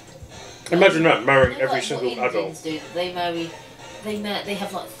 Imagine that, marrying You know, every like single what adult. Indians do? They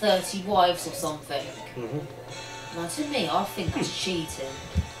have like 30 wives or something. Now to me, I think that's cheating.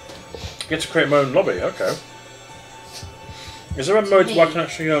 Get to create my own lobby, okay. Is there a mode where I can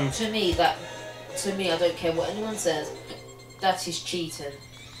actually To me, I don't care what anyone says. That is cheating.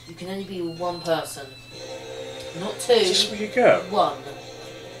 You can only be with one person, not two. Is this what you get? One.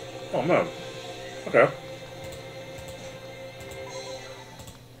 Oh man. Okay.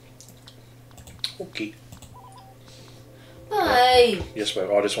 Okay. Babe. Yes, babe.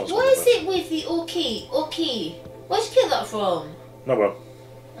 Oh, this one's What got is the it with the okay? Where'd you get that from? best. No, well.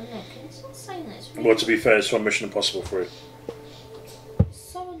 I don't know. Can you stop saying that? It's really Well, to be fair, it's from Mission Impossible 3.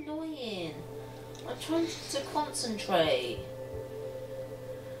 so annoying. I'm trying to concentrate.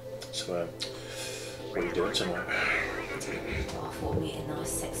 So, what are you doing tonight? Oh, I thought meet a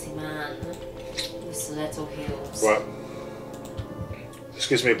nice sexy man with stiletto heels. Right.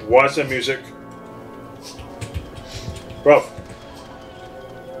 Excuse me, why is there music? Bruv.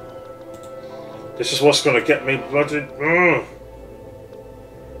 This is what's gonna get me bloody...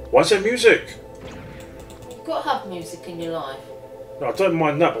 Why is there music? You've got to have music in your life. No, I don't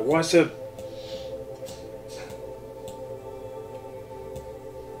mind that, but why is there...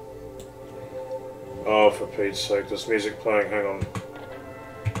 Oh, for Pete's sake, there's music playing, hang on.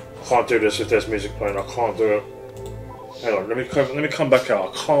 I can't do this if there's music playing, I can't do it. Hang on, let me come back out.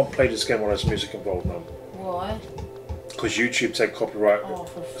 I can't play this game while there's music involved now. Why? Because YouTube take copyright Oh,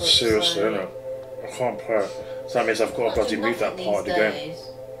 for fuck's seriously, sake. innit? I can't play it. So that means I've got to bloody mute that part of the game.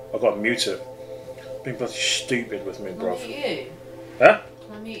 I've got to mute it. Being bloody stupid with me, Can I bruv. mute you? Huh?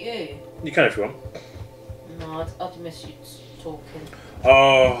 Can I mute you? You can if you want. No, I'd miss you talking.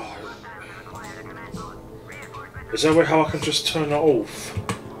 Oh. Is there a way how I can just turn that off?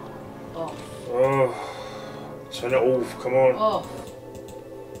 Off. Oh. Turn it off, come on. Off.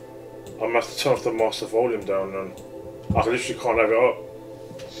 I'm going to have to turn off the master volume down then. I literally can't have it up.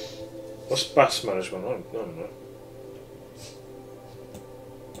 What's bass management? I don't know.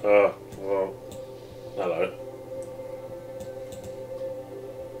 Well, hello.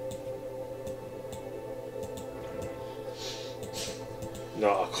 No,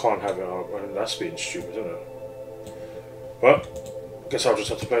 I can't have it up. I mean, that's being stupid, isn't it? Well, guess I'll just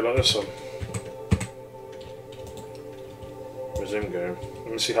have to play like this then. Resume game.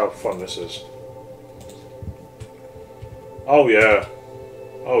 Let me see how fun this is. Oh yeah.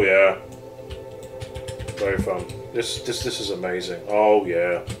 Oh yeah. Very fun. This is amazing. Oh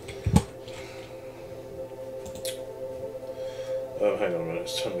yeah. Oh, hang on a minute.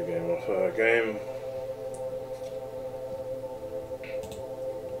 Let's turn the game off. Game.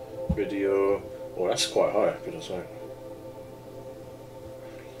 Video. Oh, that's quite high. Goodness me.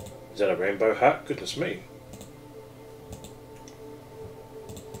 Is that a rainbow hat? Goodness me.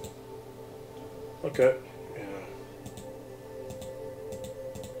 Okay. Yeah.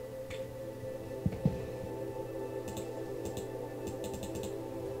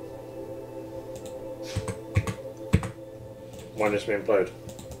 Mine is being played.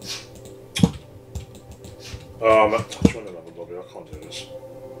 Oh, I'm at touch on another lobby. I can't do this.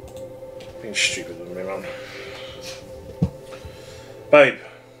 Being stupid with me, man. Babe.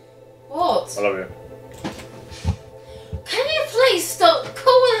 What? I love you. Can you please stop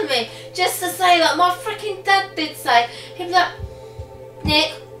calling me just to say like my freaking dad did say? He'd be like,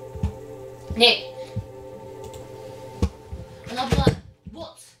 Nick. And I'd be like,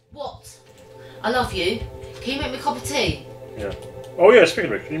 what? I love you. Can you make me a cup of tea? Yeah. Oh yeah,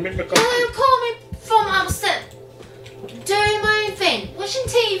 speaking of it, can you make me a cup of tea? Don't call me from upstairs. Doing my own thing. Watching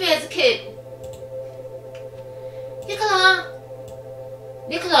TV as a kid.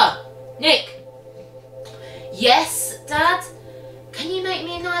 Nick. Yes, Dad. Can you make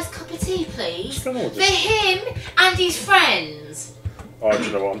me a nice cup of tea, please? For him and his friends. Oh, do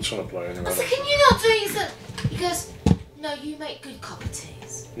you know what? I'm just gonna play anyway. I said, can you not do it? He goes, no, you make good cup of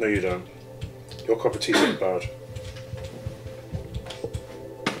teas. No, you don't. Your cup of tea's ain't bad.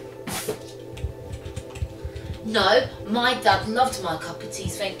 No, my dad loved my cup of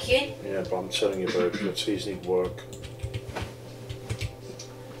teas, thank you. Yeah, but I'm telling you, babe, your teas need work.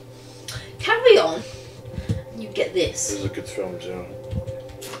 Carry on. You get this. These are good films, yeah.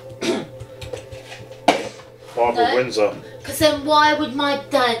 Barbara No. Windsor. Because then why would my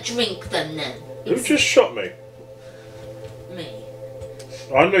dad drink them then? Who just shot me? Me.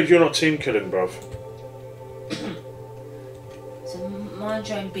 I know you're not team killing, bruv. So mind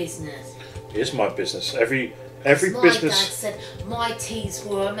your own business. It is my business. Every My business. dad said my teas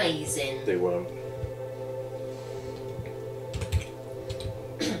were amazing. They weren't.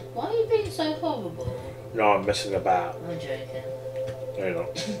 Why are you being so horrible? No, I'm messing about. I'm joking. No, you're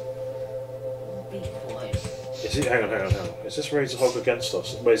not. Be quiet. Is it? Hang on. Is this Razor Hog against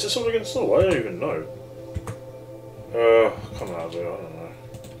us? Wait, is this all against us? I don't even know. Come out of it. I don't know.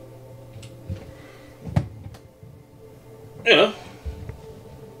 Yeah.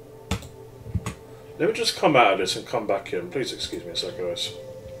 Let me just come out of this and come back in. Please excuse me a sec, guys.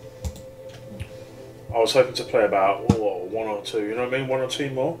 I was hoping to play about one or two. You know what I mean? One or two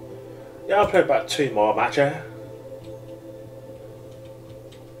more. Yeah, I'll play about 2 more matches.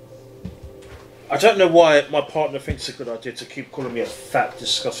 I don't know why my partner thinks it's a good idea to keep calling me a fat,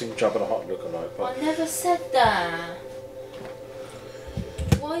 disgusting Jabba the Hutt lookalike. But I never said that.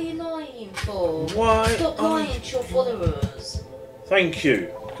 Why are you lying for? Why Stop are lying to your followers. thank you.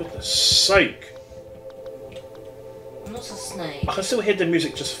 Goodness sake. I'm not a snake. I can still hear the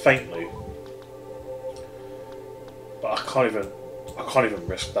music just faintly. But I can't even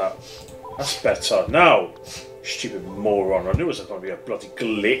risk that. That's better. Now, stupid moron. I knew it was going to be a bloody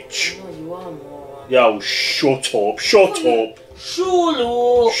glitch. No, you are moron. Yo, shut up. Shut up. Shut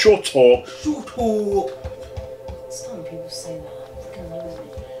up. Shut up. Shut up. Some people say that. Fucking annoys me.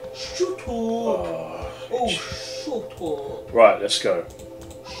 Shut up. Oh, shut up. Right, let's go.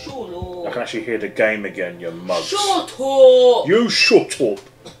 Shut up. I can actually hear the game again, you mugs. Shut up. You shut up.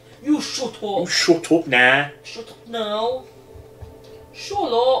 You shut up. You shut up now. Shut up now.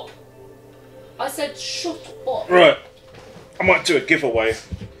 Shut up. I said shut up. Right. I might do a giveaway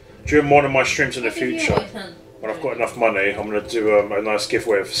during one of my streams in the I'll give you future. a pen. When I've got enough money, I'm going to do a nice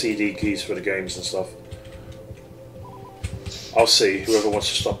giveaway of CD keys for the games and stuff. I'll see whoever wants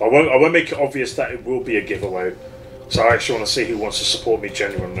to stop. I won't make it obvious that it will be a giveaway. So I actually want to see who wants to support me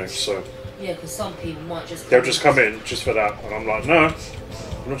genuinely. So yeah, because some people might just. they'll just come in just for that, and I'm like, no,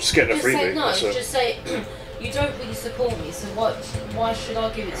 I'm not just getting a Just freebie. say no. That's it. Just say you don't really support me. So why should I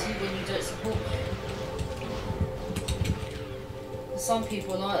give it to you when you don't support me? Some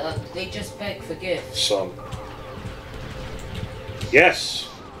people like that. They just beg for gifts. Some. Yes.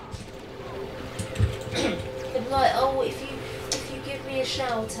 They're like, oh, if you give me a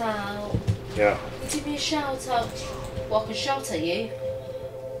shout out, Yeah. you give me a shout out. Well, I can shout at you.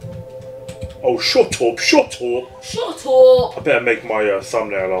 Oh, shut up! Shut up! Shut up! I better make my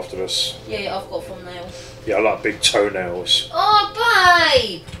thumbnail after this. Yeah, I've got a thumbnail. Yeah, I like big toenails. Oh,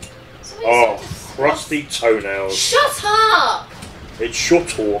 babe! Oh, crusty toenails. Shut up! It's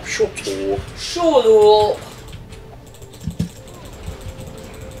shut up, shut up. Shut up!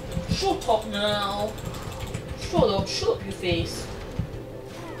 Shut up now! Shut up your face.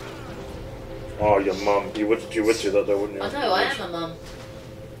 Oh, your mum. You would do that though, wouldn't you? I know, I am a mum.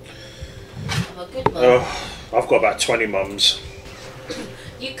 I'm a good mum. I've got about 20 mums.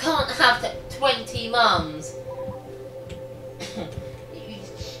 You can't have 20 mums.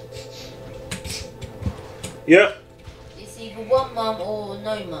 Yeah. It's either one mum or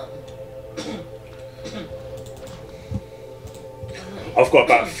no mum. I've got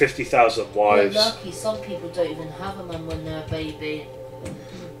about 50,000 wives. You're lucky, some people don't even have a mum when they're a baby.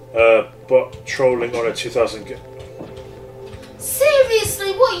 But trolling on a 2000...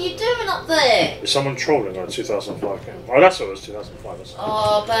 Seriously, what are you doing up there? Is someone trolling on a 2005 game? Oh, that's what it was, 2005. That's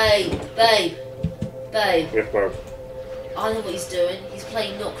Oh, babe. yeah, bro. I know what he's doing. He's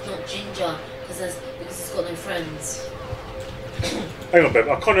playing Knock Knock Ginger because he's got no friends. Hang on, babe.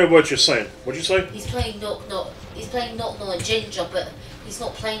 I can't hear what you're saying. What'd you say? He's playing Knock Knock. He's playing Knock Knock Ginger, but he's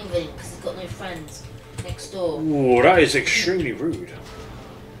not playing with him because he's got no friends next door. Ooh, that is extremely rude.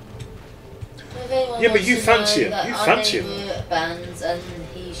 Yeah, but you fancy him. You fancy him. I know bands, and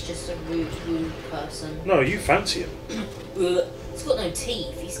he's just a rude person. No, you fancy him. He's got no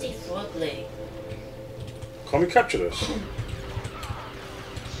teeth. His teeth are ugly. Can't we capture this?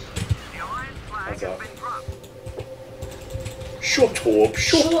 How's that? Shut up!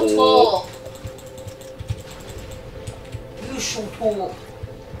 Shut up! You shut up!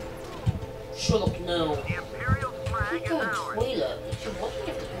 Shut up now! You go toilet. Why do you have to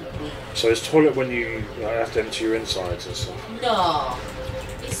go toilet? So it's toilet when you have to empty your insides and stuff. No,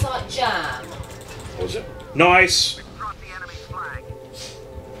 it's like jam. What was it? Nice.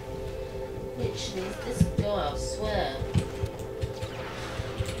 Literally, this guy, I swear.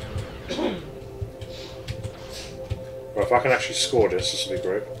 Well, if I can actually score this will be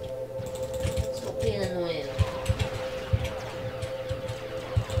great. Stop being annoying.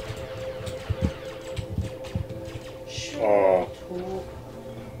 Oh.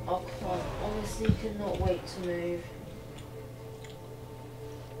 I can't, honestly cannot wait to move.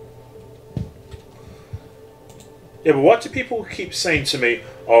 Yeah, but why do people keep saying to me,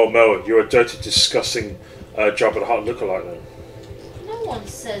 "Oh, Mel, you're a dirty, disgusting Jabba the Hutt lookalike"? Then. No one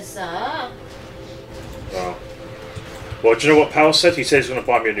says that. Oh. Well, do you know what Powell said? He said he's going to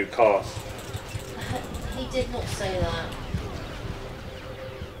buy me a new car. He did not say that.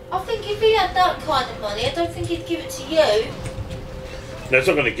 I think if he had that kind of money, I don't think he'd give it to you. No, he's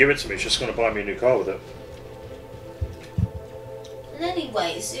not going to give it to me. He's just going to buy me a new car with it. And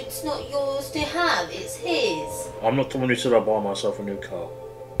anyways, it's not yours to have, it's his. I'm not the one who said I'll buy myself a new car.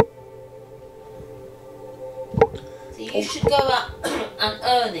 So you should go out and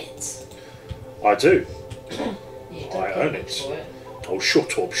earn it. I do. Yeah, don't I pay earn me it. for it. Oh,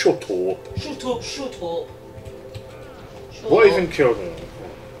 shut up, shut up. Shut up, shut up. Shut What up. even killed me?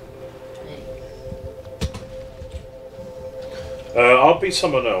 I'll be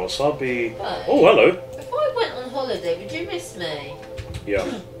someone else. I'll be... Right. Oh, hello. If I went on holiday, would you miss me?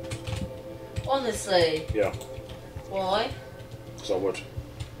 Yeah, Honestly. yeah. Why? Because I would.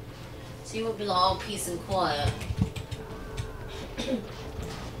 So you would be like, oh, peace and quiet.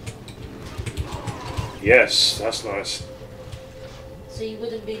 Yes, that's nice. So you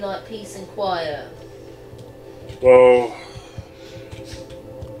wouldn't be like peace and quiet. Well,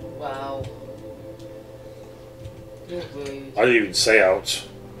 Wow. You're rude. I didn't even say out.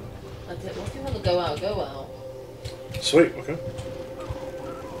 What if you want to go out, go out. Sweet, okay.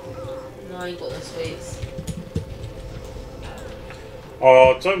 No, I ain't got no sweets.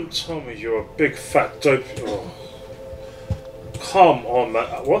 Oh, don't tell me you're a big fat dope. Oh. Come on, man.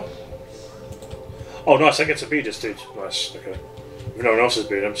 What? Oh, nice. I get to be this dude. Nice. Okay. If no one else has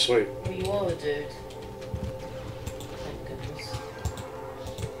been him, sweet. Well, you are a dude. Thank goodness.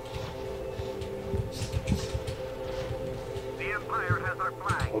 The Empire has our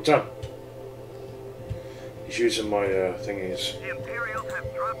flag. Oh, damn. He's using my thingies. The Imperials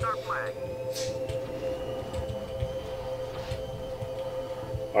have dropped our flag.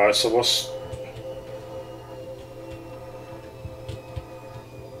 Alright, so what's...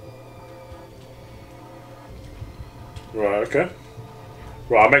 Right, okay.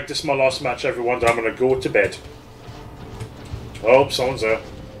 Right, I'll make this my last match, everyone, then I'm going to go to bed. Oh, someone's there.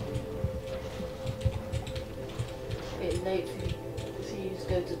 Bit late for you to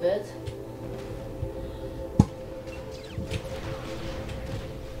go to bed.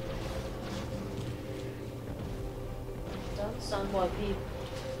 I don't understand why people...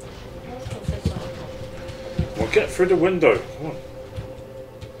 Well, get through the window. Come on.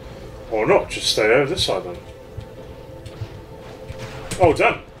 Or not, just stay over this side then. Oh,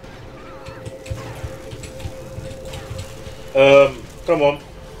 damn. Come on.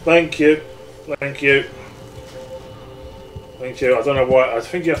 Thank you. Thank you. Thank you. I don't know why. I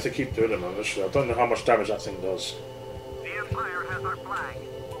think you have to keep doing it, man. Literally. I don't know how much damage that thing does. The Empire has our flag.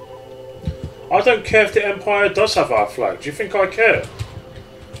 I don't care if the Empire does have our flag. Do you think I care?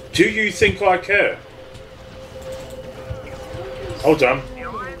 Do you think I care? Oh, damn. The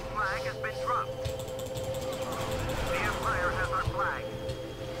Alliance flag has been dropped. The Empire has our flag.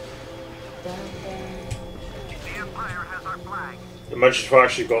 The Empire has our flag. Imagine if I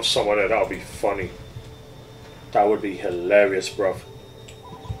actually got someone there. That would be funny. That would be hilarious, bruv.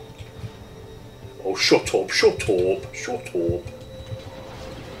 Oh, shut up, shut up, shut up.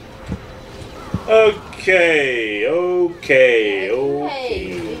 Okay, okay, Hey,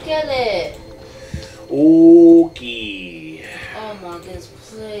 okay. we get it. Okay. Oh my goodness,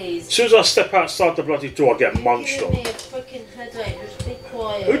 please. As soon as I step outside the bloody door, I get munched You're on. giving me a freaking headache. Just be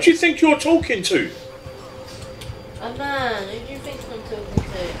quiet. Who do you think you're talking to? A man. Who do you think I'm talking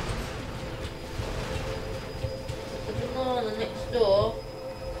to? The banana next door.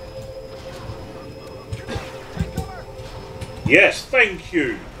 Yes, thank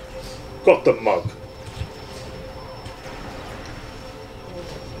you. Got the mug.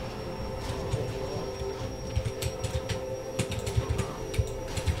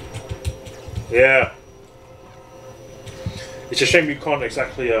 Yeah. It's a shame you can't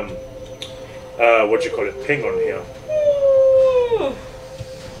exactly what do you call it, ping on here.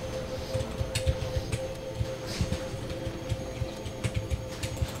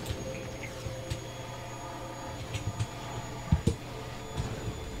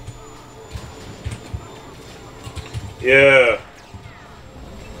 Yeah.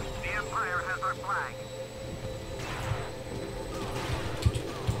 The Empire has our flag.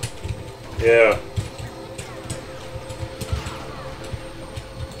 Yeah.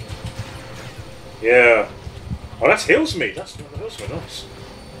 Yeah. Oh, that heals me. That heals me, nice.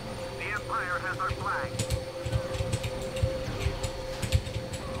 The Empire has our flag.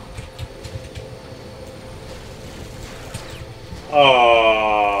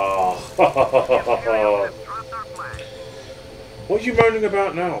 Ah. The Imperials have dropped our flag. What are you moaning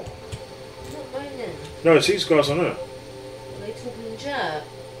about now? I'm not moaning. No, it's these guys on it. Are they talking in chat?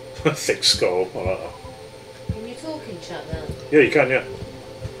 Thick skull. I like that. Can you talk in chat then? Yeah, you can, yeah.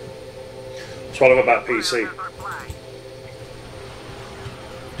 That's what I love about The PC. Empire has our flag.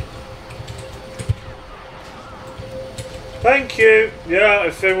 Thank you. Yeah,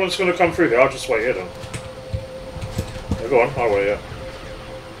 if everyone's going to come through here, I'll just wait here then. Yeah, go on, I'll wait here.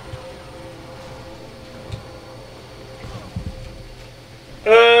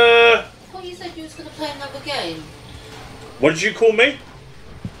 I thought you said you was going to play another game. What did you call me?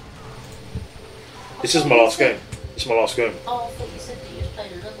 This is my last game. This is my last game. Oh, I thought you said that you was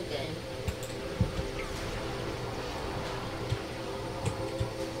playing another game.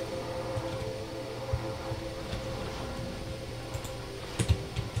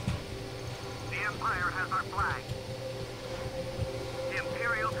 The Empire has our flag. The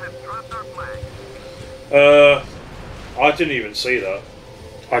Imperials have dropped our flag. I didn't even see that.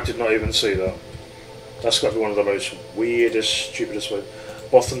 I did not even see that. That's got to be one of the most weirdest, stupidest ways.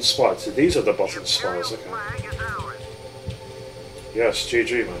 Bothan spies. These are the Bothan spies. Okay. Flag is ours. Yes,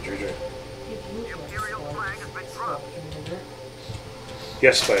 GG, man, GG. The Imperial flag has been dropped.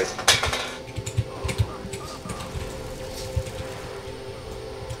 Yes, babe.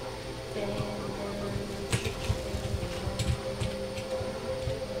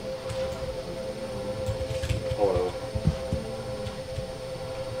 Oh, well.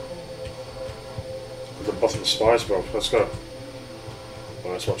 The Bothan spies, bro. Let's go.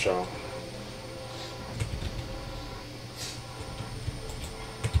 Well, let's watch out.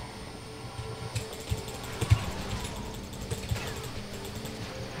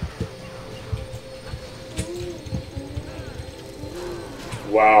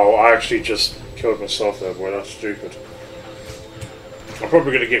 Wow, I actually just killed myself there, boy. That's stupid. I'm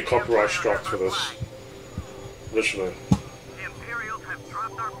probably going to get copyright struck for this. Literally. The Imperials have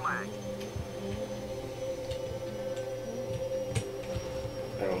dropped our flag.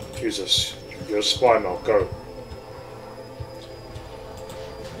 Hang on, Jesus. You're a spy now, go.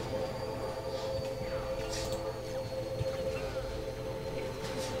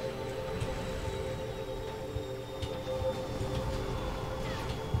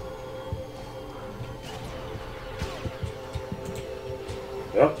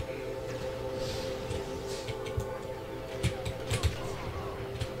 Yep.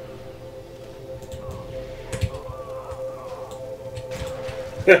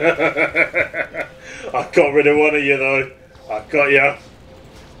 I got rid of one of you though. I got ya.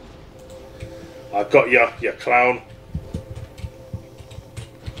 I got ya, you clown.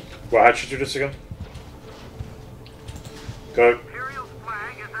 Right, how'd you do this again? Go. Imperial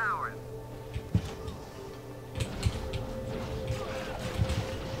flag is ours.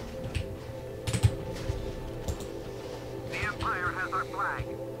 The Empire has our flag.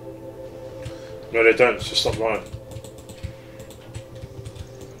 No, they don't. Just stop lying.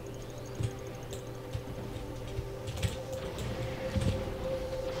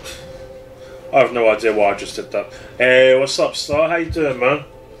 I have no idea why I just did that. Hey, what's up, Star? How you doing, man?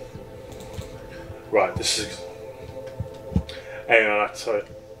 Right, this is... Hang on, I tell you.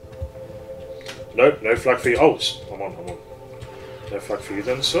 Nope, no flag for you. Oh, I'm on. No flag for you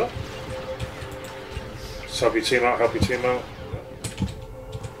then, sir. Just help your team out, help your team out.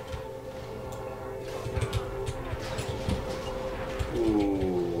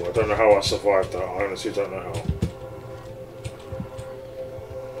 Ooh, I don't know how I survived that. I honestly don't know how.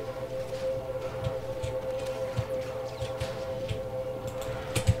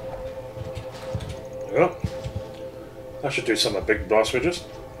 Yeah. I should do some of the big blast ridges.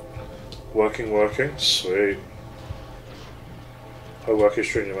 Working. Sweet. I'll work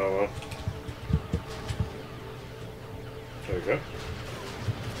extremely well, man. There we go.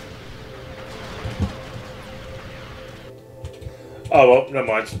 Oh well, never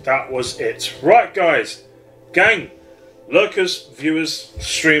mind. That was it. Right, guys. Gang. Lurkers, viewers,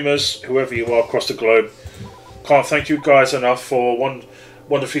 streamers, whoever you are across the globe. Can't thank you guys enough for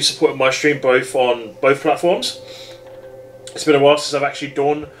wonderfully supporting my stream on both platforms. It's been a while since I've actually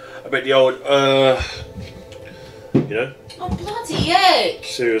done a bit the old, you know. Oh, bloody heck!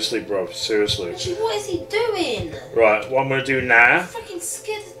 Seriously, bro. Seriously. Actually, what is he doing? Right, what I'm going to do now... Fucking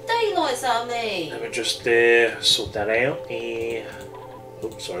scared the daylights out of me. Let me just sort that out.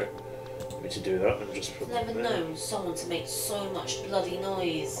 Oops, sorry. Let me to do that. And just put I've never that there. known someone to make so much bloody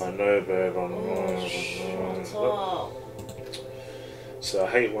noise. I know, babe. I Oh, shut know. up. So I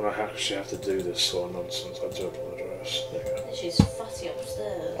hate when I actually have to do this sort of nonsense. I do apologise. There you go. She's fatty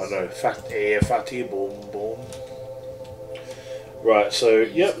upstairs. I know. Fatty, boom, boom. Right, so,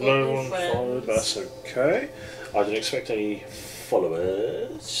 yep, no one followed. That's okay. I didn't expect any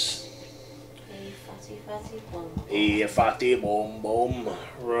followers. Fatty, bum. Fatty, boom, boom.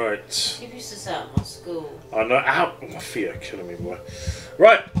 Right. You used to say at my school. I know. Ow! My feet are killing me, boy.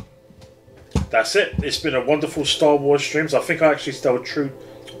 Right. That's it. It's been a wonderful Star Wars streams. I think I actually stayed true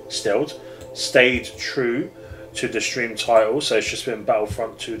to the stream title. So it's just been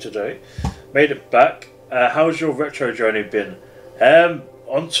Battlefront 2 today. Made it back. How's your retro journey been?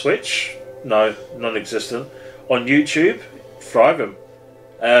 On Twitch, no, non-existent. On YouTube, thriving.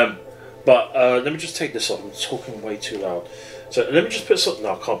 But let me just take this off. I'm talking way too loud. So let me just put something.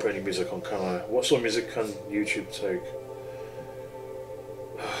 No, I can't put any music on, can I? What sort of music can YouTube take?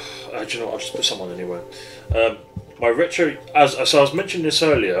 Do you know what? I'll just put some on anyway. My retro, so I was mentioning this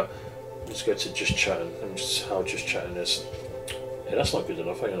earlier. Let's go to just chatting. Let me just how just chatting is. Yeah, that's not good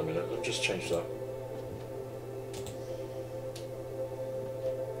enough. Hang on a minute. Let me just change that.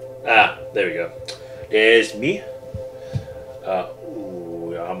 Ah, there we go. There's me.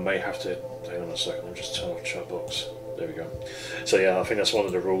 Ooh, yeah, I may have to. Hang on a second. I'll just turn off chat box. There we go. So yeah, I think that's one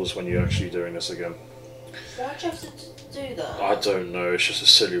of the rules when you're actually doing this again. Why'd you have to do that? I don't know. It's just a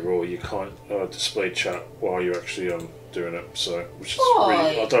silly rule. You can't display chat while you're actually doing it. So, which is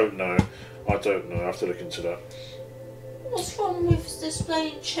really, I don't know. I don't know. I have to look into that. What's wrong with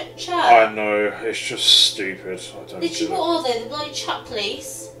displaying chat? I know. It's just stupid. I don't. Did you? What are they? The bloody chat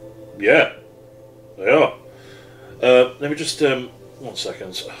police? Yeah, they are. Let me just 1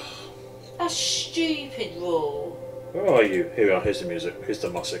 second. That's stupid rule. Where are you? Here we are. Here's the music. Here's the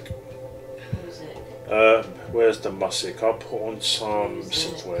music. Music. Where's the music? I'll put on some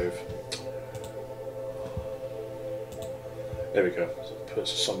synthwave. There we go. Put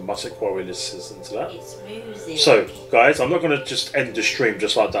some music while we listen to that. It's music. So, guys, I'm not going to just end the stream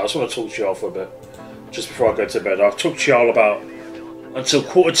just like that. I just want to talk to you all for a bit. Just before I go to bed. I'll talk to you all about until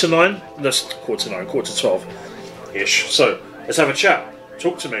 9:45. That's 9:45, 12:45-ish. So, let's have a chat.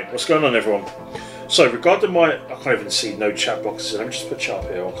 Talk to me. What's going on, everyone? So, regarding my... I can't even see no chat boxes. Let me just put chat up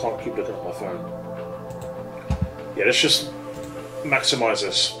here. I can't keep looking at my phone. Yeah, let's just maximise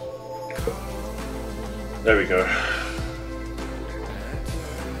this. There we go.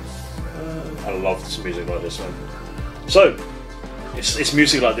 I love this music like this, man. So, it's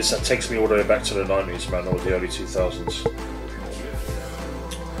music like this that takes me all the way back to the 90s, man, or the early 2000s.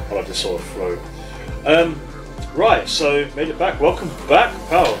 I like this sort of flow. Right, so made it back. Welcome back,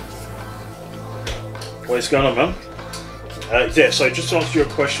 pal. What is going on, man? Yeah, so just to answer your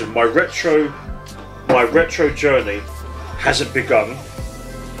question, my retro journey hasn't begun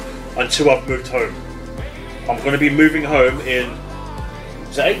until I've moved home. I'm going to be moving home in,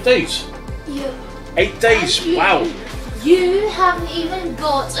 is it 8 days? Yeah. 8 days, wow. You haven't even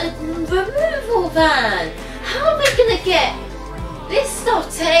got a removal van. How are we going to get this stuff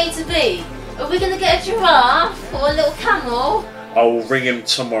to A to B? Are we going to get a giraffe or a little camel? I'll ring him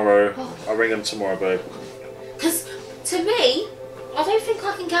tomorrow. I'll ring him tomorrow, babe. Because to me, I don't think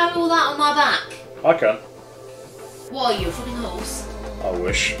I can carry all that on my back. I can. What are you, a fucking horse? I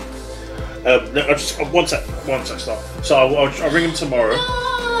wish. Just one sec, stop. So I'll ring him tomorrow.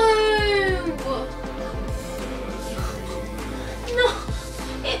 No,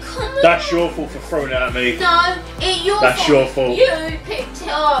 it can't. That's your fault for throwing it at me. No, it's your fault. That's your fault. You picked it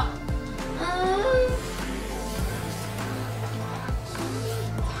up.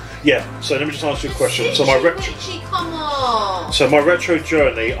 Yeah. So let me just answer your question. So my come on. So my retro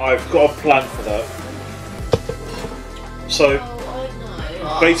journey, I've got a plan for that. So I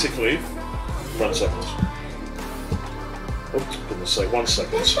know. basically, 1 second. Oops, goodness sake, 1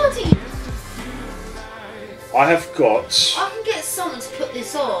 second. There's bloody. I have got. I can get someone to put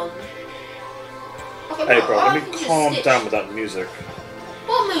this on. Hey, bro, let me calm down with that music.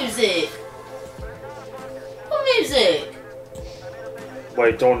 What music? What music?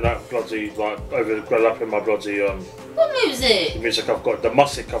 Wait, don't that bloody like overgrow up in my bloody What music? the music I've got, the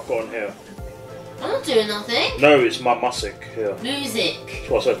music I've got on here. I'm not doing nothing. No, it's my music here. Music. That's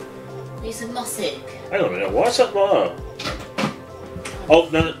what I said. It's a music. Hang on a minute, why is that like that? Oh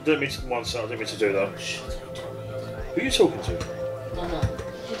no, don't mean to 1 second, I didn't mean to do that. Who are you talking to? Mama.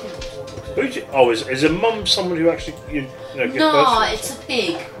 Who do you, oh, is a mum someone who actually you know give birth No, to? it's a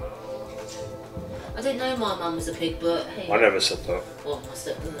pig. I didn't know my mum was a pig, but hey. I never said that. Well, my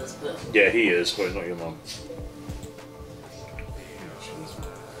stepbrother's, but. Yeah, he is, but not your mum.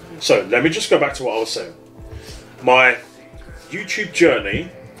 So let me just go back to what I was saying. My YouTube journey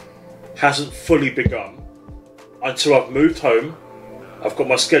hasn't fully begun until I've moved home. I've got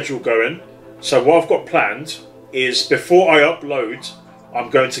my schedule going. So what I've got planned is before I upload, I'm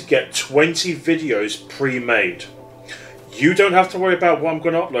going to get 20 videos pre-made. You don't have to worry about what I'm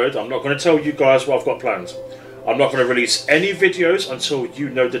going to upload. I'm not going to tell you guys what I've got planned. I'm not going to release any videos until you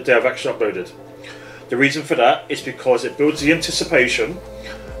know the day I've actually uploaded. The reason for that is because it builds the anticipation.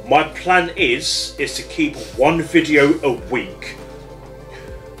 My plan is to keep one video a week.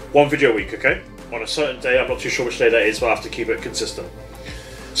 One video a week, okay? On a certain day, I'm not too sure which day that is, but I have to keep it consistent.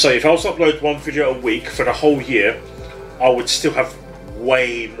 So if I was to upload one video a week for the whole year, I would still have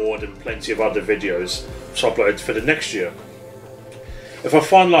way more than plenty of other videos to upload for the next year. If I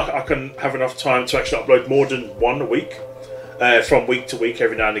find like I can have enough time to actually upload more than one a week, from week to week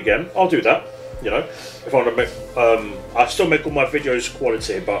every now and again, I'll do that. You know, if I want to make, I still make all my videos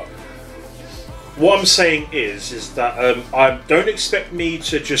quality, but what I'm saying is that don't expect me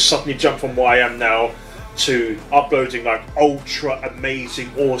to just suddenly jump from where I am now to uploading like ultra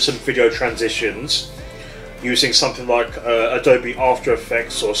amazing, awesome video transitions using something like Adobe After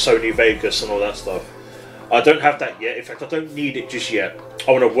Effects or Sony Vegas and all that stuff. I don't have that yet. In fact, I don't need it just yet.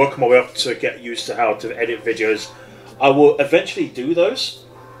 I want to work my way up to get used to how to edit videos I will eventually do those.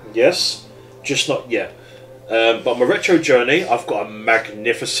 Yes, just not yet. But my retro journey, I've got a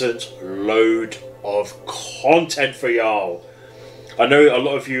magnificent load of content for y'all. I know a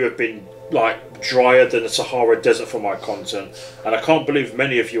lot of you have been like drier than the Sahara Desert for my content, and I can't believe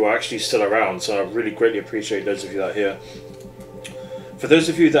many of you are actually still around, so I really greatly appreciate those of you that are here. For those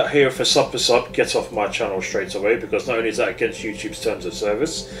of you that are here for sub, get off my channel straight away, because not only is that against YouTube's terms of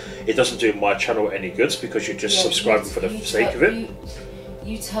service, it doesn't do my channel any good because you're just subscribing for the sake of it.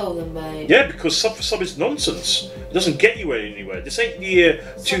 You tell them, mate. Yeah, because sub is nonsense. It doesn't get you anywhere. This ain't the year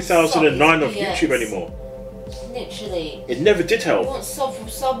 2009 of YouTube anymore. Literally. It never did help. You want sub,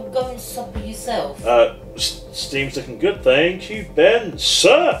 go and sub for yourself. Steam's looking good, thank you, Ben.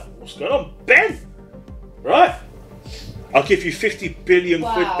 Sir, what's going on, Ben? Right. I'll give you 50 billion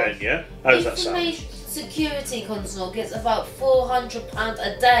quid, Ben, yeah? How does that sound? Information security console gets about £400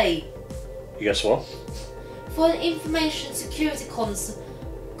 a day. You guess what? For an information security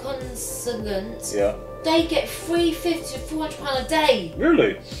consultant, Yeah. they get £350 to £400 a day.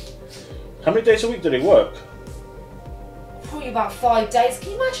 Really? How many days a week do they work? Probably about 5 days.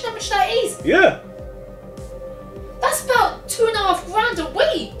 Can you imagine how much that is? Yeah. That's about £2,500 a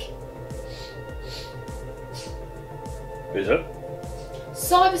week. Is it?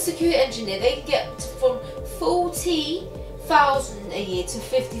 Cybersecurity engineer, they can get from 40,000 a year to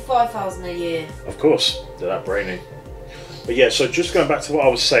 55,000 a year. Of course, they're that brainy. But yeah, so just going back to what I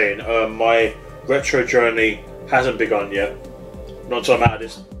was saying, my retro journey hasn't begun yet. Not until I'm out of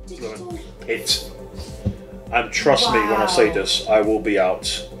this pit. And trust me when I say this, I will be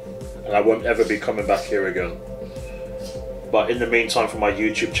out. And I won't ever be coming back here again. But in the meantime, for my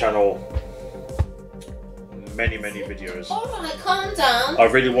YouTube channel, many videos. Alright, calm down. I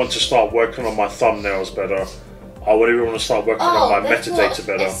really want to start working on my thumbnails better. I really want to start working on my metadata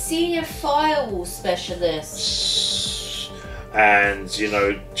better. A senior firewall specialist. And, you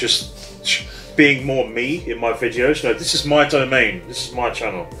know, just being more me in my videos. You know, this is my domain. This is my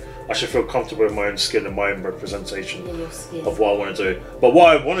channel. I should feel comfortable in my own skin and my own representation of what I want to do. But what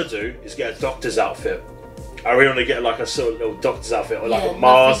I want to do is get a doctor's outfit. I really want to get like a sort of little doctor's outfit, or like a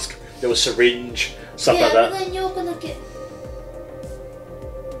mask, little syringe, stuff like that. Yeah, but then you're gonna get.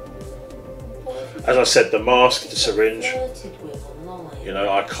 As I said, the mask, the syringe. With online. You know,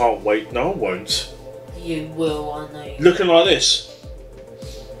 I can't wait. No, I won't. You will, I know. Looking like this.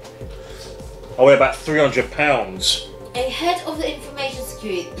 I weigh about 300 pounds. A head of the information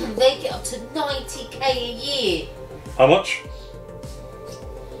security, they get up to 90k a year. How much?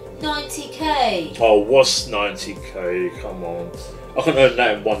 90k. Oh, what's 90k? Come on. I can earn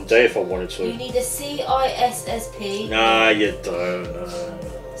that in one day if I wanted to. You need a CISSP. Nah, you don't. No.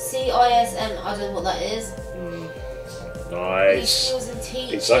 CISM, I don't know what that is. Nice. Skills in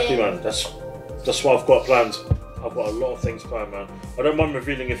teaching. Exactly, man. That's what I've got planned. I've got a lot of things planned, man. I don't mind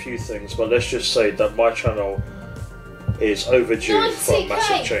revealing a few things, but let's just say that my channel is overdue for a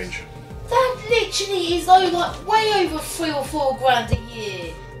massive change. That literally is like way over 3 or 4 grand a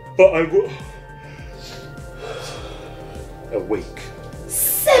year. But I will. A week.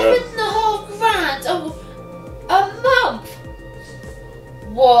 7.5 grand a month.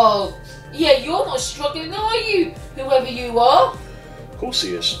 Whoa. Yeah, you're not struggling, are you? Whoever you are. Of course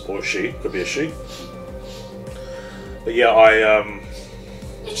he is, or she. Could be a she. But yeah, I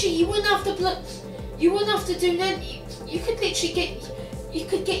Literally, you wouldn't have to do that. You could literally get. You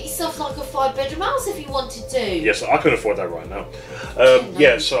could get yourself like a 5-bedroom house if you wanted to. Yes, I can afford that right now.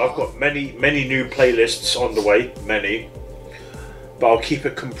 Yeah, so I've got many new playlists on the way, but I'll keep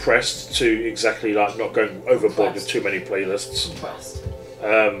it compressed to exactly like not going overboard with too many playlists. Compressed.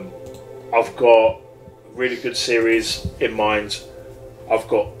 I've got really good series in mind. I've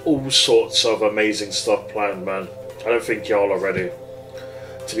got all sorts of amazing stuff planned, man. I don't think y'all are ready.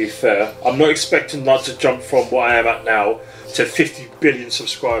 To be fair, I'm not expecting not to jump from what I am at now to 50 billion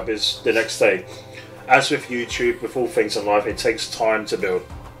subscribers the next day. As with YouTube, with all things in life, it takes time to build.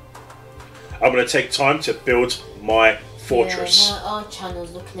 I'm going to take time to build my fortress. Yeah, our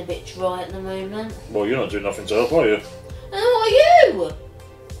channel's looking a bit dry at the moment. Well, you're not doing nothing to help, are you? And what are you?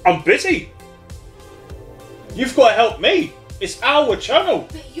 I'm busy. You've got to help me. It's our channel.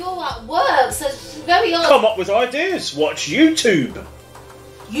 But you're at work, so it's very hard. Come up with ideas. Watch YouTube.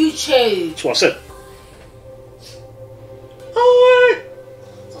 YouTube. That's what I said. Hi.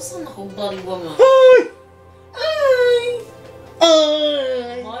 That's not a whole bloody woman. Hi. Hi.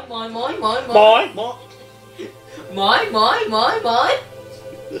 Hi. My. My.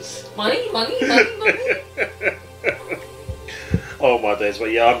 Money. Oh my days,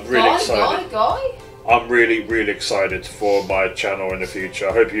 but yeah, I'm really excited. Guy. I'm really excited for my channel in the future.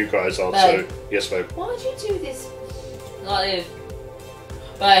 I hope you guys are too. Yes, babe. Why did you do this Like this.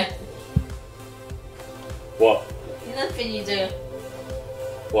 Bye. What? Nothing you do.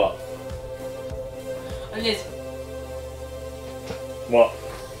 What? And this. What?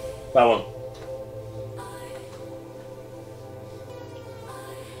 That one.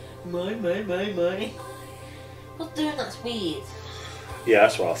 My. Not doing that's weird. Yeah,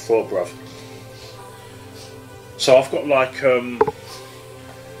 that's what I thought, bruv. So I've got like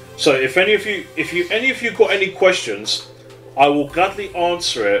so if any of you got any questions, I will gladly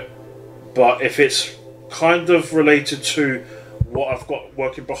answer it, but if it's kind of related to what I've got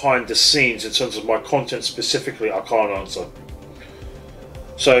working behind the scenes in terms of my content specifically, I can't answer.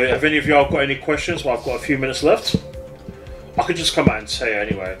 So if any of y'all got any questions, well, I've got a few minutes left, I could just come out and say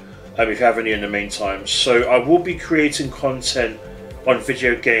anyway, if you have any in the meantime. So I will be creating content on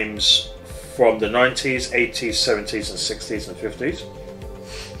video games from the 90s, 80s, 70s and 60s and 50s.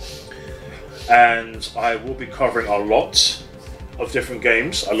 And I will be covering a lot of different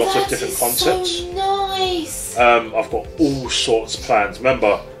games, a lot of different concepts. So nice. I've got all sorts planned.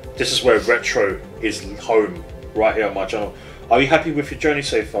 Remember, this is where retro is home, right here on my channel. Are you happy with your journey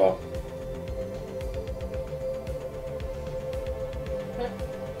so far?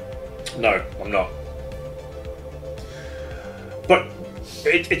 No, I'm not. But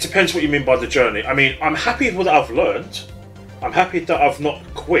it depends what you mean by the journey. I mean, I'm happy with what I've learned. I'm happy that I've not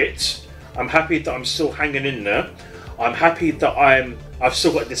quit. I'm happy that I'm still hanging in there. I'm happy that I've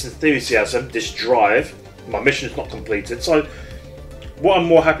still got this enthusiasm, this drive. My mission is not completed. So, what I'm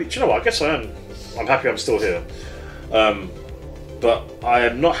more happy... Do you know what? I guess I am. I'm happy I'm still here. But I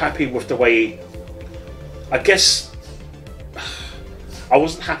am not happy with the way... I guess... I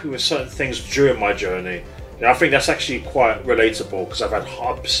wasn't happy with certain things during my journey. And I think that's actually quite relatable because I've had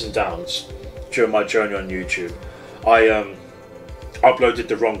ups and downs during my journey on YouTube. I uploaded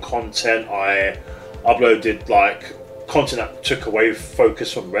the wrong content. I uploaded like content that took away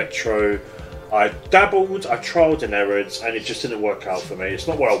focus from retro. I dabbled, I trialed and errored, and it just didn't work out for me. It's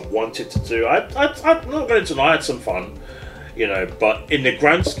not what I wanted to do. I'm not going to deny I had some fun, you know, but in the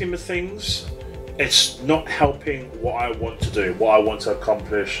grand scheme of things, it's not helping what I want to do, what I want to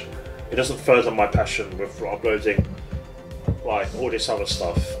accomplish. It doesn't further my passion with uploading like all this other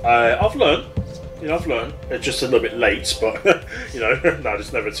stuff. I've learned. It's just a little bit late, but you know, no,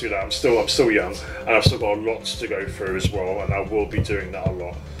 it's never too late. I'm still young, and I've still got a lot to go through as well, and I will be doing that a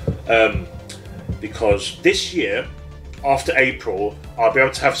lot. Because this year, after April, I'll be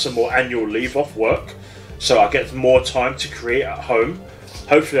able to have some more annual leave off work, so I get more time to create at home.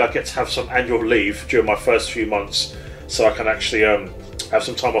 Hopefully, I get to have some annual leave during my first few months, so I can actually have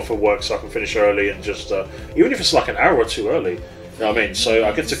some time off of work, so I can finish early and just even if it's like an hour or two early. You know what I mean? So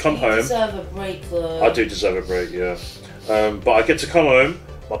I get to come home. You deserve a break, though. I do deserve a break, yeah. But I get to come home.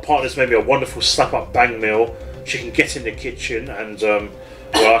 My partner's made me a wonderful slap-up bang meal. She can get in the kitchen and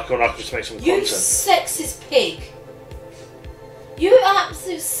well, I can just make some content. You sexist pig! You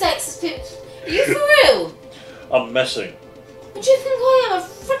absolute sexist pig! Are you for real? I'm messing. What do you think I am? A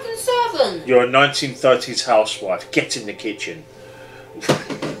freaking servant? You're a 1930s housewife. Get in the kitchen.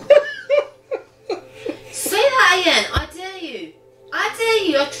 Say that again. I dare you. I dare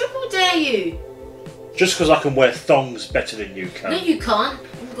you. I triple dare you. Just because I can wear thongs better than you can. No, you can't.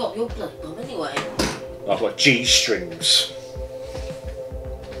 You've got your blood bum anyway. I've got G-strings.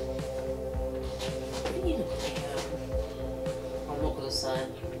 I'm not gonna say.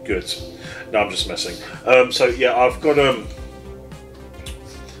 Good. No, I'm just messing. So yeah, I've got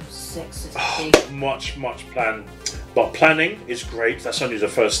sexist pig. much planned. But planning is great. That's only the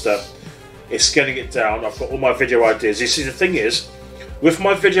first step. It's getting it down. I've got all my video ideas. You see, the thing is, with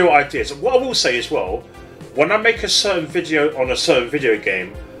my video ideas, what I will say as well, when I make a certain video on a certain video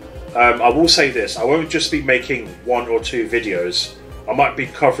game, I will say this, I won't just be making 1 or 2 videos. I might be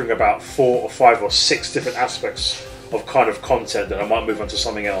covering about 4 or 5 or 6 different aspects of kind of content, and I might move on to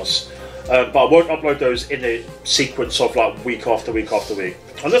something else. But I won't upload those in a sequence of like week after week after week.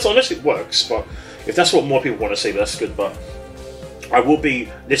 Unless it works, but if that's what more people want to see, that's good. But I will be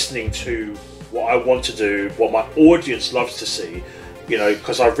listening to what I want to do, what my audience loves to see, you know,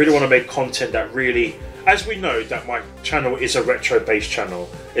 because I really want to make content that really, as we know, that my channel is a retro-based channel.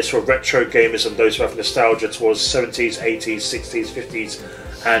 It's for retro gamers and those who have nostalgia towards 70s, 80s, 60s,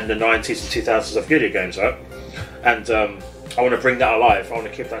 50s, and the 90s and 2000s of video games, right? And I want to bring that alive. I want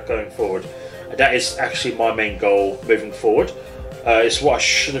to keep that going forward. And that is actually my main goal moving forward. It's what I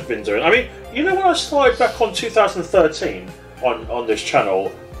should have been doing. I mean, you know, when I started back on 2013 on this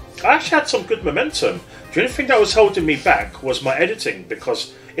channel, I actually had some good momentum. The only thing that was holding me back was my editing,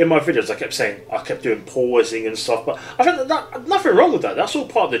 because in my videos I kept saying I kept doing pausing and stuff, but I think that nothing wrong with that. That's all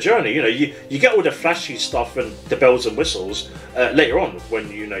part of the journey. You know, you get all the flashy stuff and the bells and whistles later on when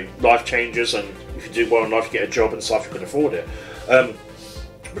you know life changes and if you do well in life, you get a job and stuff, you can afford it.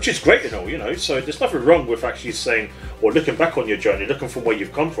 Which is great and all, you know. So there's nothing wrong with actually saying or looking back on your journey, looking from where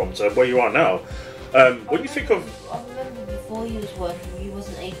you've come from to where you are now. When you think of, I remember before you was working, you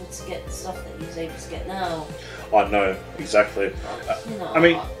wasn't able to get the stuff that you was able to get now. I know exactly. You know, I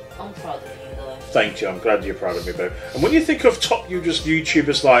mean, I'm proud of you though. Thank you. I'm glad you're proud of me, babe. And when you think of top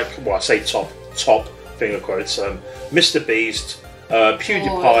YouTubers like, well, I say top finger quotes, Mr. Beast,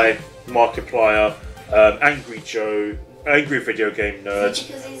 PewDiePie, Markiplier, Angry Joe, Angry Video Game Nerd. Is it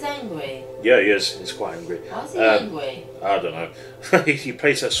because he's angry? Yeah, he is. He's quite angry. Why is he angry? I don't know. He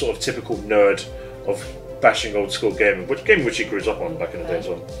plays that sort of typical nerd of bashing old school gaming, which he grew up on back in the day as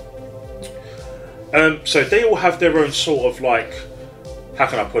well. So they all have their own sort of like, how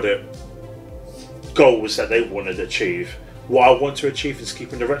can I put it, goals that they want to achieve. What I want to achieve is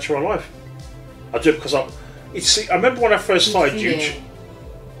keeping the retro alive. I do it because I remember when I first started YouTube.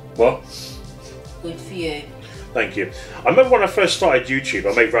 What? Good for you. Thank you. I remember when I first started YouTube,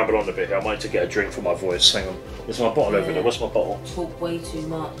 I may ramble on a bit here, I might need to get a drink for my voice. Hang on. There's my bottle over there. What's my bottle? Talk way too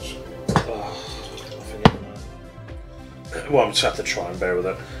much. Well, I'm just have to try and bear with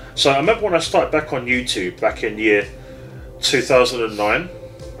it. So I remember when I started back on YouTube back in year 2009,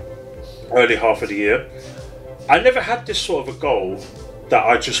 early half of the year, I never had this sort of a goal that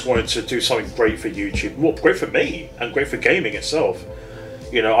I just wanted to do something great for YouTube, well, great for me and great for gaming itself.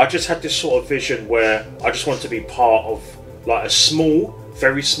 You know, I just had this sort of vision where I just wanted to be part of like a small,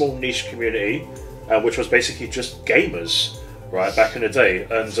 very small niche community, which was basically just gamers, right, back in the day.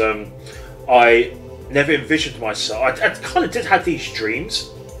 And I never envisioned myself, I kind of did have these dreams,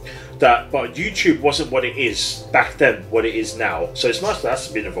 but YouTube wasn't what it is back then, what it is now. So it's nice that that's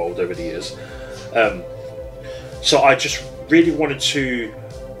been evolved over the years. So I just really wanted to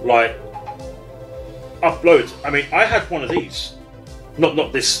like upload. I mean, I had one of these.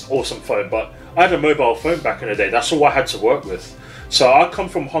 Not this awesome phone, but I had a mobile phone back in the day. That's all I had to work with. So I come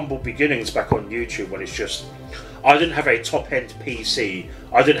from humble beginnings back on YouTube when it's just, I didn't have a top-end PC.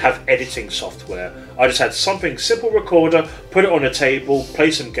 I didn't have editing software. I just had something simple recorder, put it on a table, play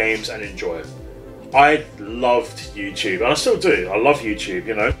some games and enjoy it. I loved YouTube, and I still do. I love YouTube,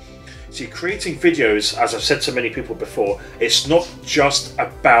 you know. See, creating videos, as I've said to many people before, it's not just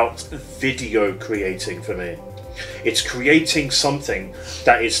about video creating for me. It's creating something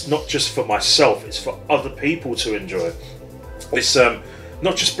that is not just for myself, it's for other people to enjoy. It's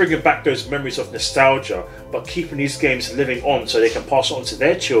not just bringing back those memories of nostalgia, but keeping these games living on so they can pass it on to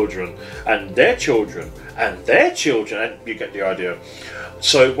their children and their children and their children, and you get the idea.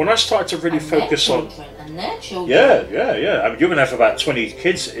 So when I started to really focus on... And their children. Yeah. I mean, you're going to have about 20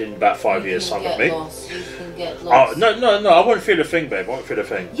 kids in about 5 years' time with me. You can get lost. No, I won't feel a thing, babe. I won't feel a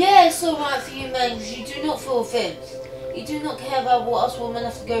thing. Yeah, it's alright for you, man, because you do not feel things. You do not care about what us women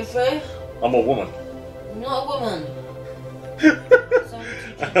have to go through. I'm a woman. I'm not a woman.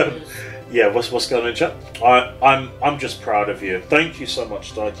 Yeah, what's going on, chat? I'm just proud of you. Thank you so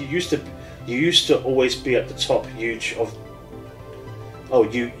much, Doug. You used to always be at the top you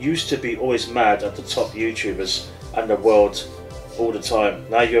used to be always mad at the top YouTubers and the world all the time.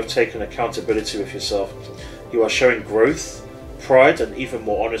 Now you have taken accountability with yourself. You are showing growth, pride, and even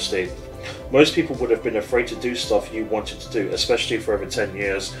more honesty. Most people would have been afraid to do stuff you wanted to do, especially for over 10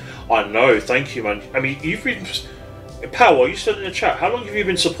 years. I know, thank you, man. I mean, you've been... Power, you said in the chat, how long have you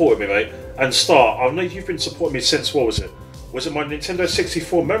been supporting me, mate? And Star, I know you've been supporting me since, what was it? Was it my Nintendo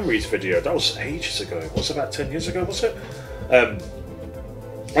 64 Memories video? That was ages ago. Was it about 10 years ago, was it?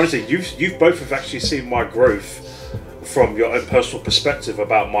 Honestly, you've both have actually seen my growth from your own personal perspective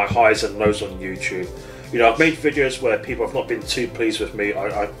about my highs and lows on YouTube. You know, I've made videos where people have not been too pleased with me.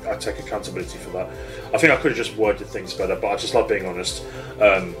 I take accountability for that. I think I could have just worded things better, but I just love being honest.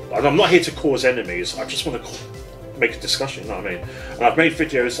 And I'm not here to cause enemies. I just want to make a discussion, you know what I mean? And I've made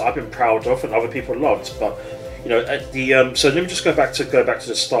videos that I've been proud of and other people loved, but you know, at the so let me just go back to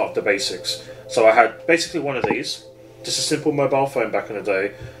the start of the basics. So I had basically one of these, just a simple mobile phone back in the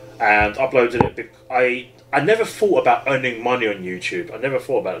day, and uploaded it. I never thought about earning money on YouTube. I never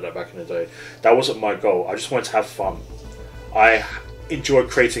thought about that back in the day. That wasn't my goal. I just wanted to have fun. I enjoyed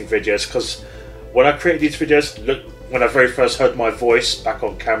creating videos because when I created these videos, look, when I very first heard my voice back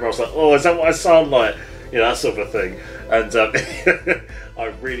on camera, I was like, oh, is that what I sound like? You know, that sort of a thing. And I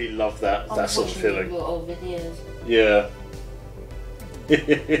really love that sort of feeling. Your old videos. Yeah.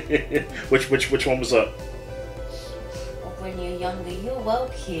 Which one was that? when you're younger. You're well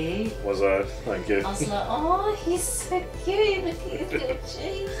cute. Was I? Thank you. I was like, oh, he's so cute. Look at his little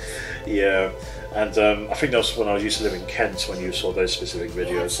cheeks. Yeah, and I think that was when I used to live in Kent when you saw those specific He had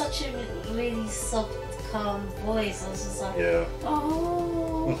videos. such a really soft, calm voice. I was just like, Yeah.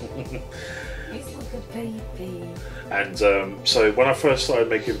 oh, he's like a baby. And so when I first started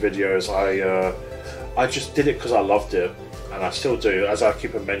making videos, I just did it because I loved it, and I still do, as I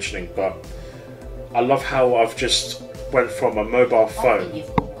keep on mentioning. But I love how I've just went from a mobile I think phone you've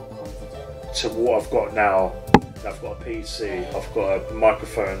got more confidence. to what I've got now. I've got a PC, I've got a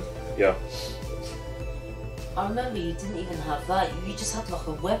microphone. Yeah. I remember you didn't even have that. You just had like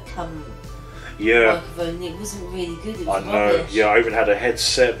a webcam Yeah. microphone. It wasn't really good. It I was know. rubbish. Yeah, I even had a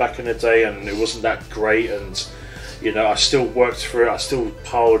headset back in the day, and it wasn't that great. And you know, I still worked through it. I still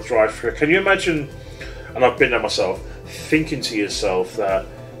power drive through it. Can you imagine? And I've been there myself. Thinking to yourself that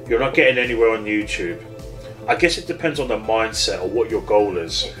you're not getting anywhere on YouTube. I guess it depends on the mindset or what your goal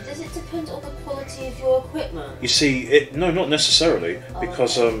is. Does it depend on the quality of your equipment? You see, no, not necessarily,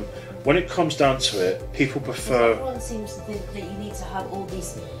 because okay. when it comes down to it, people prefer. Everyone seems to think that you need to have all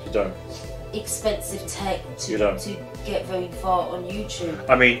these You don't. expensive tech You don't. to get very far on YouTube.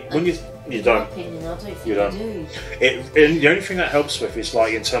 I mean, when you In my don't. opinion, I don't think You you don't. do. And the only thing that helps with is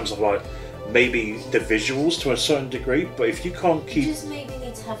like in terms of like maybe the visuals to a certain degree. But if you can't You keep, just maybe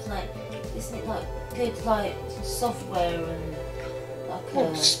need to have like, isn't it like good like software and like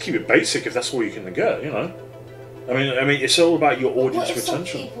well, just keep it basic if that's all you can get. You know. I mean, it's all about your What audience if some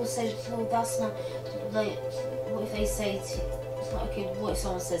retention. people say, "Oh, that's not like." What if they say to, it's like, okay, what if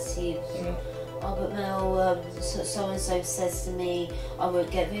someone says to you, "Oh, but Mel, so and so says to me, I won't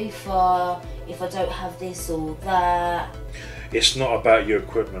get very far if I don't have this or that." It's not about your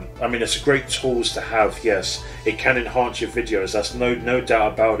equipment. I mean, it's great tools to have. Yes, it can enhance your videos. That's no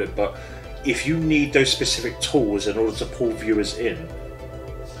doubt about it. But if you need those specific tools in order to pull viewers in,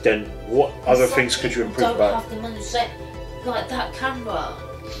 then what other Some things could you people improve don't about? have the money. So, like that camera,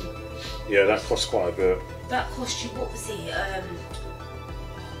 Yeah, that costs quite a bit. that cost you, what was it?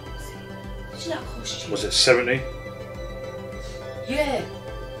 What did that cost you? Was it 70? Yeah,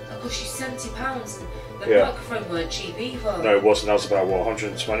 that cost you £70. The Yeah. microphone weren't cheap either. No, it wasn't. That was about what,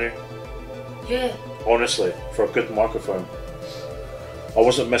 120? Yeah. Honestly, for a good microphone. I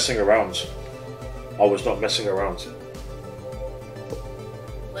wasn't messing around. I was not messing around.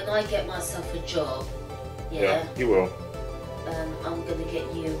 When I get myself a job, Yeah, you will. I'm gonna get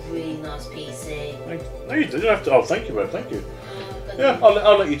you a really nice PC. No, you didn't have to. Oh, thank you, man. Thank you. I'm Yeah, gonna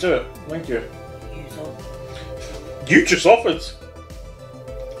I'll let you do it. Thank you. use on. You just offered.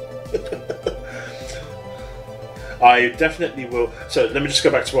 I definitely will. So let me just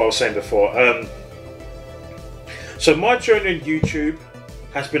go back to what I was saying before. So my journey on YouTube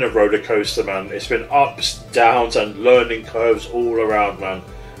has been a roller coaster, man. It's been ups, downs, and learning curves all around, man.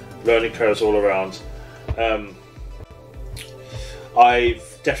 Learning curves all around.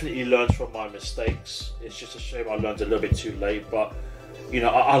 I've definitely learned from my mistakes. It's just a shame I learned a little bit too late, but you know,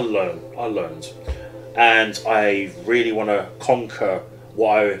 I learned, and I really want to conquer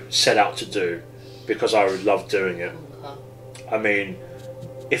what I set out to do because I love doing it. I mean,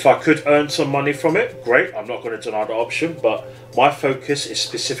 if I could earn some money from it, great. I'm not going to deny the option, but my focus is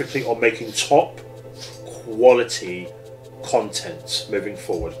specifically on making top quality content moving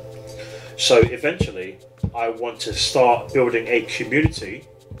forward. So eventually, I want to start building a community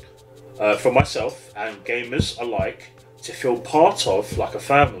for myself and gamers alike to feel part of, like a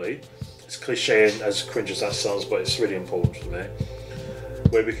family. As cliche and as cringe as that sounds, but it's really important to me.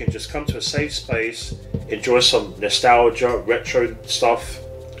 Where we can just come to a safe space, enjoy some nostalgia, retro stuff,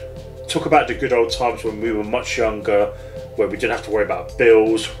 talk about the good old times when we were much younger, where we didn't have to worry about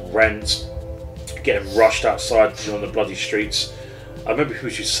bills, rent, getting rushed outside on the bloody streets. I remember people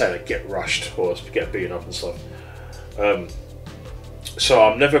used to say like, get rushed or get beaten up and stuff. So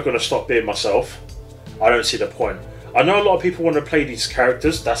I'm never going to stop being myself. I don't see the point. I know a lot of people want to play these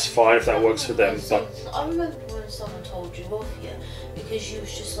characters. That's fine if that works for them. But I remember when someone told you off, yeah, because you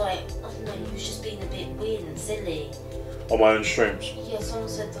was just like, I don't know, you was just being a bit weird and silly. on my own streams. Yeah, someone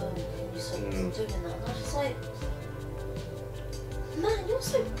said, can you stop doing that? And I was just like, man, you're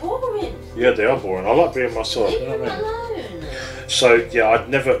so boring. Yeah, they are boring. I like being myself. Leave You know them what I mean? alone. So yeah, I'd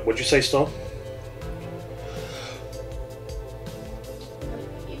never. What'd you say, Star?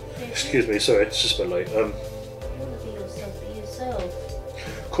 Excuse me. Sorry, it's just a bit late. You want to be yourself, be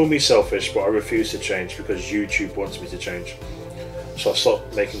yourself. Call me selfish, but I refuse to change because YouTube wants me to change. So I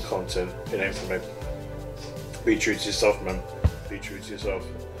stopped making content. It ain't for me. Be true to yourself, man. Be true to yourself.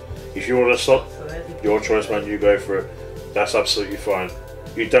 If you want to stop, your choice, man. You go for it. That's absolutely fine.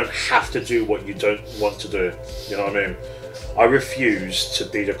 You don't have to do what you don't want to do. You know what I mean? I refuse to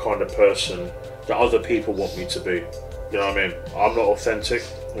be the kind of person that other people want me to be. You know what I mean? I'm not authentic,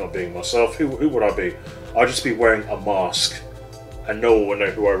 I'm not being myself. Who would I be? I'd just be wearing a mask and no one would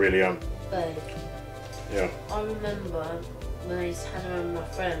know who I really am. Babe, Yeah. I remember when I used to hang around with my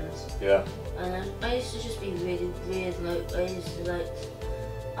friends, Yeah. and I used to just be really weird. Like I used to like,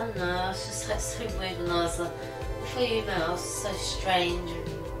 I don't know, I was just like so weird when I was like, before you know, I was so strange.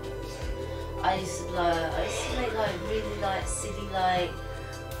 And I used to make like really like silly like.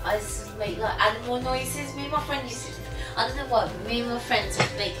 I used to make like animal noises. Me and my friend used to. I don't know why, but me and my friends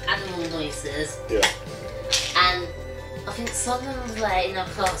would make animal noises. Yeah. And I think someone was like in our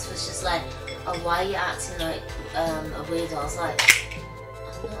class was just like, "Oh, why are you acting like a weirdo?" I was like,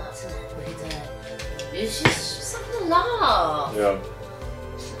 "I'm not acting like a weirdo. It's just having a laugh." Yeah.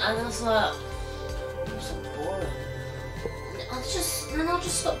 And I was like, "I'm so boring." And I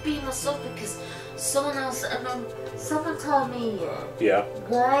just stopped being myself because someone else, someone told me, Yeah.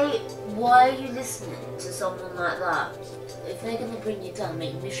 why are you listening to someone like that? If they're gonna bring you down,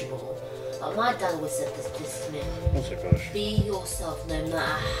 make you miserable. Like my dad always said this to me. What's it, gosh? Be yourself, no matter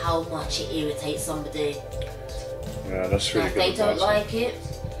how much it irritates somebody. Yeah, that's really If good they don't advice. like it,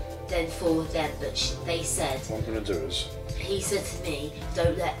 then for them. But they said, What I'm gonna do is. he said to me,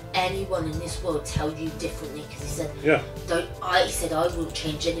 don't let anyone in this world tell you differently. Because he said, Yeah. he said, I won't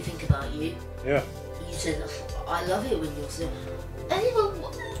change anything about you. Yeah. You said, I love it when you're so. Anyone,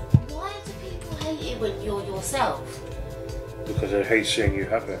 why do people hate it when you're yourself? Because they hate seeing you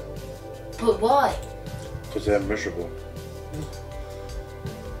happy. But why? Because they're miserable.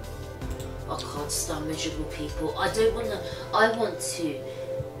 I can't stand miserable people. I want to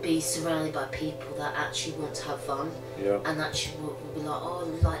be surrounded by people that actually want to have fun. Yeah. And actually will be like, oh,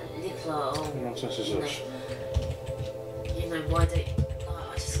 like, live like, oh, What nonsense is you know, this? why don't,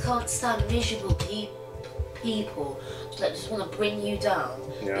 I just can't stand miserable people that just want to bring you down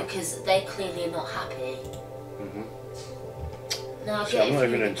because they clearly are not happy. Mhm. Now I See, get I'm if not you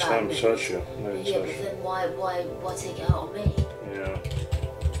even live in bad time with- search you. I'm not in Yeah, search but you. then why take it out on me? Yeah.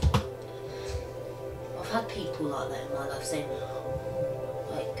 I've had people like that in my life saying,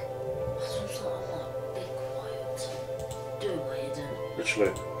 like, sometimes I'm like, be quiet, do what you're doing.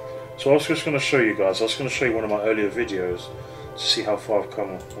 Literally. So I was just going to show you guys, I was going to show you one of my earlier videos to see how far I've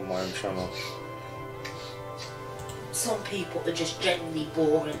come on my own channel. Some people are just generally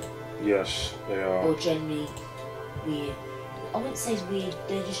boring Yes, they are. or generally weird. I wouldn't say weird,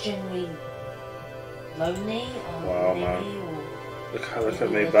 they're just generally lonely or Wow, maybe, man. or Look at maybe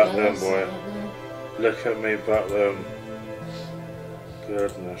me they're back then, jealous, I boy. don't know. Look at me back then.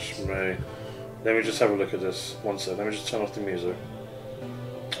 Goodness me. Let me just have a look at this. One sec, let me just turn off the music.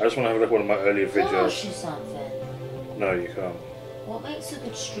 I just want to have a look at one of my earlier Can I videos. ask you something? No, you can't. What makes a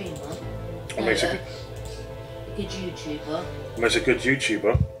good streamer? What makes a good YouTuber? What makes a good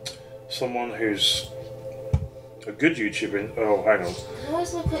YouTuber? Someone who's a good YouTuber. Oh, hang on. I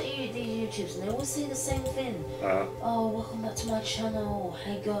always look at these YouTubers and they always say the same thing. Oh, welcome back to my channel.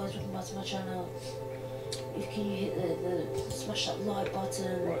 Hey guys, welcome back to my channel. Can you hit the smash that like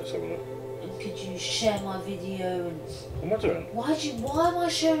button? Right, let's have a look. And could you share my video? And What am I doing? why am I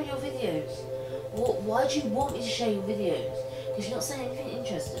sharing your videos? Why do you want me to share your videos? Because you're not saying anything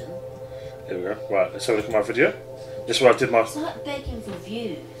interesting. Here we go. Right, let's have a look at my video. This is where I did my... It's like begging for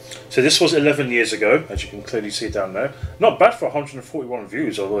views. So this was 11 years ago, as you can clearly see down there. Not bad for 141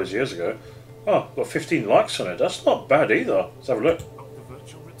 views all those years ago. Oh, got 15 likes on it. That's not bad either. Let's have a look. Up the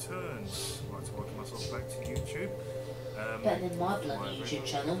virtual returns. Right, to welcome myself back to YouTube. Better than my bloody YouTube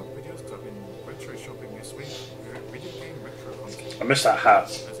channel. Videos, I've been retro shopping this week. Video game retro content. I missed that hat.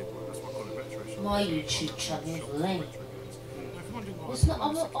 As it were, that's what I call it, retro shopping. My YouTube channel is lame. If you're wondering why It's not.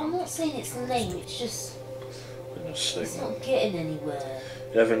 I'm not saying it's lame. It's just. Goodness sake, It's man. not getting anywhere.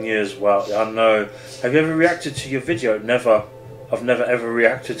 11 years, wow, I know. Have you ever reacted to your video? Never. I've never ever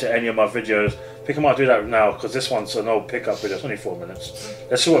reacted to any of my videos. I think I might do that now, because this one's an old pickup video. It's only 4 minutes.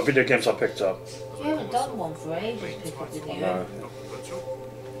 Let's see what video games I picked up. You haven't done one for ages. Pick up video. No.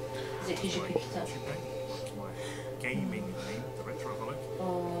 Is it because you picked it up? My gaming name, the Retroholic.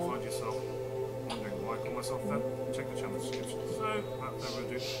 Oh. Find yourself wondering why I call myself that? Check the channel description. So, without further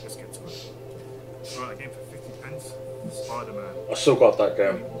ado, let's get to it. Right, again for 50 pence, Spider-Man. I still got that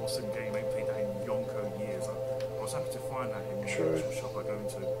Really game. awesome game. I ain't played that in Yonko years. I was happy to find that in the True. actual shop I go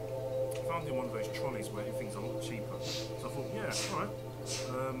into. I found it in one of those trolleys where everything's a lot cheaper. So I thought, yeah, alright.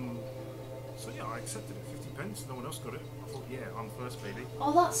 So yeah, I accepted it. 50 pence, no one else got it. I thought, yeah, I'm first, baby.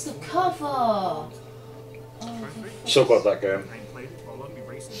 Oh, that's the cover. Trophy. Still got that game. I ain't played it, but I like me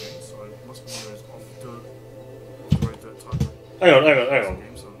racing games, so it must be one of those off-road dirt type Hang on.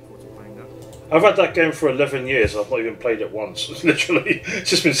 games, so I look forward to playing that. I've had that game for 11 years. I've not even played it once. Literally, it's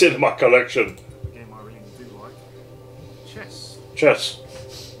just been sitting in my collection. Game I really do like. Chess. Chess.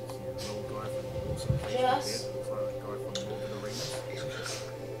 An old guy from also Chess? looks like that guy from Lord of the Rings.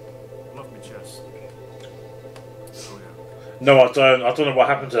 Love me chess. Oh yeah. No, I don't. I don't know what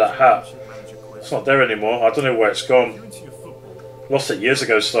happened to that hat. Manager quiz. It's not there anymore. I don't know where it's If you're gone. into your football, Lost it years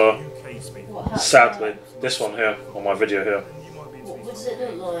ago, Star. UK speed. What happened? Sadly, this one here on my video here, You might be into What these does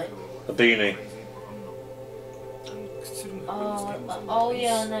it look like? the beanie. Oh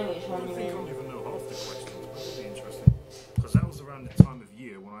yeah, I know which I one you don't think I'll mean. even know half the questions, but it'll be interesting. Because that was around the time of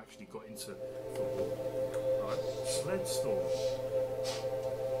year when I actually got into football. Right? Sled Storm.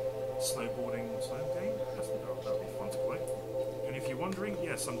 Snowboarding snow game? That'll be fun to play. And if you're wondering,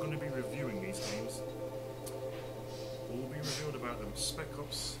 yes, I'm going to be reviewing these games. All will be revealed about them. Spec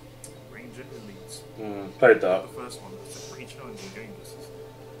Ops, Ranger Elite. Played that. The first one, it's a pretty challenging game, this is.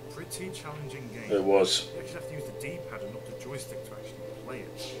 Pretty challenging game. It was. You actually have to use the D-pad and not the joystick to actually play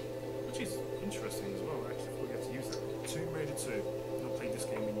it, which is interesting as well. Actually, I thought you have to use that. Tomb Raider 2. Not played this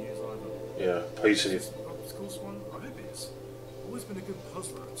game in years either. Yeah, PC. It's cool one. I hope it is. Always been a good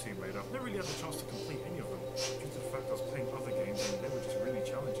puzzler at Tomb Raider. I've never really had the chance to complete any of them due to the fact I was playing other games and they were just really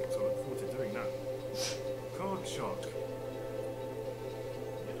challenging. So I look forward to doing that. Card Shark.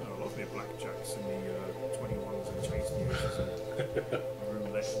 Yeah, I love me blackjacks and the 21s and chase news and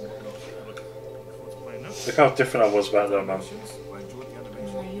roulette and whatnot. I look forward to playing that. Look how different I was back then, man. I enjoyed the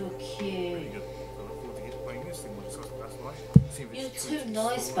animation. Oh, you're Really cute. good. I look forward to get playing this thing. We'll discuss what that's like. See if You were it's too true to the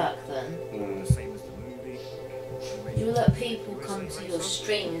nice story. back then. The same as the movie. You let people come to your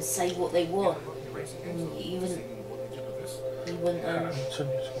stream and say what they want. You wouldn't. You wouldn't.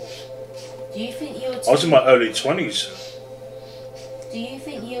 Do you think you were? I was in my early 20s. Do you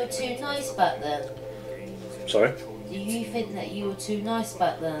think you were too nice back then? Sorry? Do you think that you were too nice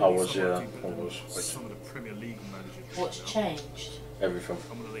back then? I was, yeah. I was. Some of the Premier League managers. What's changed? Everything.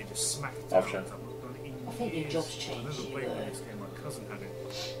 I'm gonna lay just smack down. I've changed. I think your job's I changed. remember You playing though. this game. My cousin had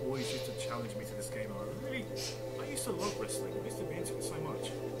it. Always used to challenge me to this game. I used to love wrestling. I used to be into it so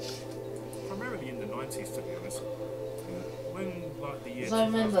much. Primarily in the 90s, to be honest. When like the year. 'Cause I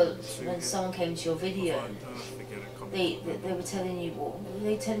remember 2002 when hit, someone came to your video, I was like, forget it, come they were telling you what were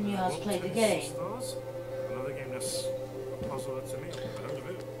they telling you how to play the game? Stars? Another game that's a puzzler to me. I've never heard of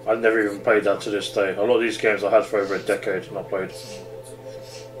it. I've never even played that to this day. A lot of these games I had for over a decade not played.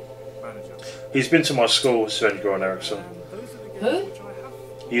 Manager. He's been to my school, Sven-Göran Eriksson. Those are the games Who? which I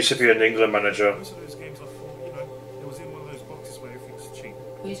have. He used to be an England manager. Most of those games I thought, it was in one of those boxes where everything's cheap.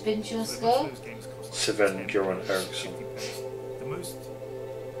 Who's been to your So most school? of those games cost Sven-Göran 10, Eriksson. 50 pence. The most,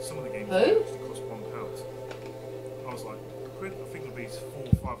 some of the games Who? actually cost £1. I was like, quid, I think at least 4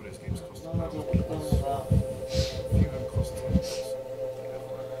 or 5 of those games cost No £1. idea what you're going about. A few of them cost £10.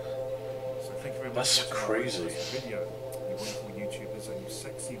 So thank you very much. That's for watching our crazy. first video. You wonderful YouTubers and you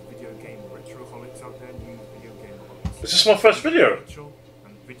sexy video game retroholics out there, new video game holics. Is this my first video?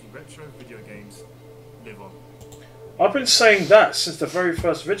 Retro video games live on. I've been saying that since the very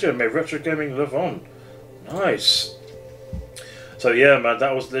first video. May retro gaming live on. Nice. So yeah, man,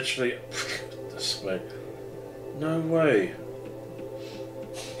 that was literally. Goodness me. No way.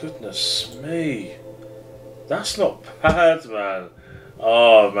 Goodness me. That's not bad, man.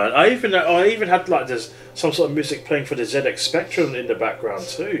 Oh man, I even had like there's some sort of music playing for the ZX Spectrum in the background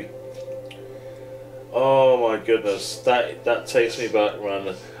too. Oh my goodness, that takes me back, man.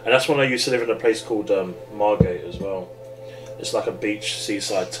 And that's when I used to live in a place called Margate as well. It's like a beach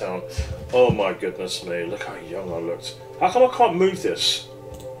seaside town. Oh my goodness me, look how young I looked. How come I can't move this?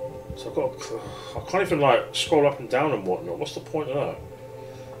 So I can't even like scroll up and down and whatnot. What's the point of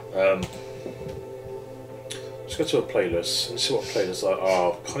that? Let's go to a playlist and see what playlist I.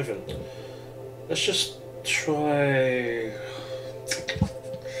 Oh, I can't even. Let's just try.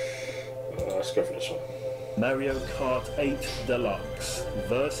 Let's go for this one. Mario Kart 8 Deluxe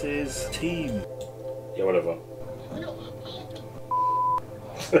versus Team. Yeah, whatever.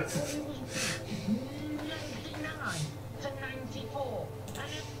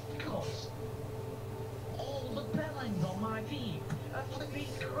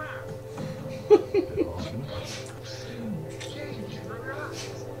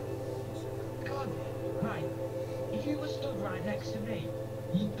 Right, if you were stood right next to me,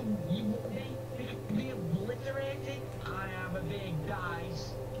 you wouldn't be obliterated. I am a big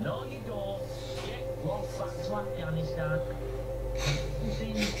guys. No, you don't. Get lost back to Afghanistan.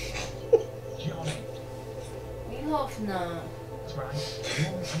 Johnny. You laughing at? That's right.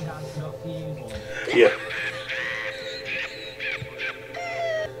 Mum and Dad got for you, boy. Yeah.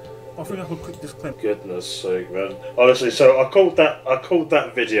 I think I could quick disclaimer. Goodness sake, man. Honestly, so I called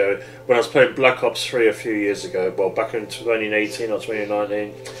that video when I was playing Black Ops 3 a few years ago, well, back in 2018 or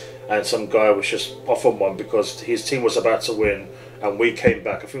 2019, and some guy was just off on one because his team was about to win, and we came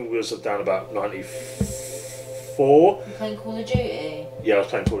back. I think we was down about 94. You playing Call of Duty? Yeah, I was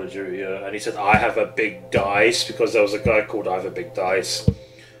playing Call of Duty, yeah. And he said, I have a big dice, because there was a guy called I have a big dice.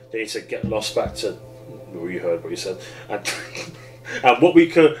 Then he said, get lost back to... Well, you heard what he said. And, and what we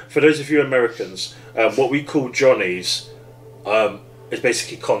call, for those of you Americans, what we call Johnnies is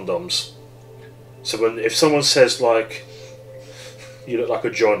basically condoms. So if someone says, like, you look like a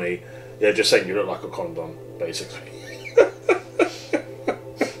Johnny, they're just saying you look like a condom, basically.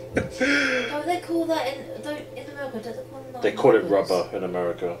 Oh, they call that in America, don't they call them They call it rubber in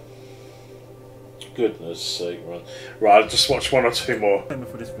America. Goodness sake, man. Right, I'll just watch one or two more.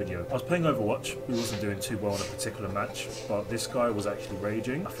 For this video, I was playing Overwatch. We wasn't doing too well in a particular match, but this guy was actually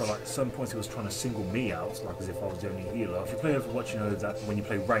raging. I felt like at some points he was trying to single me out, like as if I was the only healer. If you play Overwatch, you know that when you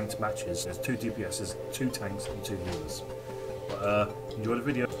play ranked matches, there's 2 DPSs, 2 tanks, and 2 healers. But enjoy the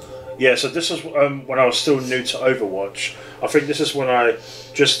video. Yeah, so this is when I was still new to Overwatch. I think this is when I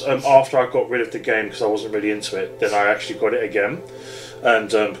just after I got rid of the game because I wasn't really into it, then I actually got it again. And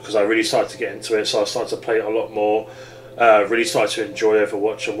because I really started to get into it, so I started to play it a lot more. Really started to enjoy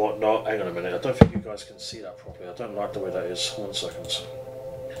Overwatch and whatnot. Hang on a minute, I don't think you guys can see that properly. I don't like the way that is. 1 second.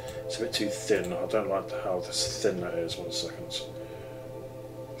 It's a bit too thin. I don't like how this thin that is. 1 second.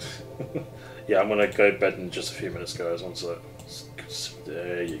 Yeah, I'm gonna go to bed in just a few minutes, guys. 1 sec.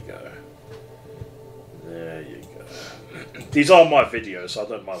 There you go. There you go. These are my videos, so I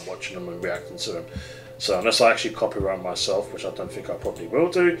don't mind watching them and reacting to them. So unless I actually copyright myself, which I don't think I probably will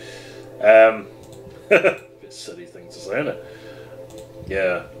do, bit silly thing to say, isn't it?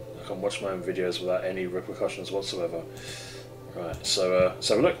 Yeah, I can watch my own videos without any repercussions whatsoever. Right, so let's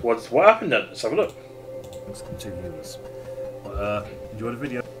have a look. What happened then? Let's have a look. 2 healers. But enjoy the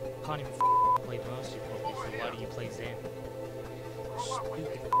video. Can't even play Mercy properly, so why do you play Zen?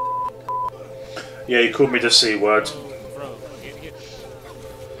 Yeah, you called me the C word. Bro,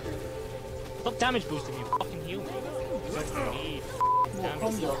 stop damage boosting me, fucking heal me. You don't need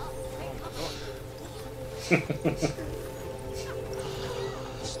damage.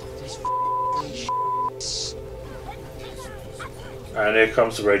 And here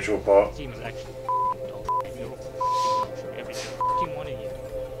comes the Rachel part. Team is actually every fucking one of you.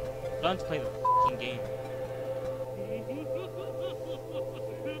 Learn to play the fucking game.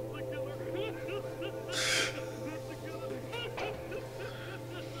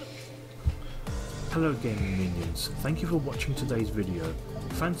 Hello gaming minions, thank you for watching today's video.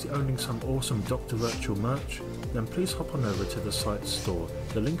 Fancy owning some awesome Dr. Virtual merch? Then please hop on over to the site store.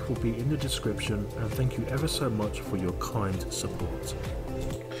 The link will be in the description, and thank you ever so much for your kind support.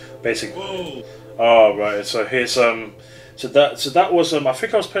 Basically. Oh right, so here's so that was I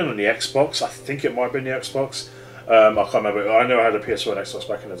think I was playing on the Xbox. I think it might have been the Xbox. I can't remember. I know I had a PS1 and Xbox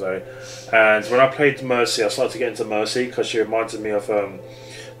back in the day. And when I played Mercy, I started to get into Mercy because she reminded me of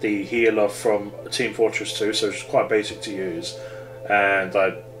the healer from Team Fortress 2, so it's quite basic to use. And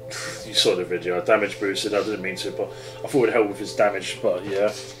you saw the video, I damage boosted, I didn't mean to, but I thought it would help with his damage, but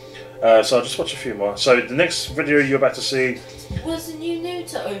yeah. So I'll just watch a few more. So the next video you're about to see... Wasn't you new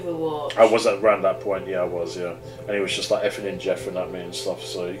to Overwatch? I was around that point, yeah I was, yeah. And he was just like effing and jeffing at me and stuff,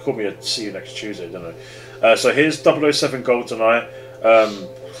 so he called me a see you next Tuesday, didn't he? So here's 007 GoldenEye.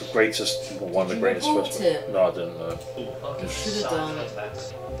 Greatest, one of the greatest first. No, I didn't know. You should have done.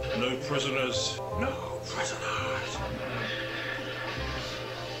 No prisoners. No prisoners.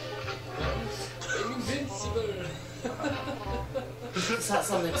 Invincible. Because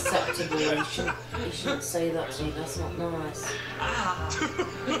that's unacceptable. You shouldn't say that to me. That's not nice.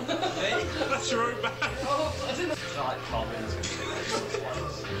 That's your own bag. Oh, I didn't.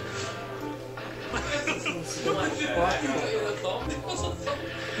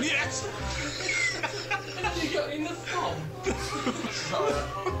 Yes. You got in the thumb.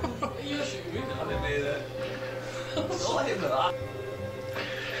 You're shooting me. I didn't hear that. I'll hit with that.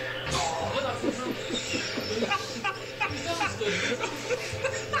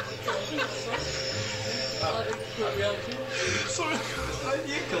 Sorry, where did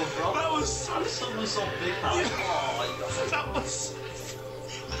you come from? That was so big. That was.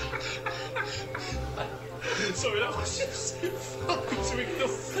 Sorry, that was just so funny to ignore.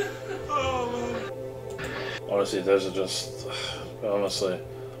 Oh man. Honestly, those are just... Honestly,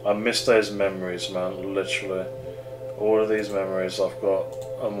 I miss those memories, man, literally. All of these memories I've got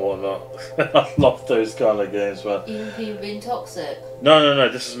and whatnot. I love those kind of games, man. Even people being toxic? No,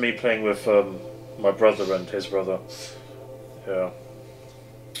 this is me playing with my brother and his brother. Yeah.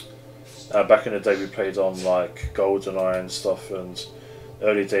 Back in the day, we played on like GoldenEye and stuff, and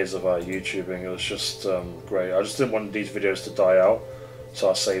early days of YouTubing. It was just great. I just didn't want these videos to die out, so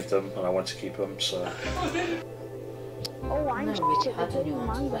I saved them and I want to keep them. So. Oh, I'm never really had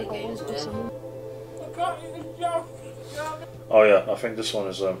anyone to play games with. Oh yeah, I think this one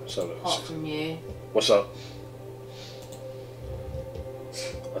is so. Apart from you. What's up?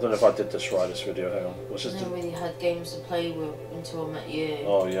 I don't know if I did this right. This video. Hang on. What's this? I never really had games to play with until I met you.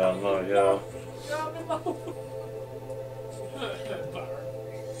 Oh yeah, no, yeah.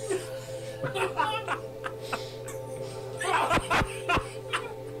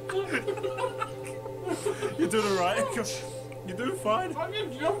 You're doing alright. You're doing fine. I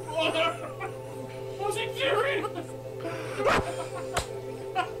can jump on her. What's he doing? What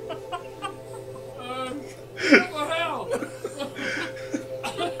the hell?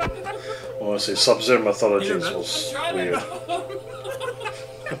 Honestly, Sub-Zero Mythologies was weird.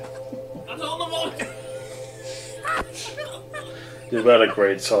 That's all the money. We've had a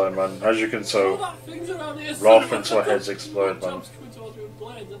great time, man. As you can tell, laughing until our heads explode, man.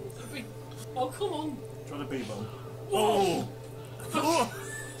 Oh, come on. Try to be, man. Oh! Oh!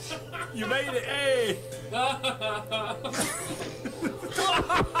 You made it, hey!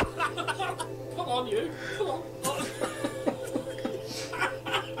 Come on, you. Come on.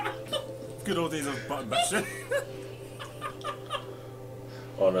 Good old days of button mashing.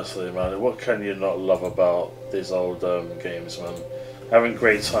 Honestly, man, what can you not love about these old games, man? Having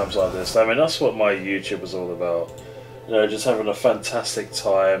great times like this. I mean, that's what my YouTube was all about. You know, just having a fantastic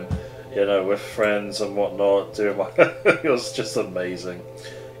time, you know, with friends and whatnot. Doing my, it was just amazing.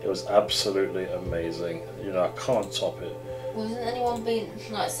 It was absolutely amazing. You know, I can't top it. Wasn't anyone being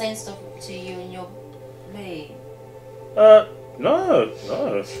like saying stuff to you and your me? No.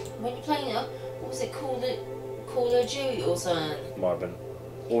 When you're playing it, what was it called? Call of Duty or something? Might have been.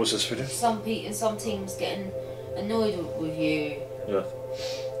 What was this video? Some teams getting annoyed with you. Yeah.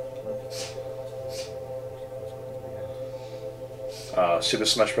 Super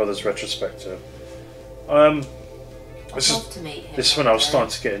Smash Brothers retrospective. I'd love to meet him. This is when I was starting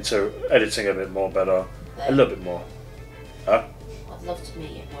to get into editing a bit more better, a little bit more. Huh? I'd love to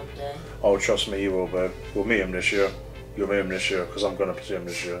meet him one day. Oh, trust me, you will, babe. We'll meet him this year. You'll meet him this year, because I'm going to see him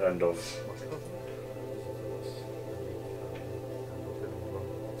this year. End of.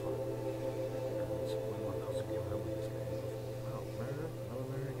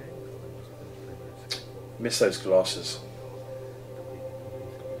 Miss those glasses.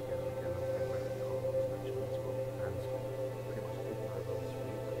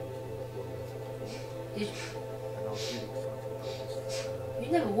 You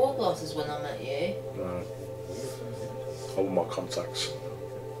never wore glasses when I met you. No. All my contacts.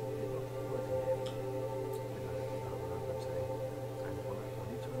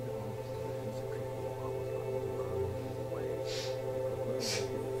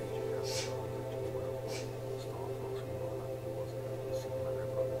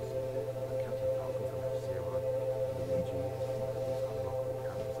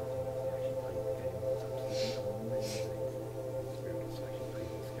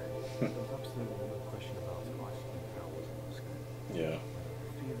 Yeah.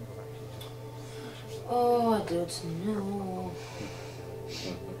 Oh, I don't know.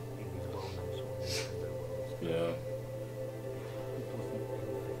 Yeah.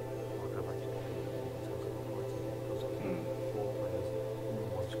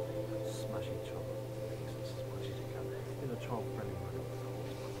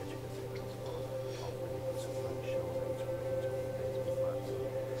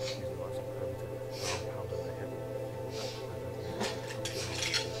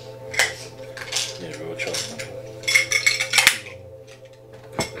 Yeah, real chop.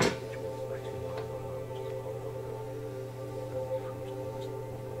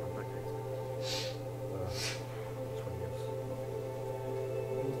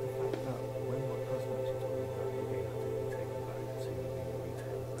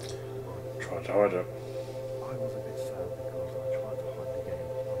 Tried to hide it. I was a bit sad because I tried to hide the game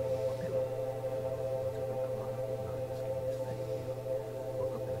under my pillow.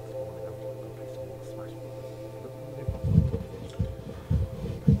 Woke up the next morning after I play some more Smash Brothers.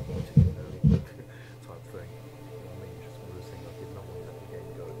 Type thing. You know what I mean? Just one of those things I did not want to let the game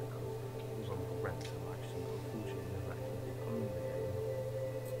go because it was on for rent and actually unfortunately never actually did own the game.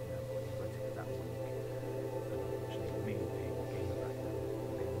 You know, but you rented it that week. And unfortunately me being a gamer back then,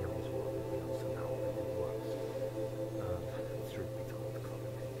 being young as well, so now it did worse. It's really big time to club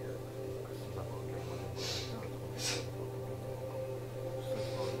in the I still have our game on the now it's so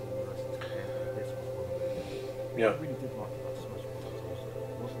far the rest of the game, this was one of the Yeah. I really did like that Smash Brothers.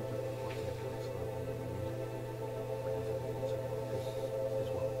 It wasn't just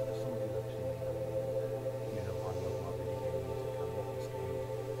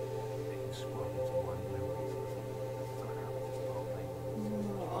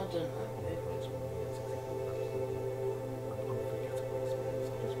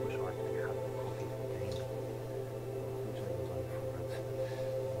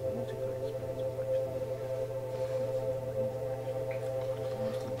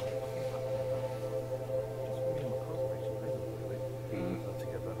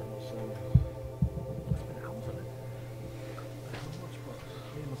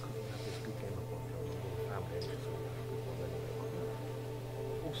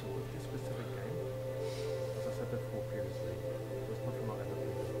Also, with this specific game, as I said before previously, there's nothing like ever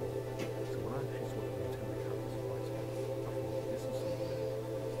played before. So when I actually saw the Nintendo characters fighting, I thought this is so good.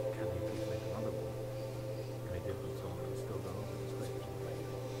 Can they please make another one? And they did, but someone can still go on to the stage and play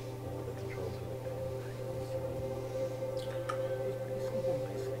the controls of the game. So it was pretty simple and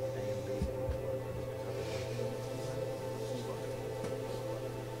basic. A and B.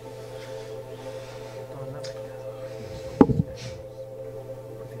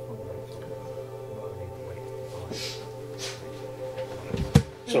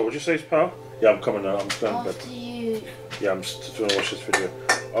 So, what'd you say, pal? Yeah, I'm coming now. I'm going to bed. After you. Yeah, I'm just going to watch this video.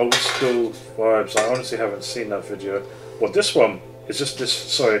 Old school vibes. I honestly haven't seen that video. Well, this one is just this.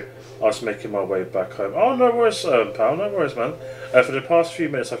 Sorry, I was making my way back home. Oh, no worries, pal. No worries, man. For the past few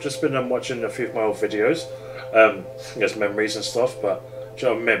minutes, I've just been watching a few of my old videos. I guess memories and stuff, but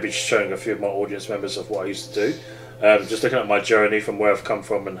maybe just showing a few of my audience members of what I used to do. Just looking at my journey from where I've come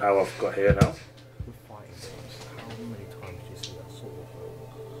from and how I've got here now. With fighting games, how many times do you see that sort of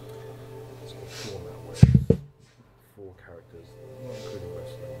format where it's 4 characters, not including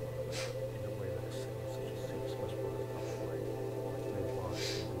wrestling, in a way that is similar, such as Super Smash Bros.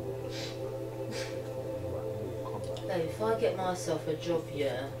 No, if I get myself a job,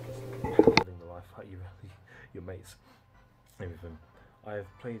 yeah. Living the life like your mates, everything. I have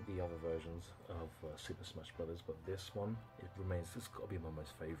played the other versions of Super Smash Bros., but this one, it's got to be my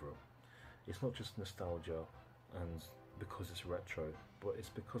most favourite. It's not just nostalgia and because it's retro, but it's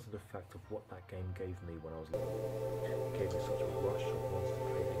because of the fact of what that game gave me when I was little. It gave me such a rush of wanting to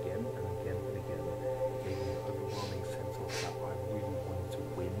play it again and again and again. It gave me an overwhelming sense of that I really wanted to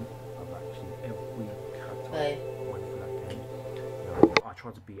win of actually every character I went for that game. I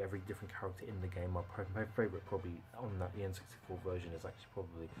tried to be every different character in the game. My favourite probably on that the N64 version is actually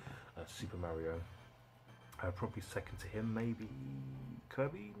probably Super Mario. Probably second to him, maybe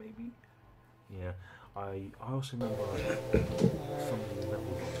Kirby, maybe? Yeah. I also remember some of the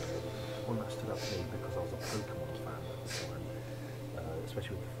levels one that stood out to me because I was a Pokemon fan at the time,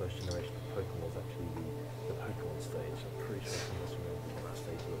 especially with the first generation of Pokemon was actually the Pokemon stage. I'm pretty sure some of us remember what that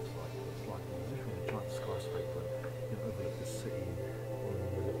stage looks like. It's like literally a giant skyscraper, you know, overlook the city on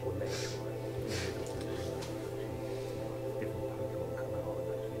the little lake, right? In the middle of the different Pokemon come out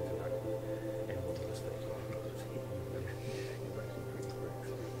and actually interact with everyone on the stage. I think it's hitting you really. It's actually pretty great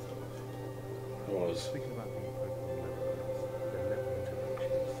experience. Speaking about the Pokemon levels, the level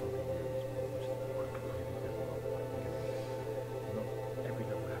interaction is something new as well, which is quite really good about the game. Not every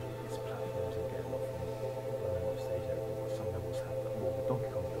level has its platforms and get a lot from running off stage and everything, but some levels have more. The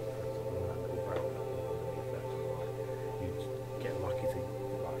Donkey Kong level, for example, when that little barrel platform underneath that, you get lucky to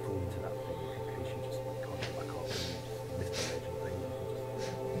fall into that thing in case you just can't get back up and you just miss the ledge and thing, you can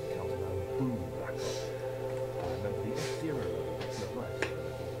just counter down and boom, back up. I remember the F-Zero level, not right.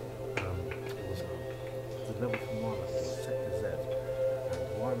 The level from one was set to Z, and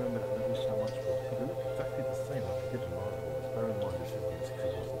why I remember that level so much was because it looked exactly the same like it did in Mario Wars. Bear in mind this is the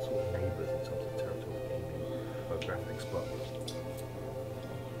 64 sort of neighbours in terms of territory gaming graphics, but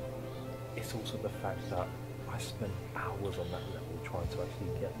it's also the fact that I spent hours on that level trying to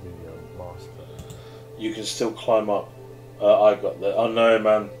actually get the master. You can still climb up. I got there. Oh no,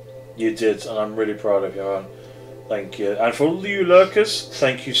 man, you did, and I'm really proud of you, man. Thank you. And for all you lurkers,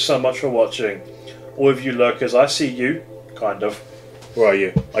 thank you so much for watching. All of you lurkers, I see you, kind of. Where are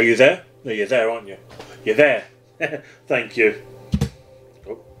you? Are you there? No, you're there, aren't you? You're there. Thank you.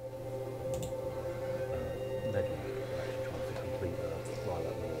 Oh.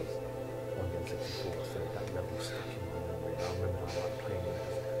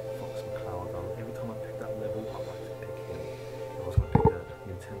 Every time I picked that level, I like to pick him. If I was going to pick a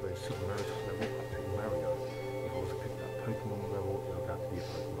Nintendo Super Mario level, I'd pick Mario. If I was to pick that Pokemon level, it would have to be a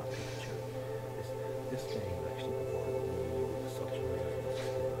Pokemon Pikachu. This game actually provided me with such an amazing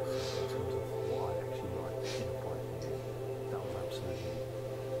experience in terms of what I actually liked in a fighting game. That was absolutely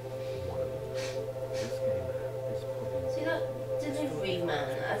one of them. This game is probably... See that delivery man,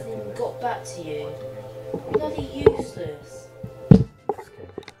 as in got back to you? Bloody useless. This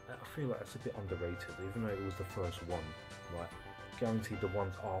game, I feel like it's a bit underrated, even though it was the first one, right? Guaranteed the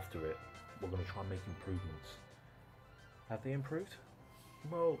ones after it, we're going to try and make improvements. Have they improved?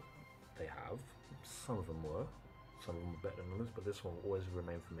 Well, they have. Some of them were better than others, but this one will always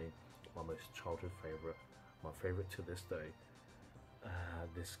remain for me my most childhood favourite, my favourite to this day.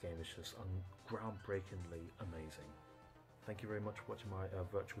 This game is just groundbreakingly amazing. Thank you very much for watching my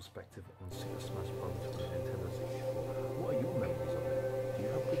virtual perspective on Super Smash Bros. For Nintendo 64. What are your memories of it? Do you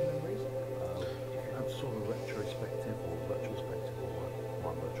have good memories? If you have sort of a retrospective or retrospective or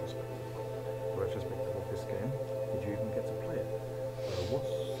my retrospective of this game, did you even get to play it?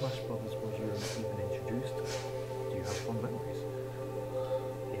 What's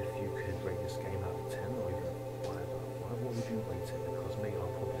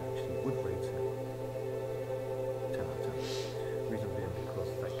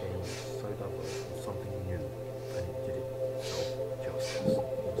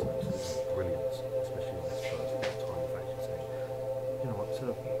Instead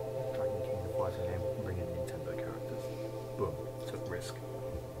of Dragon King the fighting game, bring in Nintendo characters. Boom, took risk.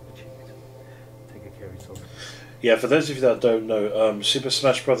 Achieved. Take care of yourself. Yeah, for those of you that don't know, Super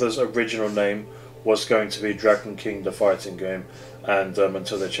Smash Bros. Original name was going to be Dragon King the fighting game, and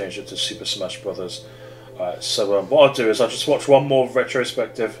until they changed it to Super Smash Bros. Alright, so what I'll do is I'll just watch one more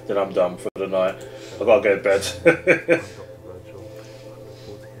retrospective, then I'm done for the night. I've got to go to bed.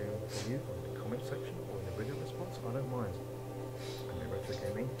 I don't mind. And retro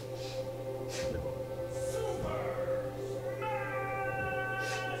gaming.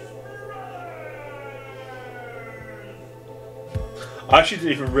 I actually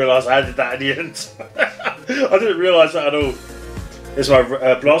didn't even realise I did that at the end. I didn't realise that at all. It's my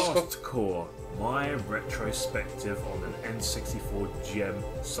Blast Core, my retrospective on an N64 gem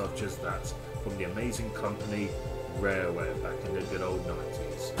such as that from the amazing company Rareware back in the good old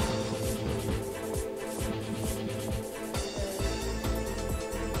 90s.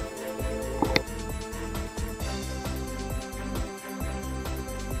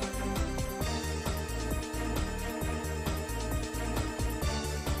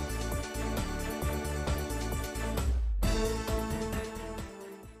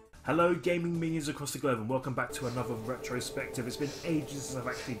 Hello gaming minions across the globe and welcome back to another retrospective. It's been ages since I've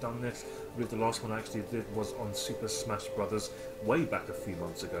actually done this. I believe the last one I actually did was on Super Smash Bros. Way back a few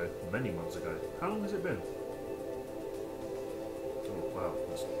months ago, many months ago. How long has it been? Oh wow,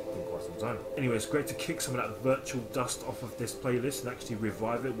 it's been quite some time. Anyway, it's great to kick some of that virtual dust off of this playlist and actually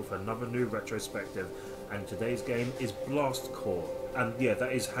revive it with another new retrospective. And today's game is Blast Core. And yeah,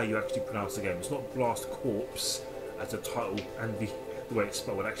 that is how you actually pronounce the game. It's not Blast Corps as a title and the way it's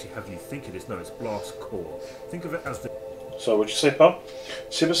spelled would actually have you think it is. No, it's Blast Core. Think of it as the... So what'd you say, pal?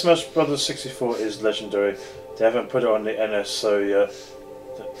 Super Smash Bros. 64 is legendary. They haven't put it on the NS, so yeah.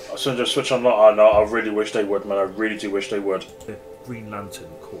 As soon as they switch on, I know, I really wish they would, man. I really do wish they would. The Green Lantern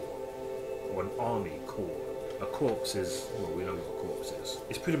Core, or an Army Core. A corpse is, well, we know what a corpse is.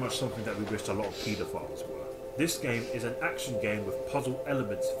 It's pretty much something that we wished a lot of paedophiles were. This game is an action game with puzzle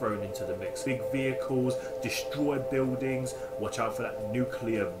elements thrown into the mix. Big vehicles, destroy buildings, watch out for that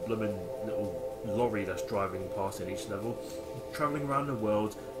nuclear blooming little lorry that's driving past in each level. Travelling around the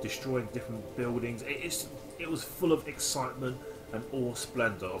world, destroying different buildings. It was full of excitement and awe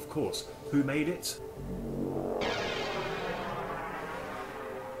splendour, of course. Who made it?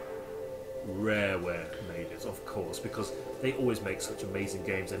 Rareware made it, of course, because they always make such amazing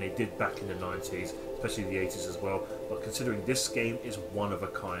games, and they did back in the 90s, especially the 80s as well. But considering this game is one of a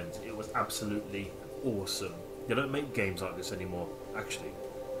kind, it was absolutely awesome. They don't make games like this anymore, actually.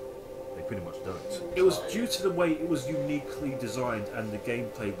 They pretty much don't. It was due to the way it was uniquely designed and the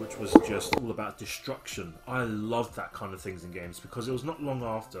gameplay, which was just all about destruction. I loved that kind of things in games because it was not long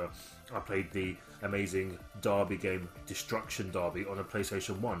after I played the amazing Derby game Destruction Derby on a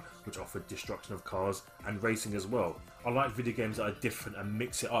PlayStation 1, which offered destruction of cars and racing as well. I like video games that are different and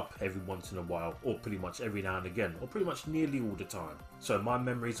mix it up every once in a while, or pretty much every now and again, or pretty much nearly all the time. So my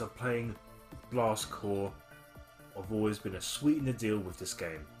memories of playing Blast Core have always been a sweetener deal with this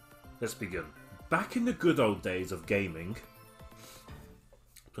game. Let's begin. Back in the good old days of gaming,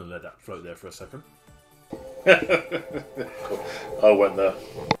 I'm going to let that float there for a second. I went there.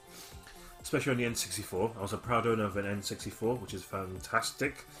 Especially on the N64. I was a proud owner of an N64, which is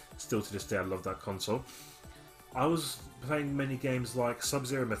fantastic. Still to this day I love that console. I was playing many games like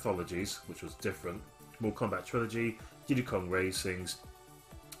Sub-Zero Mythologies, which was different, Mortal Kombat Trilogy, Diddy Kong Racings.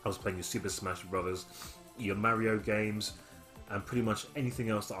 I was playing your Super Smash Bros., your Mario games, and pretty much anything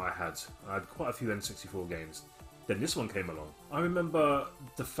else that I had. I had quite a few N64 games. Then this one came along. I remember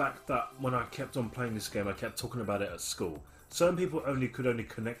the fact that when I kept on playing this game, I kept talking about it at school. Certain people could only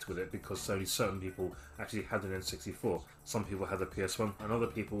connect with it because only certain people actually had an N64. Some people had a PS1, and other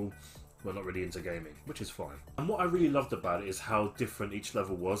people were not really into gaming, which is fine. And what I really loved about it is how different each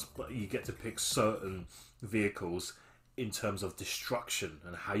level was, but you get to pick certain vehicles in terms of destruction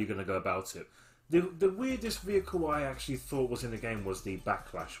and how you're going to go about it. The weirdest vehicle I actually thought was in the game was the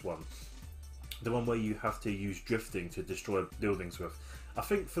Backlash one. The one where you have to use drifting to destroy buildings with. I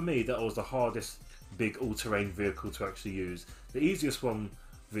think for me that was the hardest big all-terrain vehicle to actually use. The easiest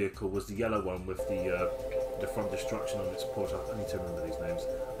vehicle was the yellow one with the front destruction on its porch. I need to remember these names.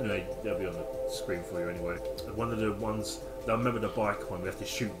 Anyway, they'll be on the screen for you anyway. One of the ones, I remember the bike one, we have to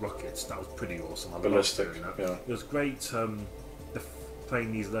shoot rockets. That was pretty awesome. I Ballistic, loved doing that. yeah. It was great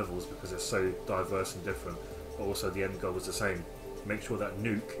playing these levels because they're so diverse and different, but also the end goal was the same. Make sure that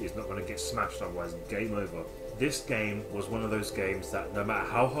nuke is not going to get smashed, otherwise game over. This game was one of those games that no matter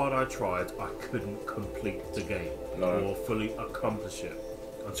how hard I tried, I couldn't complete the game or fully accomplish it.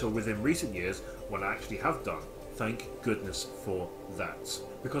 Until within recent years, when I actually have done. Thank goodness for that.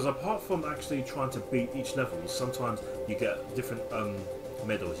 Because apart from actually trying to beat each level, sometimes you get different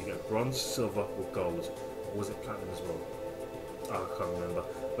medals. You get bronze, silver, or gold. Or was it platinum as well? Oh, I can't remember.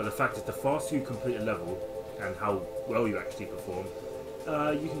 But the fact is, the faster you complete a level and how well you actually perform,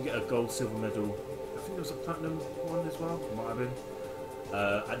 you can get a gold, silver medal. I think there was a platinum one as well. Might have been.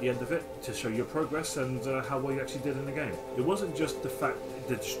 At the end of it, to show your progress and how well you actually did in the game. It wasn't just the fact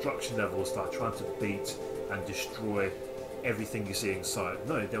the destruction levels that are trying to beat and destroy everything you see in sight.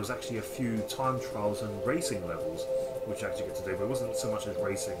 No, there was actually a few time trials and racing levels which you actually get to do, but it wasn't so much as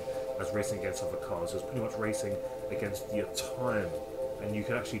racing against other cars. It was pretty much racing against your time, and you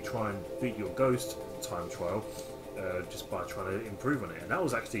could actually try and beat your ghost time trial just by trying to improve on it, and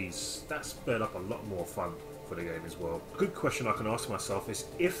that spurred up a lot more fun for the game as well. Good question I can ask myself is,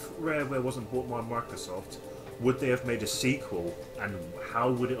 if Rareware wasn't bought by Microsoft, would they have made a sequel, and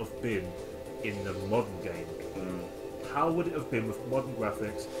how would it have been in the modern game? How would it have been with modern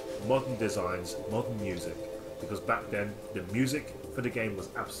graphics, modern designs, modern music? Because back then the music for the game was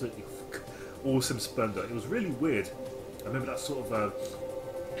absolutely awesome splendor. It was really weird. I remember that sort of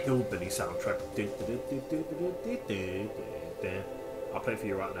hillbilly soundtrack. I'll play it for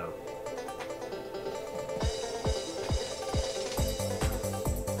you right now.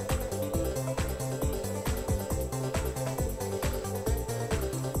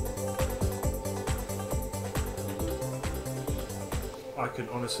 I can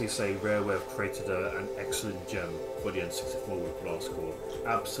honestly say Rareware have created an excellent gem for the N64 with Blastcore.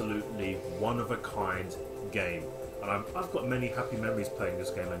 Absolutely one-of-a-kind game. And I've got many happy memories playing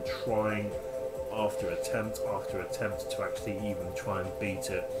this game and trying after attempt to actually even try and beat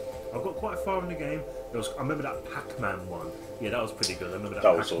it. I've got quite far in the game. I remember that Pac-Man one. Yeah, that was pretty good. I remember that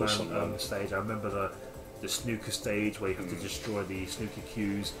Pac-Man awesome, stage. I remember the snooker stage where you have to destroy the snooker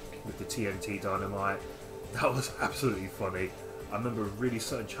cues with the TNT dynamite. That was absolutely funny. I remember a really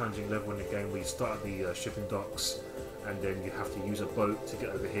certain challenging level in the game where you start at the shipping docks, and then you have to use a boat to get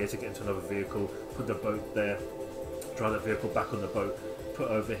over here to get into another vehicle, put the boat there, drive that vehicle back on the boat, put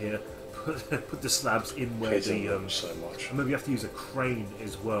over here, put the slabs in where the so much. I remember you have to use a crane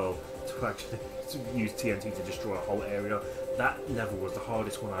as well to actually use TNT to destroy a whole area. That level was the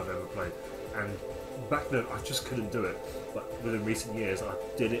hardest one I've ever played, and back then I just couldn't do it. But within recent years I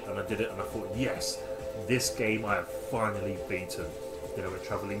did it and I thought, yes, this game I have finally beaten. Then I went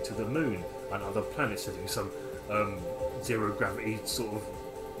travelling to the moon and other planets to do some zero gravity sort of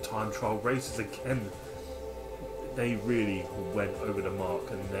time trial races again. They really went over the mark,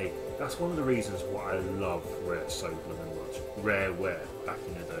 and that's one of the reasons why I love Rare so blooming much. Rareware back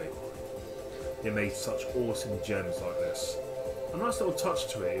in the day. They made such awesome gems like this. A nice little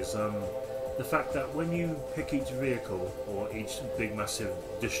touch to it is the fact that when you pick each vehicle or each big massive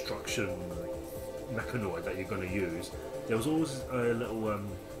destruction mechanoid that you're going to use, there was always a little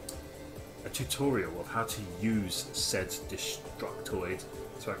a tutorial of how to use said destructoid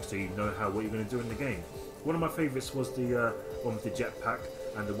to actually know what you're going to do in the game. One of my favourites was the one with the jetpack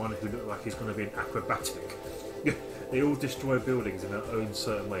and the one who looked like he's going to be an acrobatic. They all destroy buildings in their own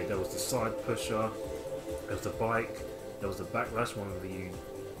certain way. There was the side pusher, there was the bike, there was the backlash, one where you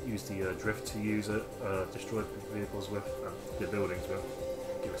use the drift to use it, destroy vehicles with, the buildings with.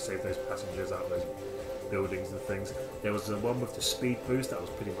 Save those passengers out of those buildings and things. There was the one with the speed boost that was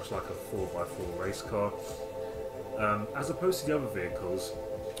pretty much like a 4x4 race car. As opposed to the other vehicles,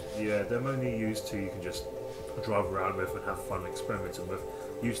 yeah, they're only used to you can just drive around with and have fun experimenting with.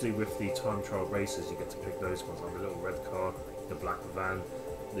 Usually with the time trial races you get to pick those ones, like the little red car, the black van,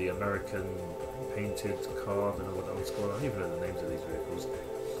 the American painted car, I don't know what that one's called, I don't even know the names of these vehicles.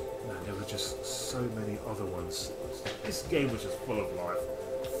 Man, there were just so many other ones. This game was just full of life.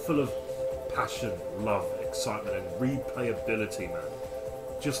 Full of passion, love, excitement, and replayability, man.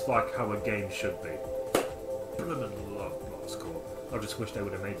 Just like how a game should be. Blimmin' love Blastcore. I just wish they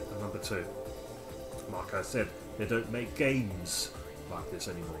would have made it a number 2. Like I said, they don't make games like this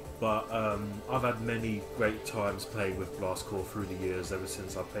anymore. But I've had many great times playing with Blastcore through the years, ever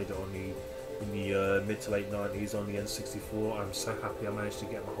since I played it in the mid to late 90s on the N64. I'm so happy I managed to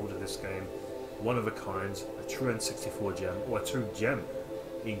get my hold of this game. One of a kind, a true N64 gem, or a true gem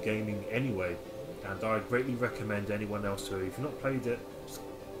in gaming anyway, and I greatly recommend anyone else to. If you've not played it, just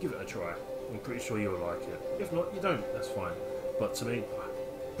give it a try. I'm pretty sure you'll like it. If not, you don't, that's fine. But to me,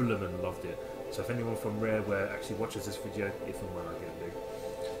 I bloomin' loved it. So if anyone from Rareware actually watches this video, if and when I get big,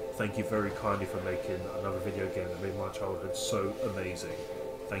 thank you very kindly for making another video game that made my childhood so amazing.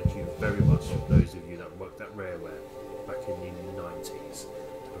 Thank you very much to those of you that worked at Rareware back in the 90s.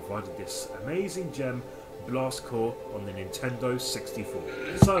 provided this amazing gem, Blast Core, on the Nintendo 64.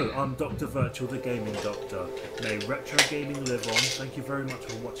 So, I'm Dr. Virtual, the Gaming Doctor. May retro gaming live on. Thank you very much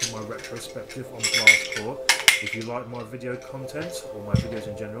for watching my retrospective on Blast Core. If you like my video content, or my videos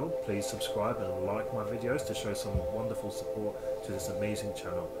in general, please subscribe and like my videos to show some wonderful support to this amazing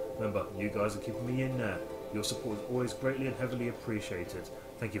channel. Remember, you guys are keeping me in there. Your support is always greatly and heavily appreciated.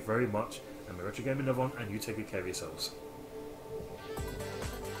 Thank you very much, and may retro gaming live on, and you take good care of yourselves.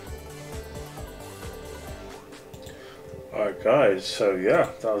 Alright guys, so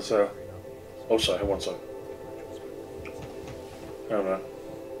yeah, that was oh sorry, one second. Oh man.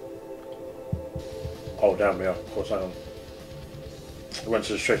 Oh damn, yeah, of course, hang on. I went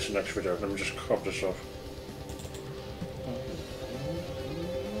straight to the next video. Let me just crop this off.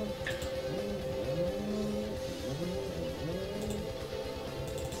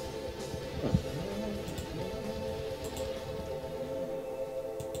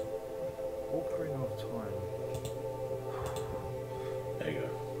 Ocarina of Time. There you go.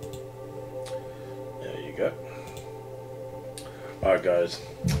 There you go. Alright guys,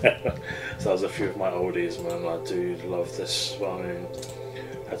 so that was a few of my oldies, man. I do love this. I mean,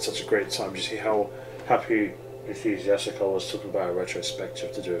 had such a great time. You see how happy, enthusiastic I was talking about a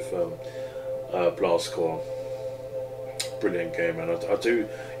retrospective to do with Blast Core. Brilliant game, and I do,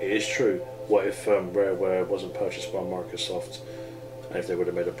 it is true, what if Rareware wasn't purchased by Microsoft, and if they would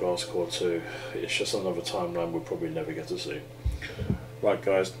have made a Blast Core 2, it's just another timeline we'll probably never get to see. Right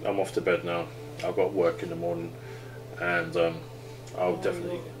guys, I'm off to bed now. I've got work in the morning, and I'll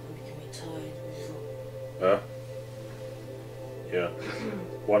definitely... yeah.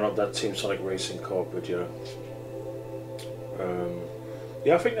 Why not that Team Sonic Racing co-op video?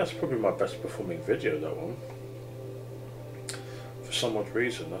 Yeah, I think that's probably my best performing video, that one. For some odd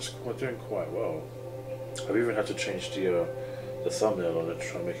reason, that's doing quite well. I've even had to change the thumbnail on it to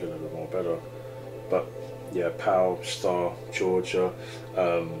try and make it a little bit more better. But yeah, Pal, Star, Georgia,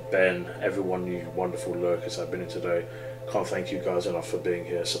 Ben, everyone, you wonderful lurkers I've been in today. Can't thank you guys enough for being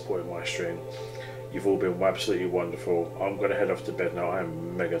here, supporting my stream. You've all been absolutely wonderful. I'm going to head off to bed now. I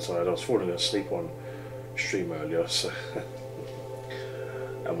am mega tired. I was falling asleep on stream earlier, so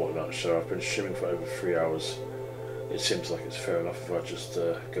and whatnot. So I've been streaming for over 3 hours. It seems like it's fair enough if I just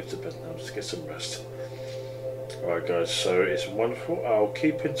go to bed now, just get some rest. Alright guys, so it's wonderful. I'll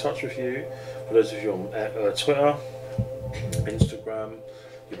keep in touch with you. For those of you on Twitter, Instagram,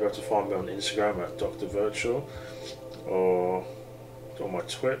 you'll be able to find me on Instagram at Dr. Virtual, or on my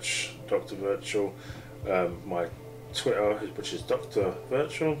Twitch, Dr. Virtual, my Twitter, which is Dr.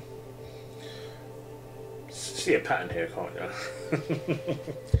 Virtual. See a pattern here, can't you?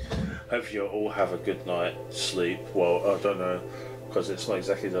 Hope you all have a good night, sleep. Well, I don't know, because it's not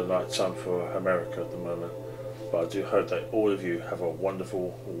exactly the night time for America at the moment, but I do hope that all of you have a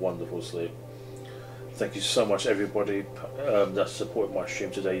wonderful, wonderful sleep. Thank you so much, everybody that supported my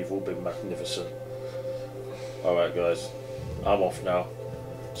stream today. You've all been magnificent. Alright guys, I'm off now.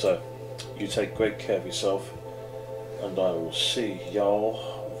 So, you take great care of yourself, and I will see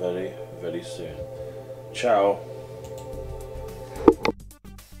y'all very, very soon. Ciao.